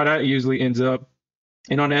how that usually ends up.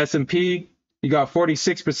 And on the S&P, you got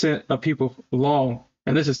 46% of people long.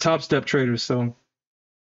 And this is top step traders, so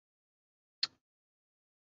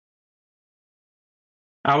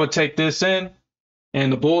I would take this in.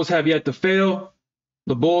 And the bulls have yet to fail.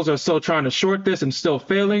 The bulls are still trying to short this and still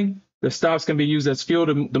failing. The stops can be used as fuel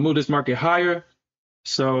to move this market higher.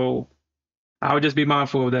 So I would just be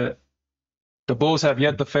mindful of that. The bulls have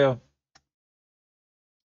yet to fail.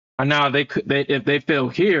 And now if they fail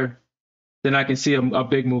here, then I can see a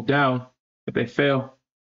big move down if they fail.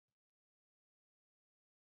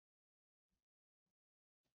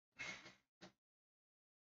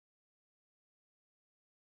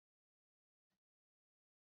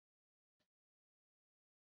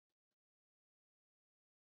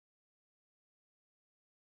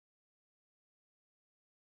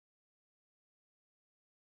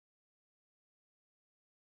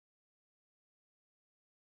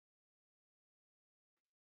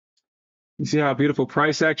 You see how beautiful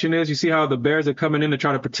price action is? You see how the bears are coming in to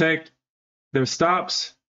try to protect their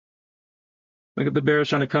stops? Look at the bears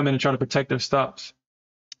trying to come in and try to protect their stops.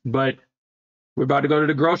 But we're about to go to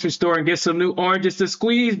the grocery store and get some new oranges to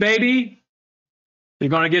squeeze, baby. You're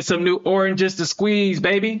going to get some new oranges to squeeze,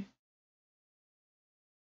 baby.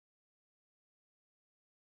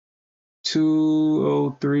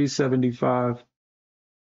 203.75.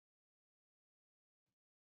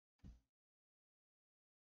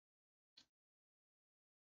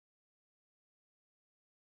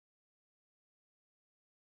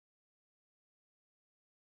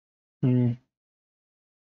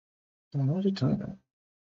 What you talking about?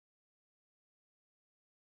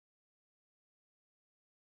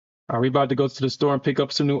 Are we about to go to the store and pick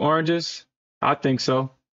up some new oranges? I think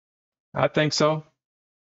so. I think so.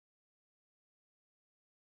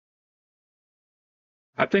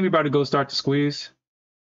 I think we're about to go start to squeeze.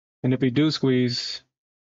 And if we do squeeze,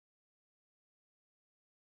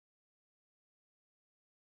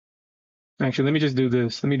 actually, let me just do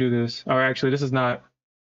this. Let me do this. Or actually, this is not.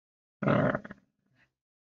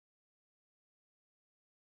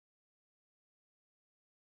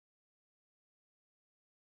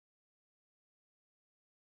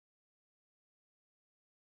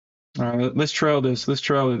 All right, let's trail this. Let's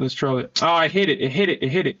trail it. Let's trail it. Oh, I hit it. It hit it. It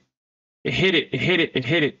hit it. It hit it. It hit it. It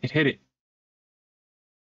hit it. It hit it.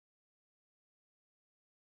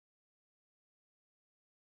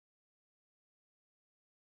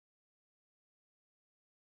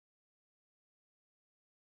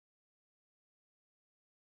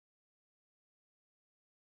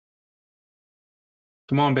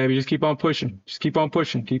 Come on, baby. Just keep on pushing. Just keep on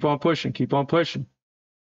pushing. Keep on pushing. Keep on pushing.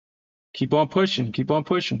 Keep on pushing. Keep on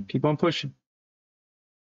pushing. Keep on pushing.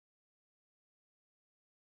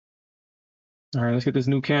 All right, let's get this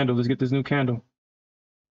new candle. Let's get this new candle.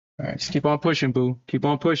 All right, just keep on pushing, boo. Keep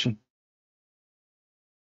on pushing.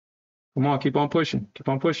 Come on, keep on pushing. Keep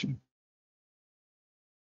on pushing.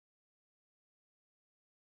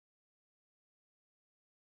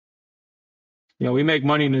 Yo, we make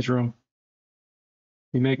money in this room.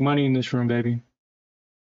 We make money in this room, baby.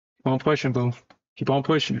 Keep on pushing, boo. Keep on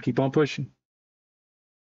pushing. Keep on pushing.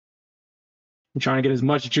 I'm trying to get as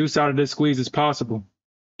much juice out of this squeeze as possible.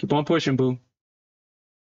 Keep on pushing, boo.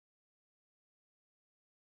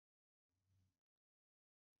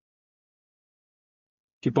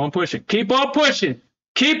 Keep on pushing. Keep on pushing.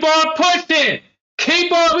 Keep on pushing.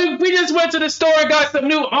 Keep on. We just went to the store and got some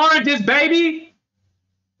new oranges, baby.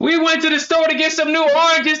 We went to the store to get some new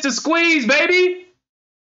oranges to squeeze, baby.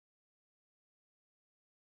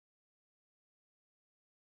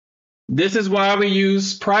 This is why we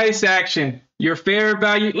use price action. Your fair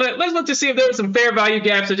value. Let's look to see if there were some fair value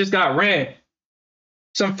gaps that just got ran.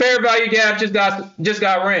 Some fair value gaps just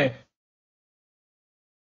got ran.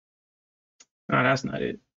 Oh, that's not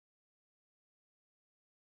it.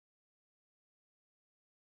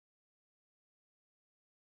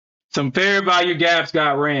 Some fair value gaps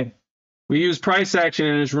got ran. We use price action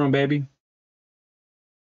in this room, baby.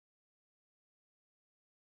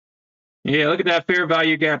 Yeah, look at that fair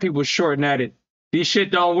value gap. People shorting at it. These shit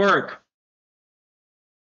don't work.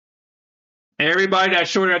 Everybody that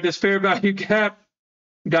shorted at this fair value gap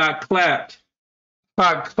got clapped.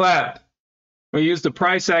 Got clapped. We used the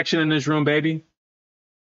price action in this room, baby.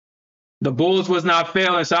 The bulls was not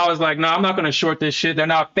failing, so I was like, nah, I'm not going to short this shit. They're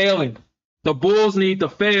not failing. The bulls need to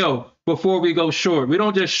fail before we go short. We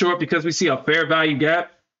don't just short because we see a fair value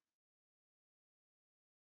gap.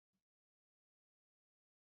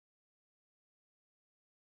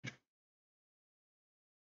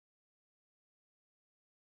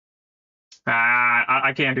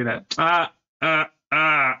 I can't do that.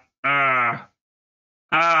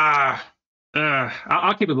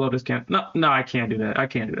 I'll keep it below this camp. No, I can't do that. I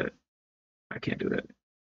can't do that. I can't do that.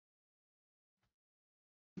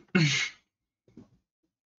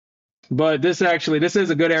 But this is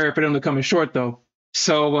a good area for them to come in short, though.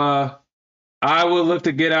 So I will look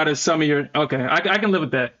to get out of some of your. Okay, I can live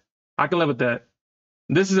with that. I can live with that.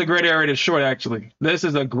 This is a great area to short, actually. This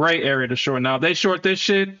is a great area to short. Now, if they short this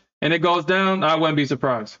shit and it goes down, I wouldn't be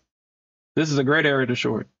surprised. This is a great area to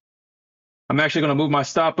short. I'm actually going to move my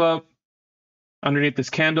stop up underneath this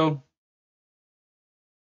candle.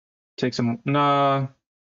 Take some. Nah,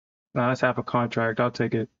 that's half a contract. I'll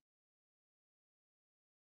take it.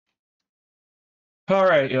 All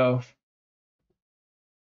right, yo.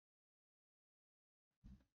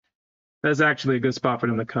 That's actually a good spot for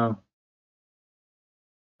them to come.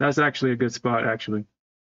 That's actually a good spot, actually.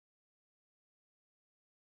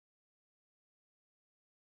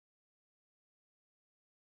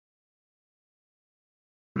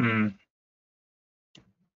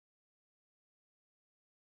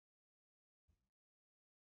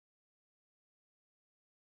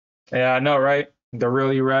 Yeah, I know, right? The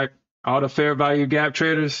real Iraq, all the fair value gap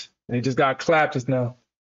traders, they just got clapped just now.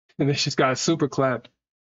 They just got super clapped.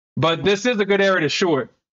 But this is a good area to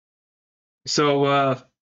short. So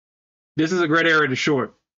this is a great area to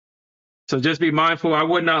short. So just be mindful. I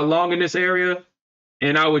would not long in this area,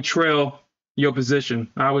 and I would trail your position.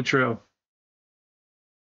 I would trail.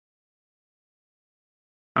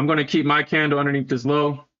 I'm going to keep my candle underneath this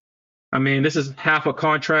low. I mean, this is half a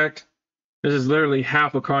contract. This is literally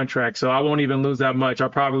half a contract, so I won't even lose that much. I'll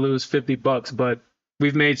probably lose $50, but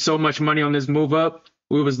we've made so much money on this move up.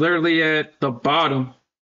 We was literally at the bottom.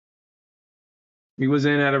 We was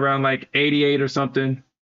in at around like 88 or something.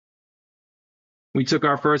 We took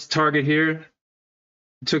our first target here.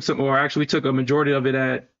 Took some, or actually we took a majority of it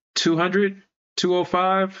at 200,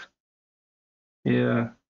 205. Yeah,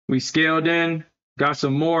 we scaled in, got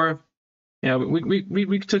some more. Yeah,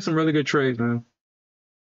 we took some really good trades, man.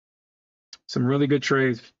 Some really good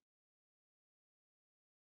trades.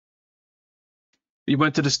 We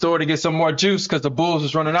went to the store to get some more juice because the bulls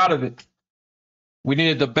was running out of it. We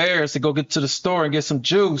needed the bears to go get to the store and get some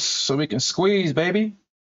juice so we can squeeze, baby.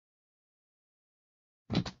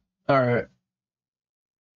 All right.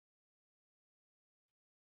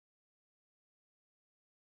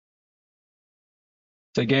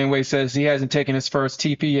 So Gameway says he hasn't taken his first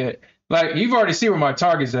TP yet. Like, you've already seen where my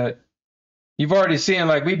target's at. You've already seen,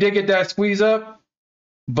 like, we did get that squeeze up,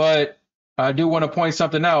 but I do want to point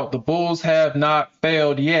something out. The bulls have not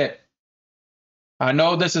failed yet. I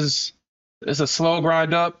know it's a slow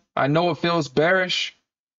grind up. I know it feels bearish.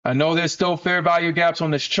 I know there's still fair value gaps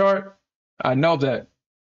on this chart. I know that.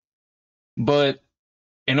 But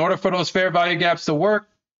in order for those fair value gaps to work,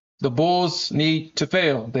 The bulls need to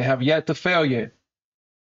fail. They have yet to fail yet.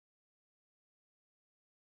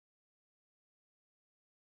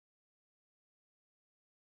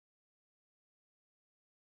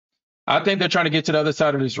 I think they're trying to get to the other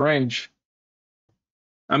side of this range.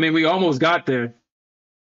 I mean, we almost got there.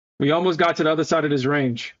 We almost got to the other side of this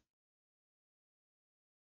range.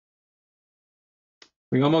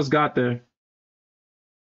 We almost got there.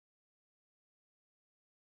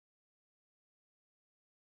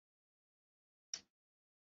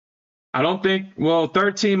 I don't think, well,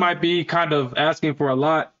 13 might be kind of asking for a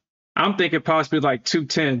lot. I'm thinking possibly like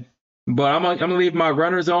 210, but I'm gonna leave my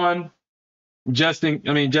runners on just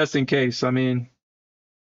in case. I mean,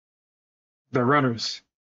 the runners.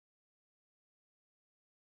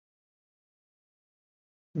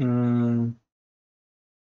 Mm.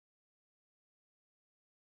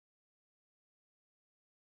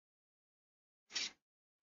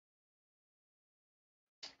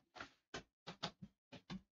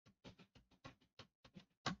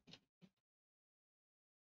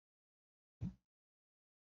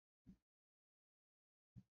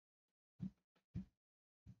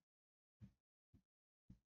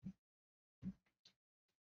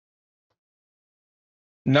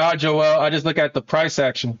 Nah, Joel, I just look at the price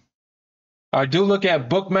action. I do look at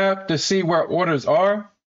Bookmap to see where orders are,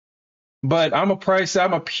 but I'm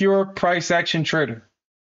a pure price action trader.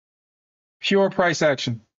 Pure price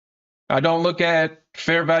action. I don't look at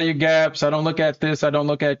fair value gaps. I don't look at this. I don't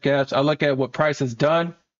look at gaps. I look at what price has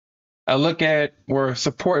done. I look at where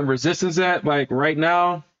support and resistance at. Like right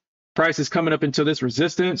now, price is coming up into this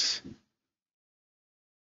resistance.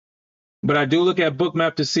 But I do look at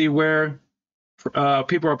Bookmap to see where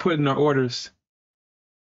people are putting their orders.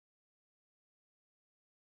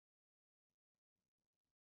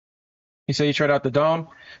 You say you tried out the DOM.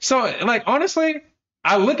 So, like, honestly,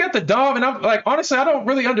 I look at the DOM and I'm like, honestly, I don't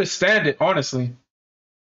really understand it. Honestly,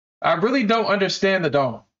 I really don't understand the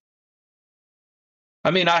DOM. I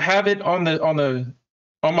mean, I have it on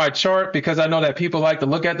my chart because I know that people like to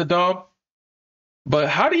look at the DOM. But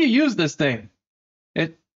how do you use this thing?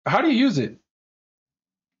 How do you use it?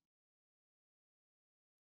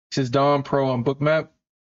 It says DOM Pro on Bookmap.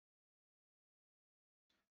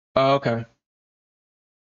 Oh, okay.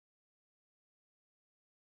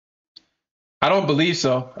 I don't believe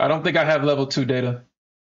so. I don't think I have level 2 data.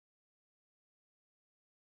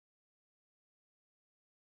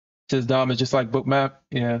 It says DOM is just like Bookmap.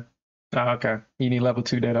 Yeah. Oh, okay. You need level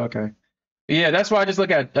 2 data. Okay. Yeah, that's why I just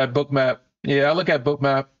look at Bookmap. Yeah, I look at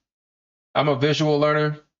Bookmap. I'm a visual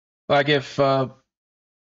learner. Like if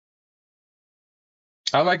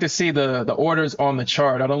I like to see the orders on the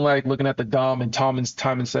chart. I don't like looking at the DOM and time and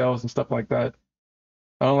sales and stuff like that.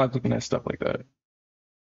 I don't like looking at stuff like that.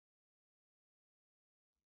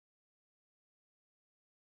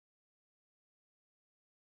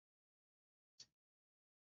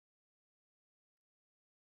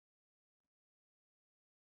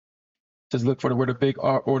 Just look for where the big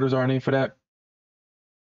orders are. Name for that.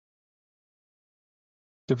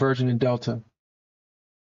 Divergent and delta.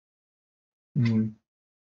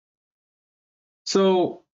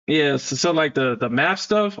 So yeah, so like the math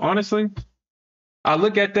stuff, honestly, I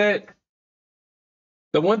look at that.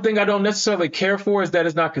 The one thing I don't necessarily care for is that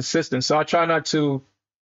it's not consistent. So I try not to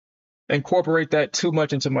incorporate that too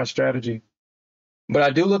much into my strategy. But I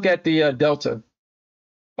do look at the delta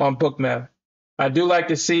on Bookmap. I do like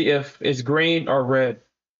to see if it's green or red.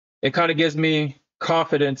 It kind of gives me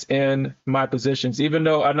confidence in my positions, even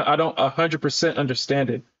though I don't 100% understand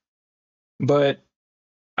it. But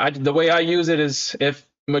the way I use it is if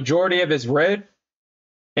majority of it's red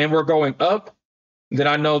and we're going up, then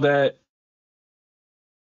I know that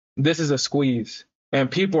this is a squeeze. And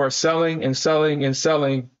people are selling and selling and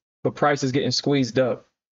selling, but price is getting squeezed up,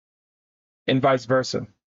 and vice versa.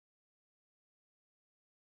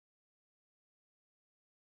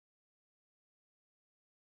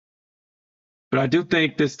 But I do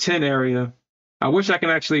think this 10 area, I wish I can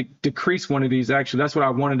actually decrease one of these. Actually, that's what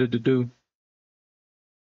I wanted it to do.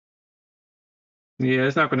 Yeah,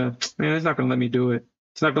 it's not gonna let me do it.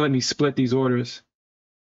 It's not gonna let me split these orders,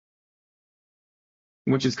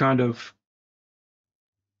 which is kind of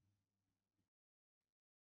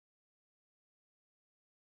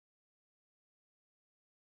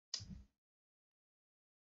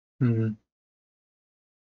and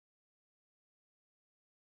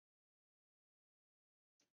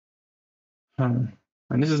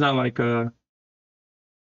this is not like I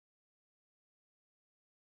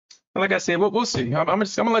said, we'll see. I'm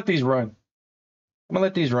gonna let these run. I'm gonna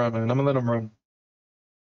let these run, man. I'm gonna let them run.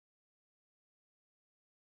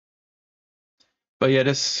 But yeah,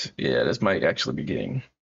 this might actually be getting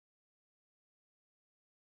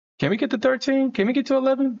Can we get to 13? Can we get to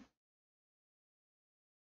 11?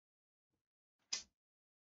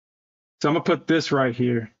 So I'm gonna put this right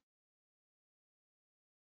here.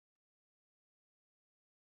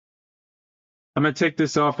 I'm gonna take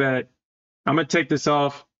this off at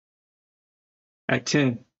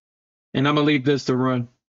 10, and I'm gonna leave this to run.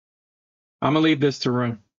 I'm gonna leave this to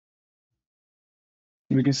run.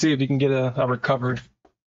 We can see if you can get a recovery.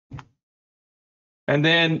 And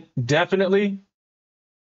then definitely,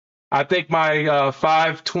 I think my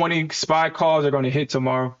 520 SPY calls are going to hit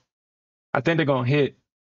tomorrow. I think they're going to hit.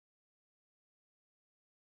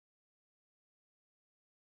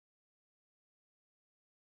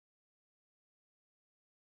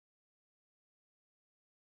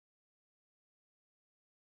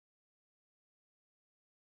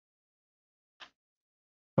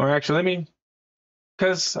 Or actually,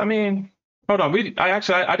 because I mean, hold on.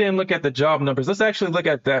 I didn't look at the job numbers. Let's actually look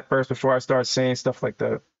at that first before I start saying stuff like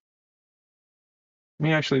that. Let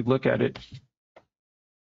me actually look at it.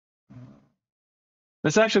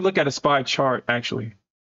 Let's actually look at a SPY chart, actually.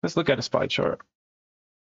 Let's look at a SPY chart.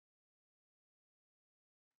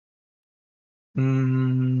 Let's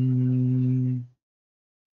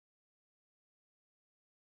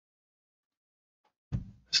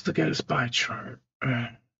look at a SPY chart.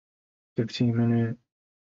 15-minute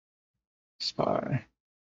SPY.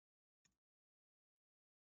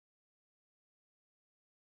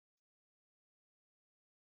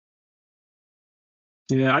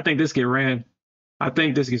 Yeah, I think this get ran. I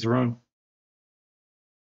think this gets run.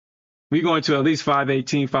 We're going to at least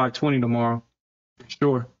 518, 520 tomorrow. For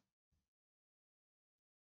sure.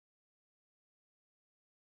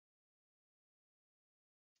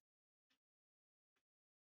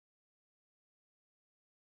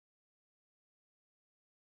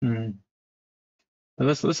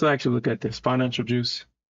 Let's actually look at this financial juice.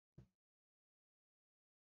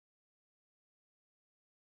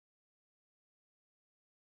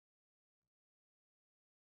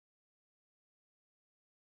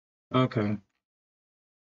 Okay.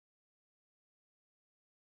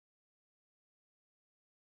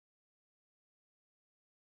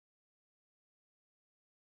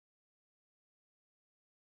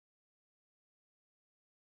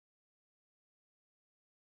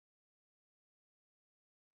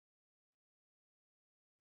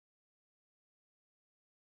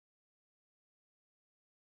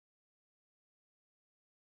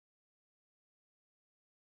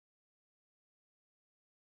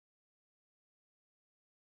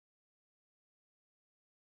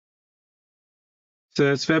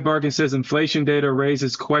 Says Fed bargain says inflation data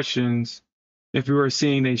raises questions if we were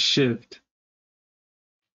seeing a shift.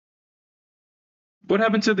 What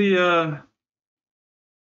happened to the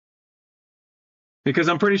because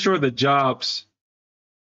I'm pretty sure the jobs.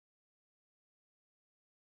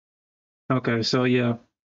 Okay, so yeah.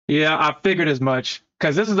 Yeah, I figured as much.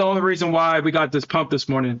 Because this is the only reason why we got this pump this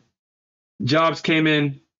morning. Jobs came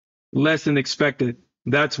in less than expected.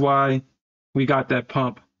 That's why we got that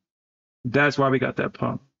pump. That's why we got that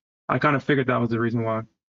pump. I kind of figured that was the reason why.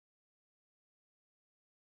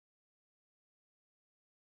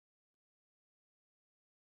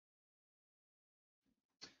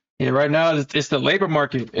 Yeah, right now it's the labor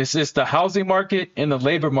market. It's just the housing market and the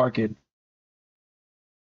labor market.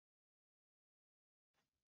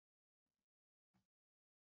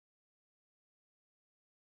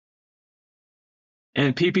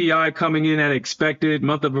 And PPI coming in at expected,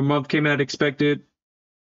 month over month came in at expected.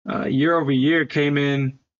 Year over year came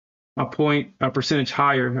in a percentage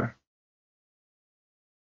higher.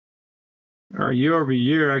 Or year over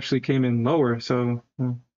year actually came in lower. So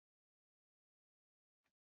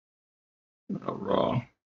overall,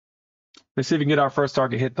 let's see if we can get our first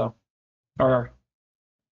target hit though, or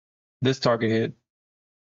this target hit.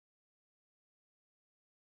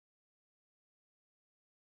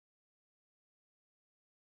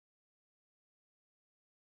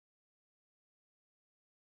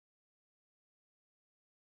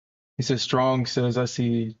 He says strong. Says I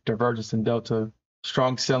see divergence in delta.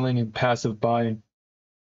 Strong selling and passive buying.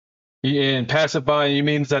 In passive buying, you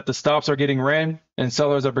means that the stops are getting ran and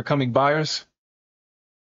sellers are becoming buyers.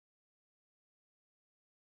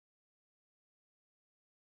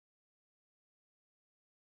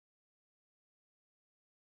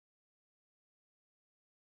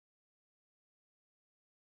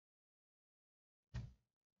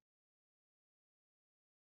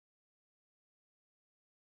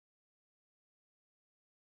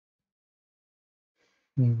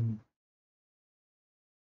 Hmm.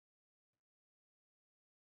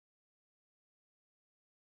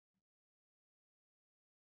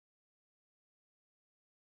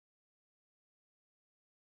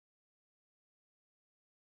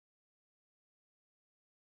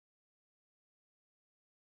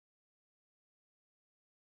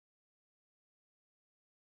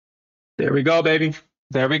 There we go, baby.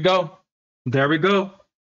 There we go. There we go.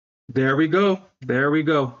 There we go. There we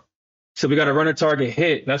go. So we got a runner target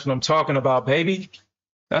hit. That's what I'm talking about, baby.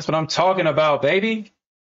 That's what I'm talking about, baby.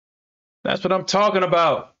 That's what I'm talking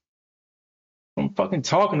about. I'm fucking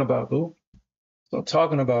talking about, boo. That's what I'm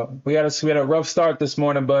talking about. We had a rough start this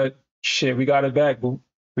morning, but shit, we got it back, boo.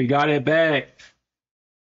 We got it back.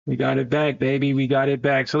 We got it back, baby. We got it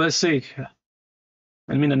back. So let's see.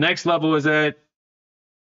 I mean, the next level is at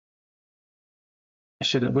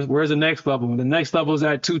shit. Where's the next level? The next level is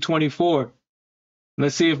at 224.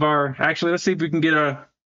 Let's see if let's see if we can get a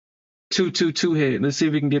 222 hit. Let's see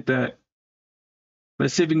if we can get that.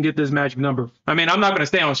 Let's see if we can get this magic number. I mean, I'm not gonna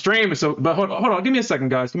stay on stream, but hold on. Give me a second,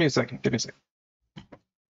 guys. Give me a second. Give me a second.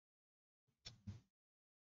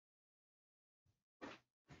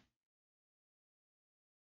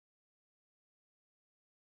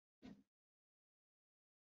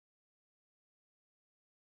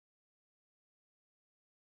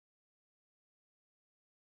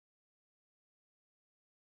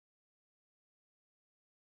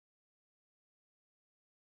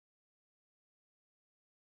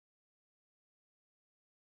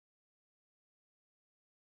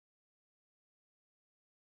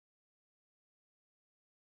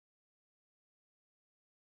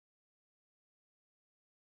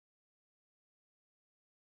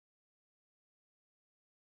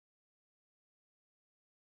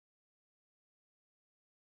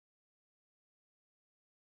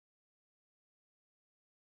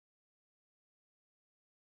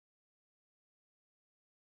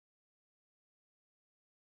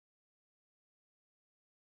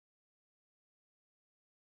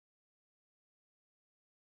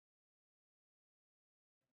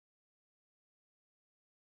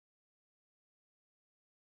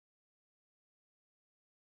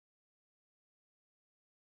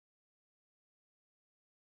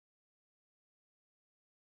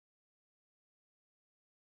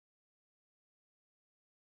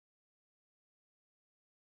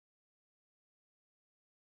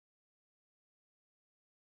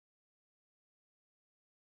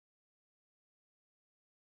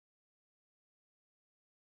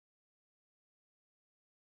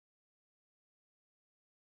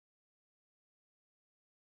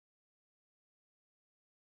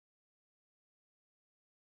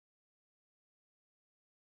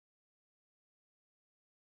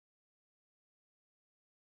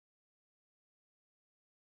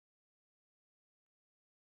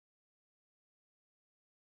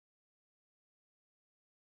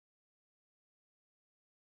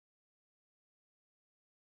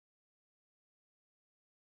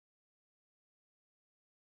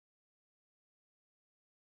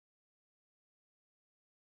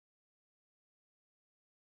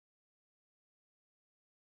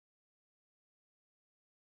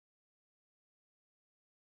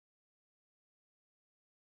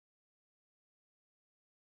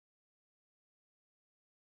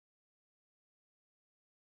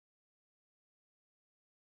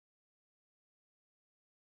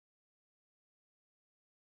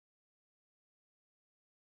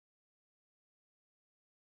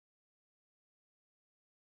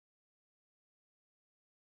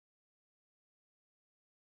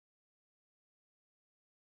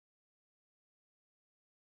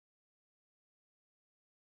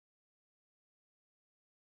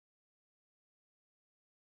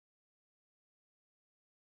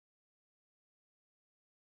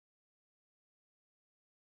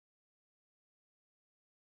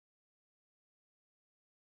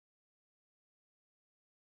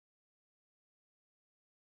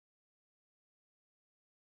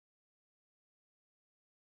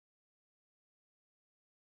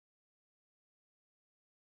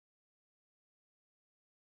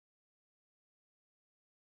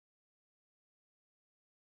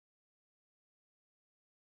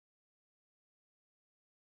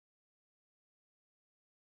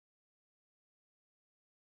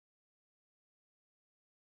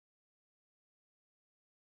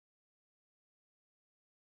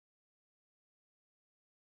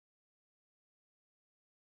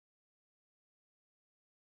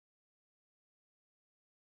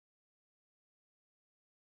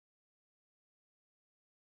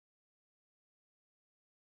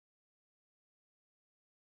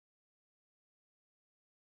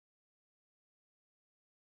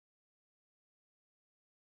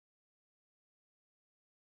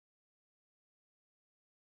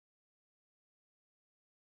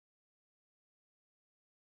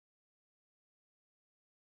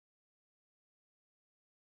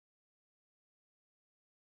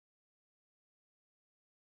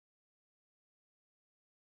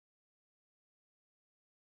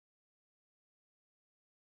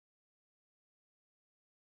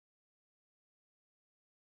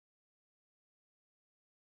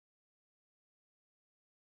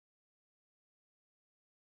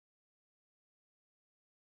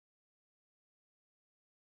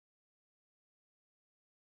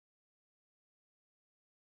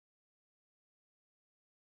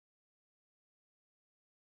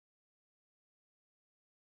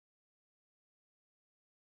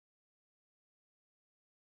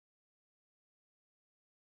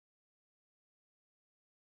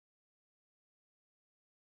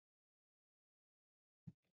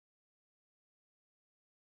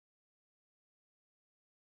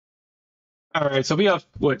 All right, so we have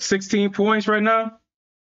what, 16 points right now?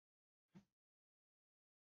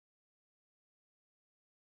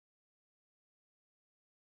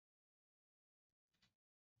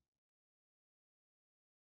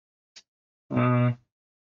 Uh,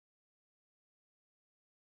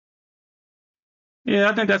 yeah,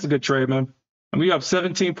 I think that's a good trade, man. And we have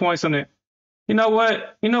 17 points on it. You know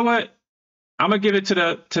what? You know what? I'm gonna give it to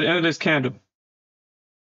the end of this candle.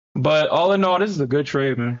 But all in all, this is a good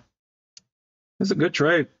trade, man. This is a good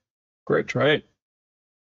trade. Great trade.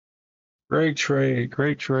 Great trade.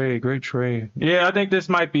 Great trade. Great trade. Yeah, I think this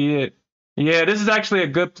might be it. Yeah, this is actually a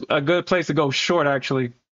good place to go short,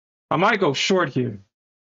 actually. I might go short here.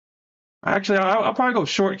 Actually, I'll probably go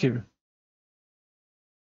short here.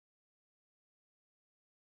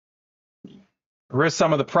 Risk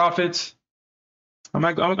some of the profits.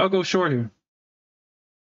 I'll go short here.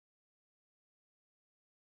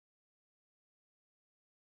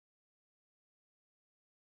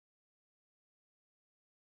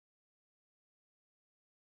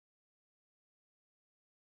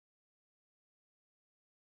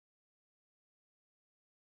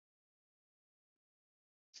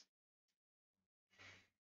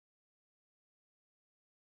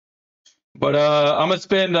 But I'm gonna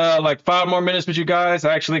spend like 5 more minutes with you guys.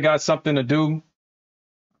 I actually got something to do,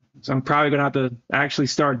 so I'm probably gonna have to actually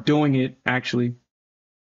start doing it. Actually,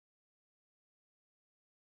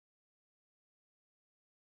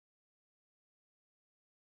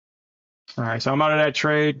 all right. So I'm out of that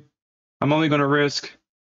trade. I'm only gonna risk.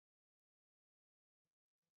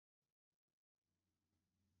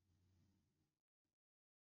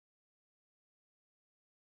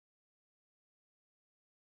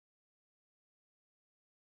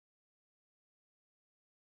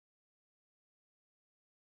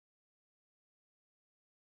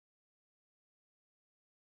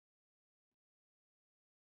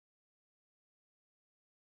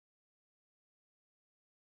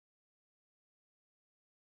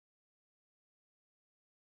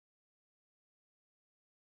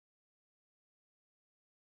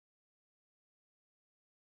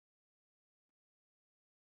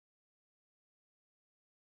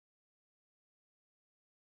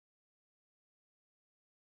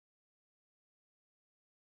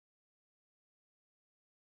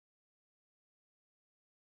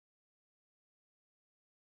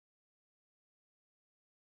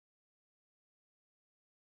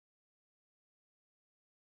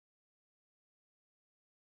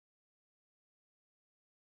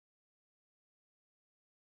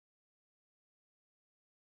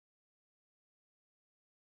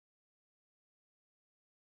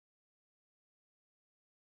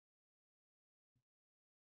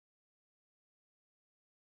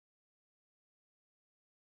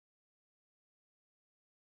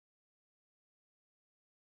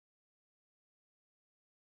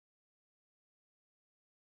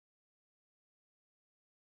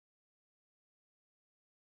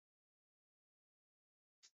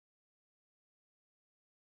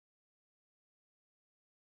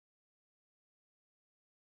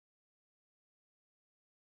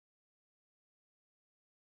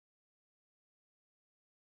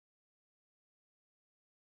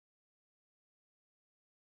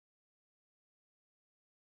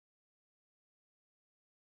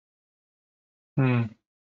 Hmm.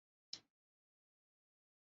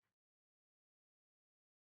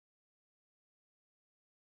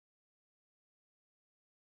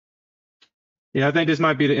 Yeah, I think this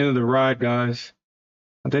might be the end of the ride, guys.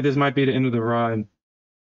 I think this might be the end of the ride.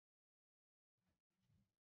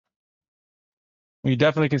 You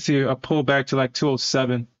definitely can see a pullback to like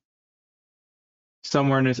 207,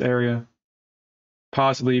 somewhere in this area,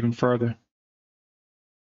 possibly even further.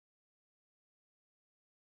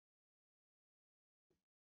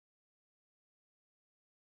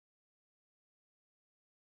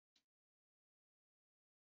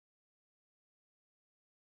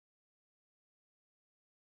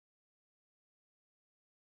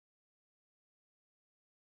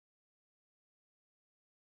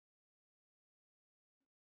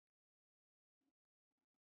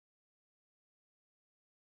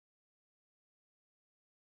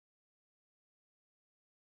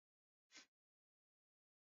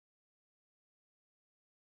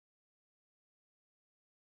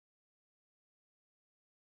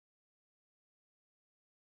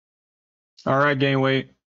 All right, gain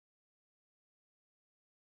weight.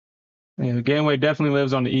 Yeah, gain weight definitely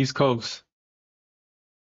lives on the East Coast.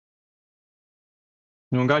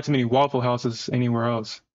 You don't got too many Waffle Houses anywhere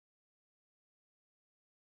else.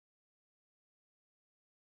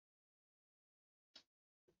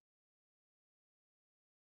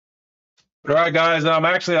 All right, guys.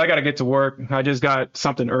 Actually, I gotta get to work. I just got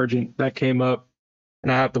something urgent that came up,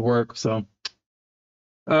 and I have to work. So,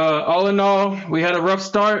 all in all, we had a rough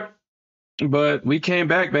start, but we came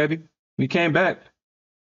back, baby. We came back.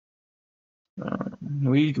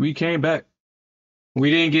 We came back. We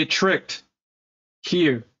didn't get tricked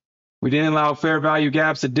here. We didn't allow fair value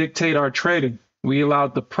gaps to dictate our trading. We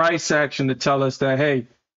allowed the price action to tell us that, hey,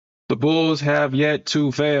 the bulls have yet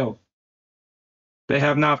to fail. They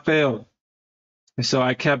have not failed. And so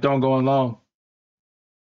I kept on going long.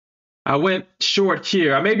 I went short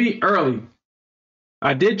here. I may be early.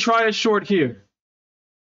 I did try a short here.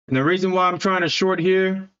 And the reason why I'm trying to short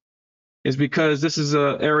here is because this is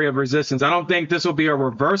an area of resistance. I don't think this will be a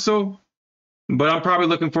reversal, but I'm probably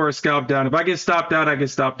looking for a scalp down. If I get stopped out, I get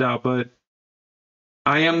stopped out. But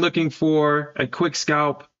I am looking for a quick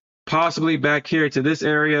scalp, possibly back here to this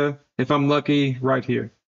area, if I'm lucky, right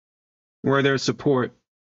here, where there's support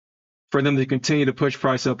for them to continue to push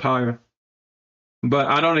price up higher. But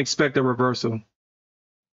I don't expect a reversal.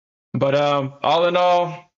 But all in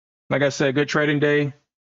all, like I said, good trading day,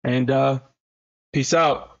 and peace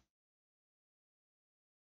out.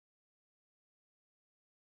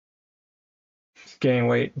 Gain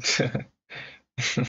weight.